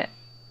seen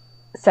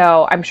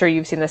So I'm sure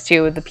you've seen this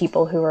too, with the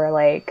people who are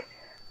like,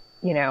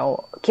 you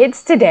know,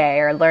 kids today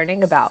are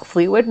learning about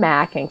Fleetwood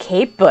Mac and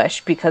Kate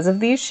Bush because of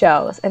these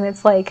shows. And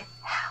it's like,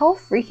 how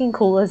freaking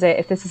cool is it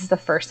if this is the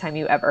first time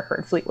you ever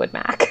heard Fleetwood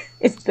Mac?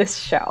 Is this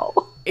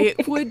show?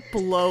 It would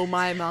blow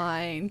my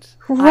mind.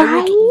 Right?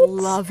 I would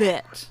love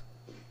it.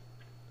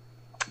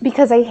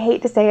 Because I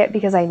hate to say it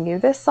because I knew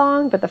this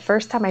song, but the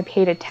first time I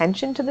paid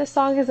attention to this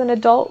song as an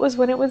adult was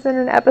when it was in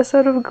an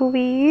episode of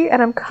Glee,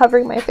 and I'm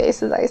covering my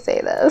face as I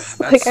say this.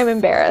 Like, I'm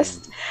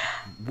embarrassed.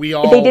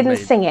 They didn't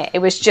sing it. It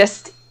was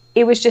just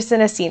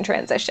in a scene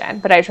transition.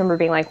 But I just remember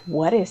being like,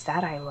 what is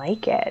that? I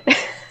like it.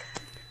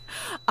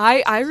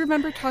 I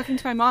remember talking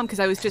to my mom because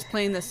I was just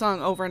playing this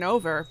song over and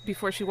over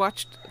before she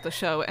watched the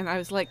show, and I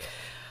was like,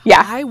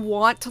 yeah, I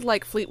want to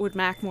like Fleetwood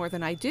Mac more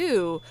than I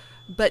do,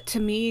 but to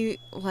me,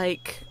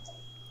 like,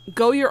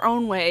 Go Your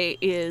Own Way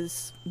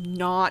is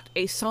not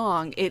a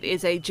song. It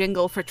is a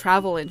jingle for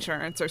travel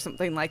insurance or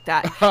something like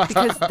that,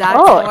 because that's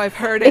how I've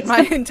heard it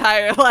my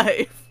entire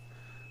life.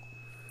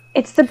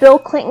 It's the Bill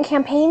Clinton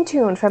campaign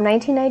tune from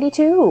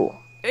 1992.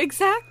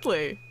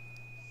 Exactly.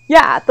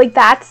 Yeah, like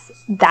that's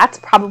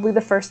probably the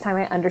first time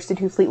I understood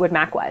who Fleetwood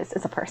Mac was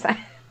as a person.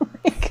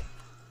 Like,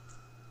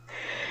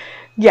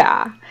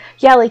 yeah,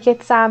 like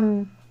it's I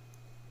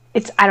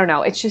don't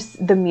know. It's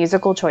just the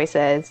musical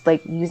choices,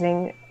 like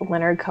using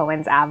Leonard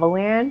Cohen's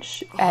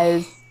Avalanche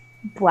as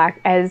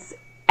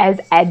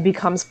Ed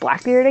becomes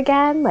Blackbeard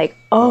again. Like,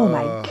 oh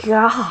my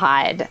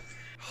God.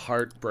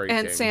 Heartbreaking.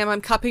 And Sam,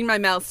 I'm cupping my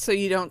mouth so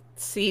you don't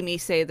see me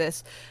say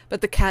this, but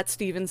the Cat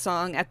Stevens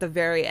song at the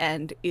very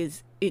end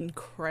is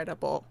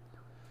incredible.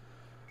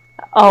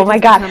 Oh my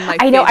God.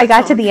 I know. I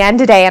got to the end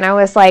today and I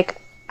was like,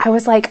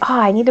 oh,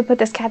 I need to put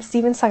this Cat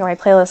Stevens song on my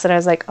playlist. And I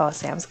was like, oh,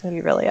 Sam's going to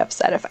be really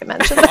upset if I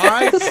mention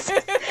this.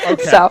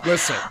 Okay, so,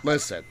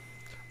 listen.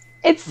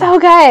 It's so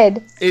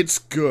good. It's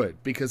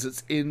good because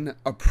it's in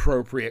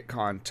appropriate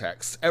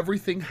context.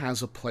 Everything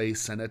has a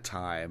place and a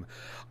time.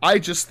 I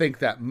just think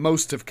that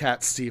most of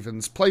Cat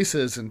Stevens'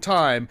 places and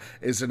time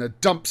is in a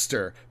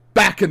dumpster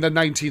back in the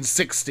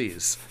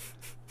 1960s.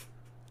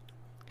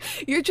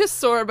 You're just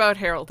sore about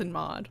Harold and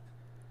Maude.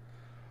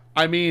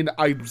 I mean,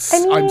 I'm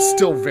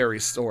still very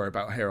sore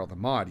about Harold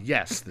and Maude.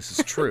 Yes, this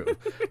is true.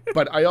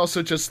 But I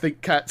also just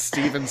think Cat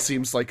Stevens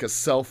seems like a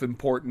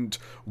self-important,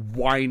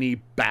 whiny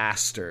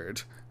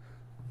bastard.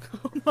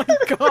 Oh my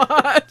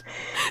God.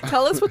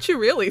 Tell us what you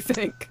really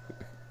think.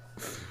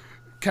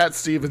 Cat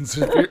Stevens,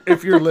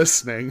 if you're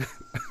listening...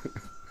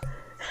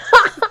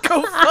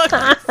 Go fuck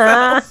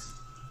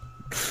yourself.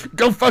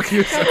 Go fuck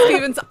yourself. Cat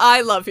Stevens,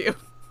 I love you.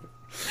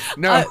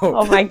 No.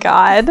 Oh my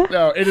God.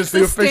 No, it is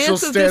the official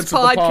stance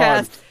of the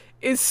podcast.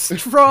 Is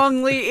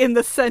strongly in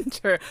the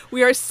center.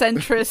 We are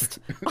centrist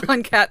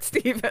on Cat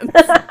Stevens.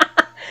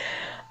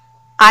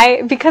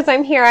 Because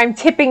I'm here, I'm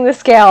tipping the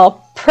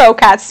scale pro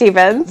Cat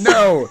Stevens.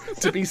 No,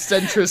 to be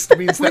centrist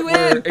means that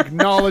we're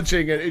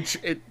acknowledging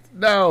it.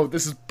 No,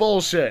 this is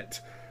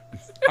bullshit.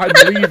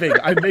 I'm leaving.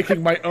 I'm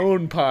making my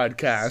own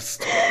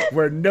podcast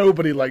where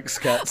nobody likes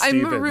Cat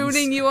Stevens. I'm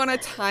marooning you on a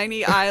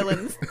tiny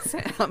island,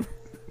 Sam.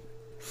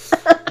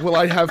 Will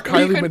I have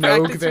Kylie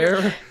Minogue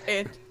there?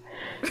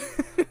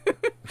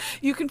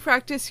 You can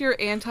practice your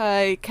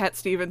anti-Cat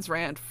Stevens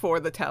rant for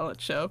the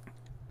talent show.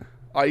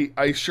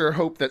 I sure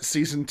hope that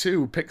season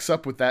 2 picks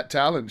up with that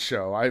talent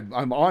show.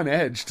 I'm on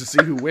edge to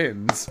see who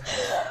wins.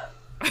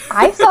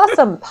 I saw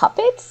some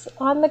puppets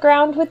on the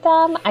ground with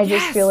them. I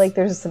just feel like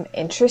there's some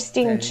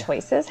interesting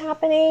choices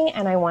happening,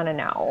 and I want to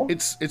know.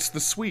 It's the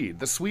Swede.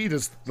 The Swede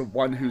is the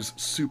one who's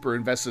super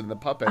invested in the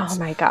puppets. Oh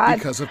my God.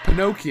 Because of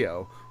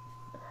Pinocchio.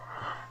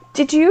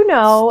 Did you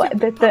know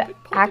that the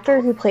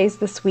actor who plays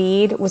the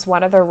Swede was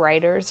one of the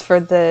writers for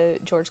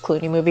the George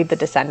Clooney movie, The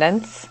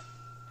Descendants?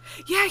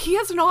 Yeah, he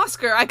has an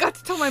Oscar. I got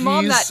to tell my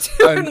mom that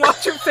too and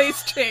watch her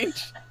face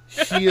change.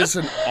 He is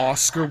an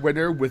Oscar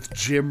winner with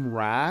Jim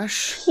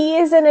Rash. He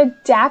is an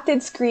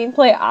adapted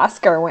screenplay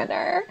Oscar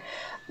winner.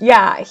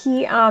 Yeah,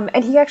 he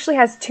actually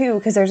has 2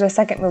 because there's a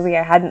second movie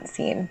I hadn't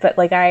seen. But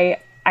like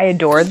I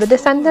adore The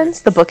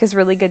Descendants. The book is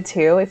really good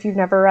too if you've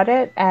never read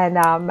it. And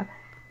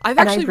I've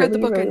actually read the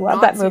book and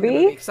love not that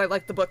movie because I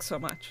like the book so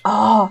much.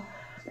 Oh,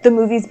 the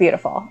movie's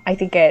beautiful. I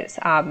think it's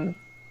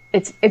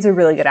a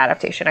really good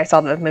adaptation. I saw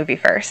the movie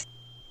first.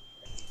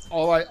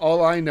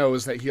 All I know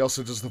is that he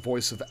also does the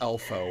voice of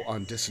Elfo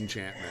on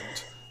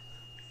Disenchantment.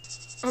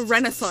 A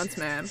Renaissance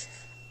man.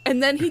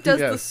 And then he does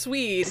the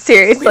Swede.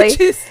 Seriously. Which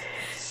is,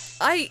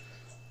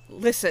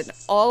 listen,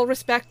 all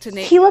respect to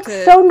Nate. He looks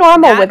so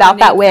normal without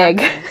that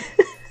wig.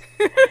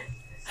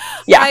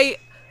 Yeah.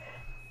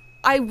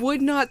 I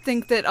would not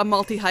think that a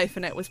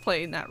multi-hyphenate was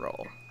playing that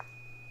role.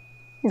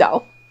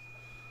 No.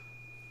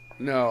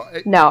 No.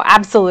 No,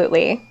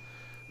 absolutely.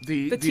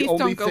 The teeth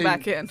don't go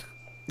back in.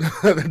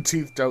 The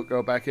teeth don't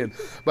go back in.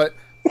 But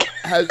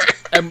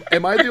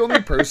am I the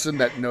only person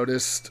that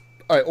noticed,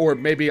 or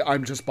maybe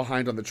I'm just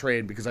behind on the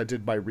train because I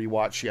did my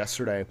rewatch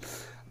yesterday,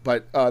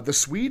 but the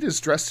Swede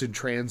is dressed in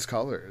trans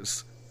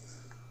colors.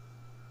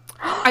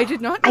 I did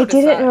not I notice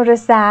didn't that.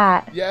 notice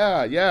that.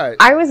 Yeah.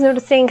 I was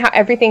noticing how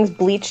everything's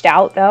bleached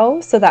out,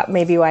 though, so that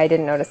may be why I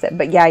didn't notice it.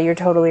 But yeah, you're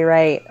totally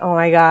right. Oh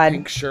my god.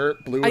 Pink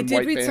shirt, blue and I white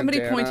did read somebody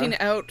bandana. pointing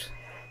out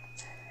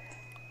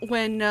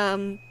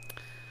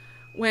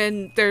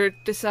when they're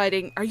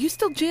deciding, are you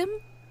still Jim?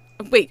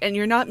 Wait, and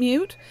you're not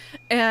mute?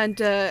 And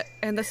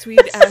the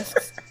Swede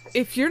asks,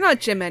 if you're not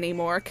Jim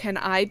anymore, can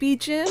I be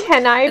Jim?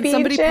 Can I and be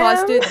somebody Jim?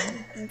 paused it.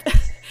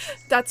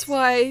 That's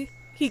why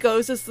he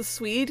goes as the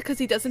Swede, because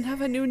he doesn't have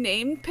a new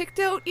name picked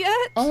out yet.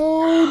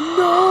 Oh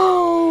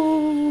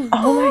no!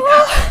 Oh my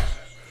god.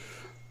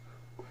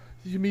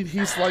 You mean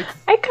he's like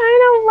I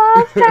kind of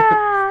love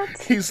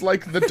that. he's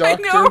like the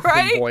Doctor know,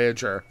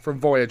 right? from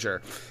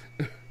Voyager.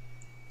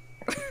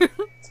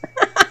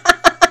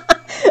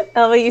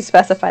 Oh, well, you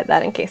specified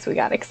that in case we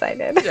got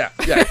excited. Yeah,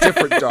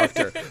 different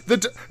Doctor.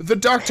 The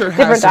Doctor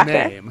has Different a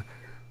Doctor. name.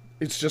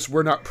 It's just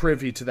we're not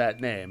privy to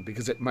that name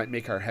because it might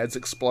make our heads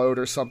explode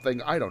or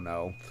something. I don't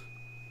know.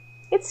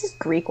 It's just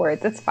Greek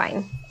words. It's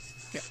fine.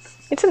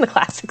 It's in the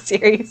classic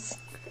series.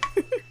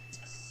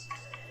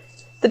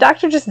 The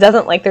Doctor just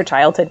doesn't like their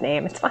childhood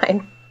name. It's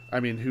fine. I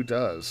mean, who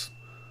does?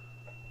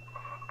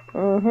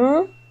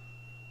 Mm-hmm.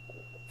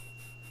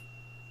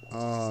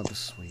 Oh, the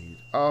Swede.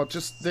 Oh,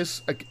 just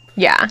this.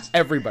 Yeah.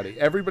 Everybody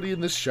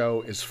in this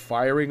show is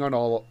firing on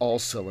all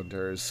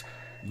cylinders.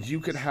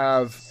 You could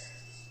have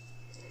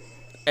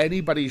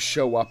anybody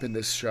show up in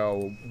this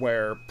show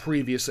where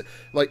previously,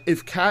 like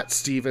if Cat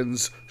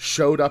Stevens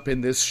showed up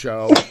in this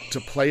show to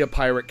play a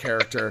pirate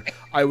character,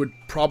 I would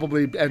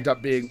probably end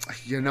up being,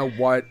 you know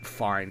what,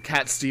 fine,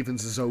 Cat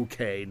Stevens is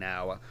okay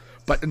now.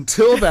 But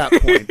until that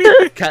point,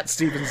 Cat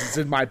Stevens is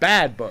in my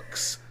bad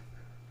books.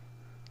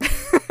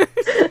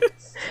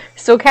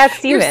 So, Cat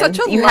You're Stevens,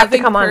 such a you have to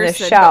loving come on this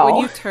person, show. but when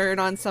you turn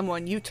on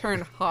someone, you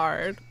turn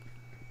hard.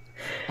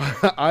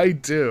 I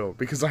do,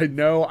 because I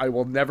know I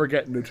will never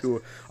get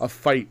into a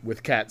fight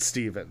with Cat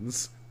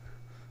Stevens.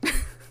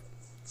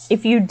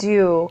 If you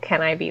do,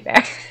 can I be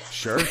there?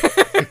 Sure.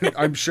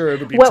 I'm sure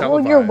it'll be What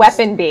televised. will your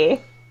weapon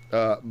be?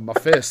 My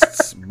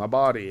fists, my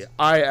body.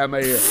 I am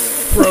a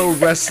pro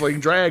wrestling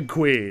drag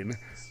queen.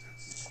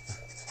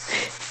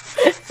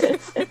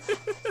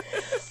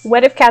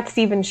 What if Cat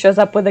Stevens shows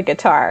up with a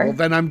guitar? Well,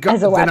 then I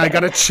weapon?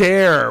 got a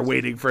chair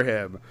waiting for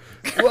him.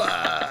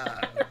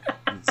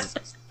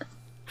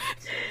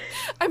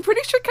 I'm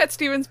pretty sure Cat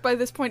Stevens by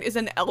this point is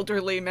an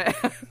elderly man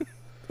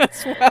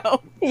as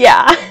well.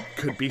 Yeah.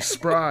 Could be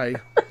spry.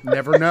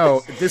 Never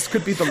know. This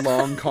could be the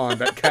long con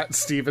that Cat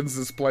Stevens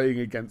is playing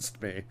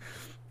against me.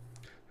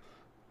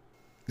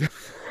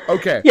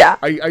 Okay. Yeah.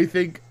 I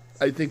think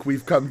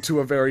we've come to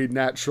a very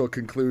natural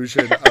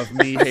conclusion of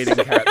me hating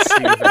Cat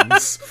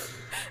Stevens.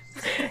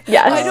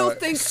 Yes. I don't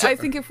think. I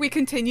think if we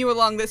continue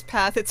along this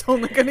path, it's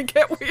only going to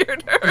get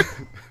weirder.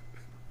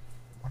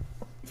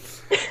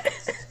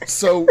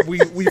 So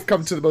we've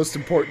come to the most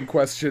important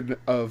question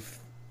of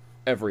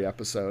every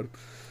episode.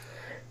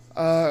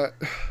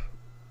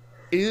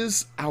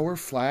 Is Our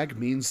Flag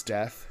Means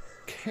Death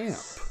camp?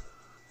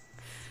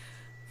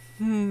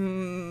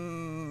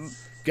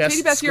 Guests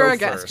Katie Beth, you're go our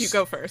guest. first. You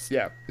go first.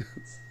 Yeah.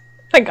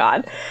 My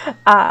God.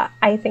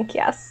 I think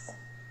yes.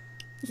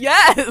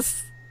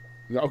 Yes.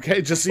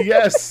 Okay, just a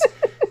yes.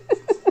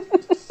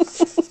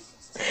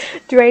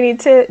 Do I need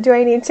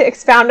to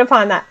expound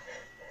upon that?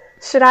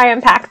 Should I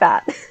unpack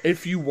that?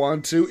 If you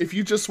want to. If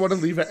you just want to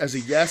leave it as a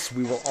yes,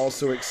 we will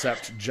also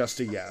accept just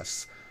a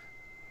yes.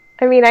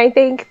 I mean, I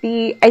think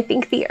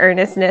the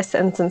earnestness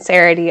and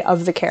sincerity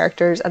of the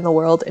characters and the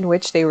world in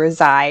which they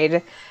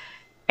reside,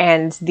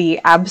 and the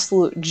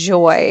absolute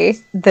joy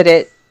that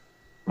it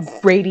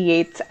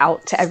radiates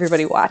out to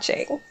everybody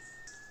watching.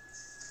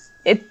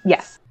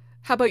 Yes.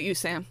 How about you,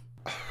 Sam?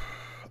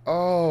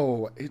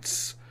 Oh,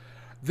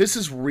 this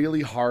is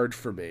really hard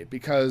for me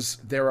because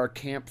there are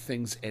camp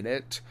things in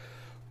it,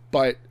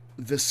 but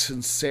the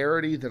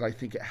sincerity that I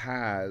think it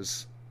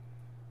has,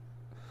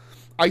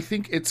 I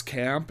think it's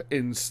camp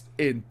in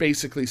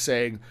basically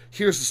saying,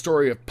 here's the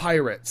story of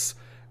pirates,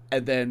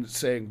 and then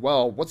saying,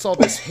 well, what's all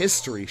this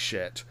history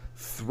shit?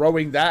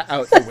 Throwing that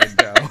out the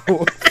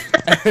window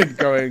and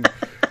going,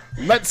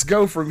 let's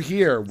go from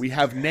here. We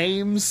have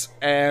names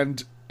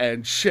and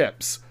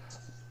ships.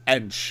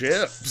 And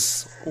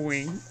ships.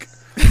 Wink.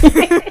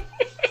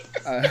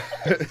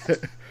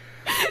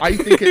 I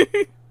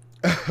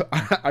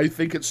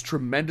think it's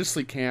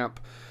tremendously camp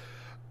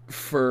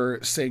for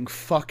saying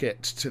fuck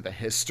it to the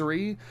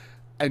history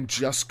and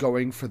just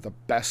going for the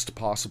best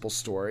possible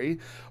story.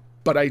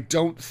 But I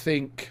don't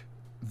think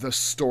the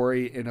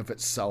story in of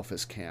itself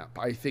is camp.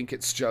 I think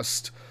it's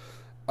just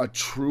a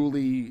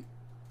truly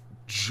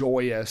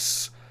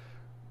joyous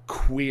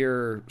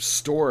queer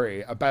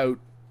story about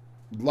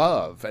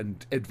love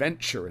and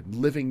adventure and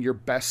living your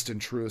best and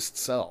truest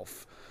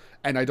self.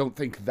 And I don't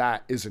think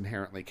that is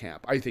inherently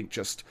camp. I think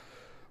just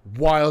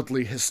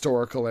wildly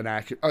historical and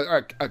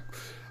accurate.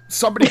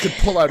 Somebody could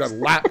pull out a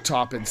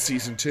laptop in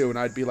season 2 and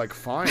I'd be like,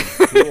 fine,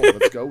 cool,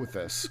 let's go with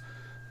this.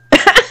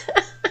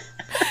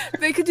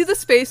 They could do the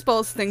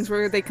Spaceballs things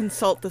where they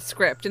consult the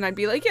script, and I'd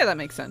be like, yeah, that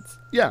makes sense.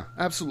 Yeah,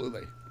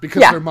 absolutely.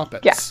 Because Yeah, they're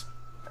Muppets. yeah.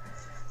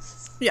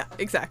 Yeah,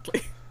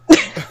 exactly.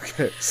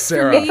 Okay,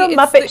 Sarah. If a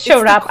Muppet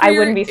showed up, I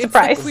wouldn't be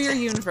surprised. It's the queer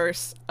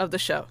universe of the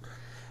show.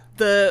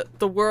 The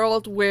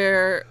world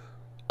where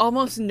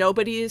almost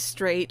nobody is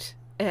straight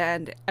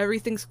and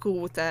everything's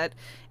cool with that.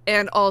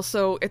 And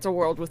also, it's a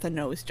world with a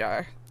nose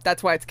jar.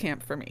 That's why it's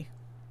camp for me.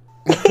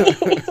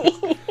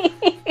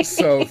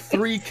 So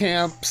 3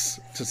 camps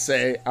to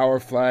say our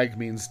flag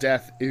means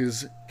death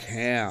is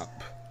camp.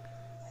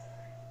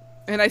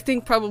 And I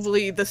think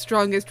probably the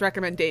strongest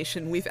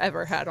recommendation we've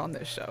ever had on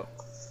this show.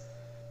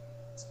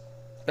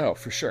 Oh,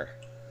 for sure.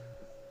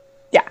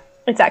 Yeah,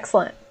 it's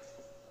excellent.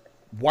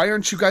 Why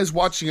aren't you guys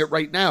watching it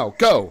right now?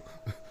 Go!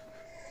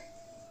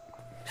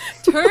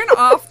 Turn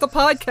off the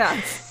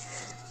podcast.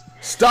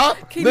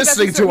 Stop Katie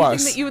listening Beth, is there to anything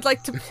us. that you would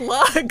like to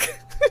plug?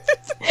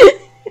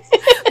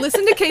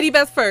 Listen to Katie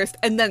Beth first,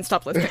 and then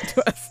stop listening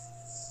to us.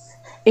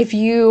 If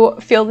you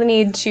feel the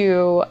need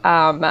to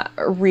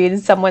read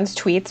someone's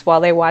tweets while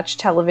they watch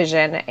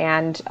television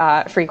and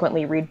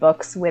frequently read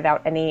books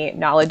without any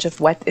knowledge of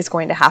what is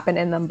going to happen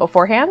in them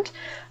beforehand,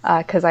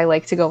 because I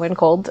like to go in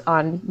cold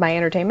on my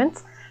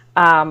entertainments,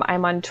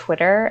 I'm on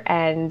Twitter,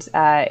 and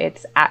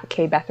it's at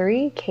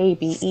kbethery,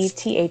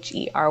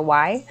 KBETHERY.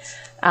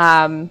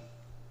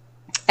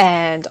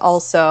 And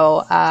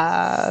also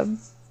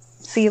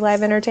see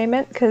live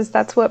entertainment, because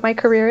that's what my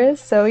career is.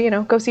 So,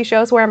 go see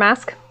shows, wear a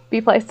mask,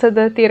 be placed to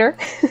the theater.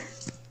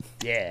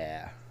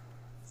 Yeah.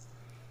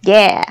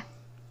 Yeah.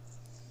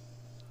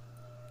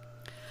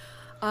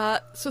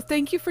 So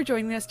thank you for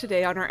joining us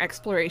today on our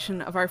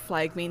exploration of Our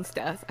Flag Means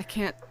Death.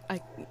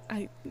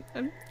 I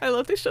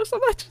love this show so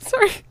much.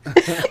 Sorry.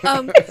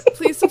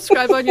 Please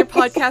subscribe on your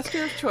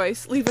podcaster of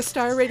choice. Leave a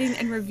star rating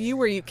and review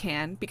where you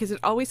can, because it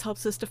always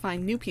helps us to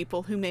find new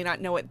people who may not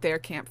know what their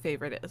camp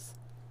favorite is.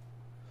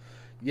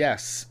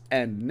 Yes,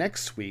 and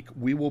next week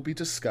we will be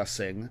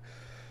discussing.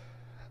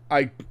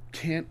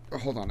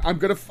 Hold on. I'm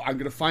gonna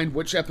find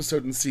which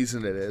episode and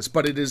season it is,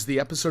 but it is the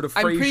episode of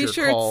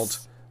Frasier called.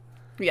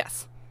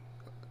 Yes.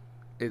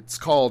 It's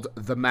called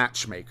The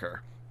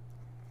Matchmaker.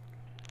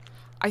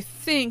 I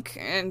think,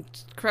 and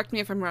correct me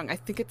if I'm wrong, I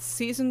think it's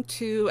season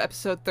 2,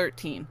 episode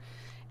 13.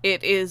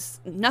 It is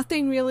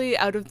nothing really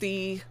out of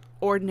the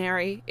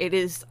ordinary. It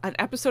is an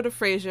episode of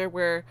Frasier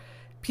where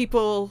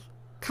people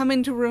come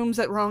into rooms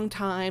at wrong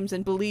times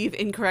and believe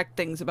incorrect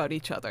things about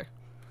each other.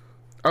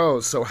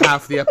 Oh, so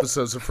half the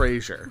episodes of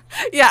Frasier.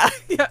 Yeah,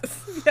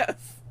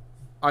 yes.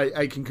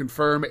 I can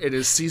confirm it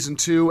is season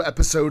 2,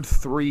 episode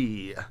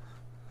 3.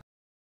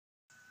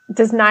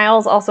 Does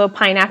Niles also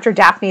pine after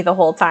Daphne the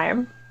whole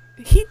time?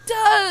 He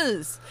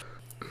does!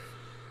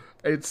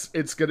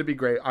 It's gonna be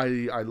great.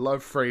 I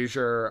love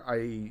Frasier.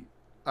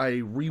 I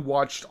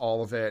rewatched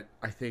all of it,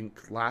 I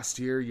think last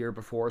year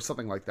before,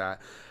 something like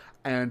that.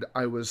 And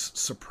I was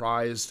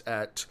surprised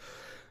at,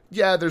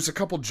 there's a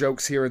couple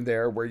jokes here and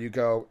there where you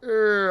go,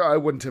 I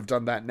wouldn't have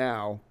done that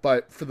now.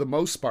 But for the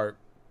most part,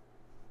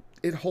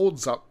 it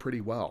holds up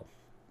pretty well.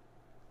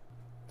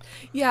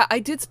 Yeah, I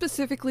did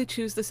specifically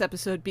choose this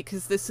episode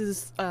because this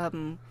is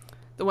the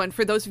one,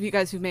 for those of you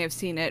guys who may have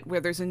seen it, where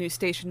there's a new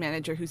station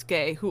manager who's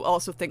gay, who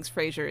also thinks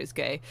Frasier is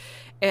gay.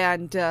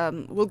 And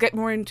we'll get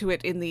more into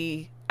it in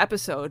the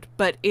episode,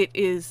 but it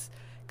is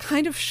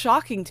kind of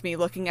shocking to me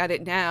looking at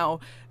it now,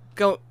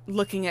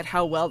 looking at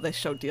how well this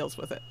show deals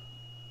with it.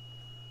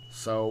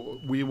 So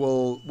we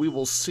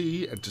will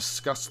see and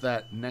discuss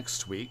that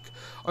next week.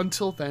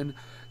 Until then,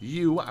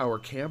 you, our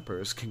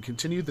campers, can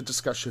continue the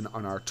discussion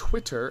on our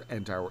Twitter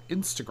and our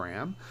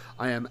Instagram.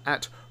 I am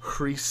at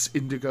Rhys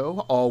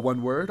Indigo, all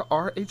one word,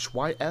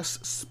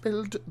 RHYS,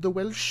 spelled the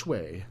Welsh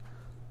way.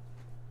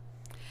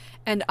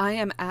 And I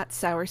am at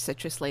Sour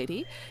Citrus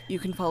Lady. You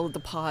can follow the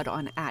pod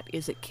on at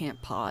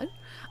IsItCampPod.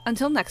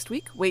 Until next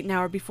week, wait an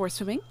hour before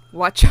swimming.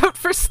 Watch out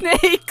for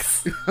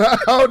snakes!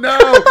 Oh no!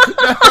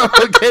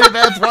 No! Katie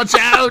Beth, watch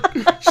out!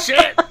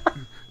 Shit!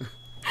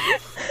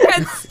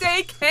 And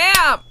stay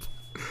camp!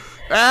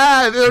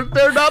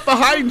 They're not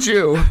behind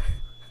you!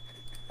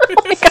 Oh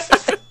my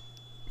God.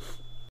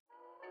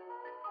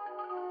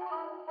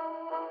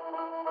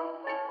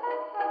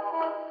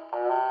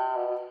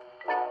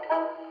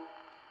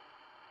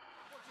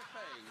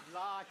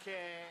 Like,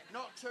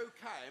 not too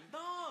camp.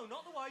 No,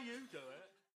 not the way you do it.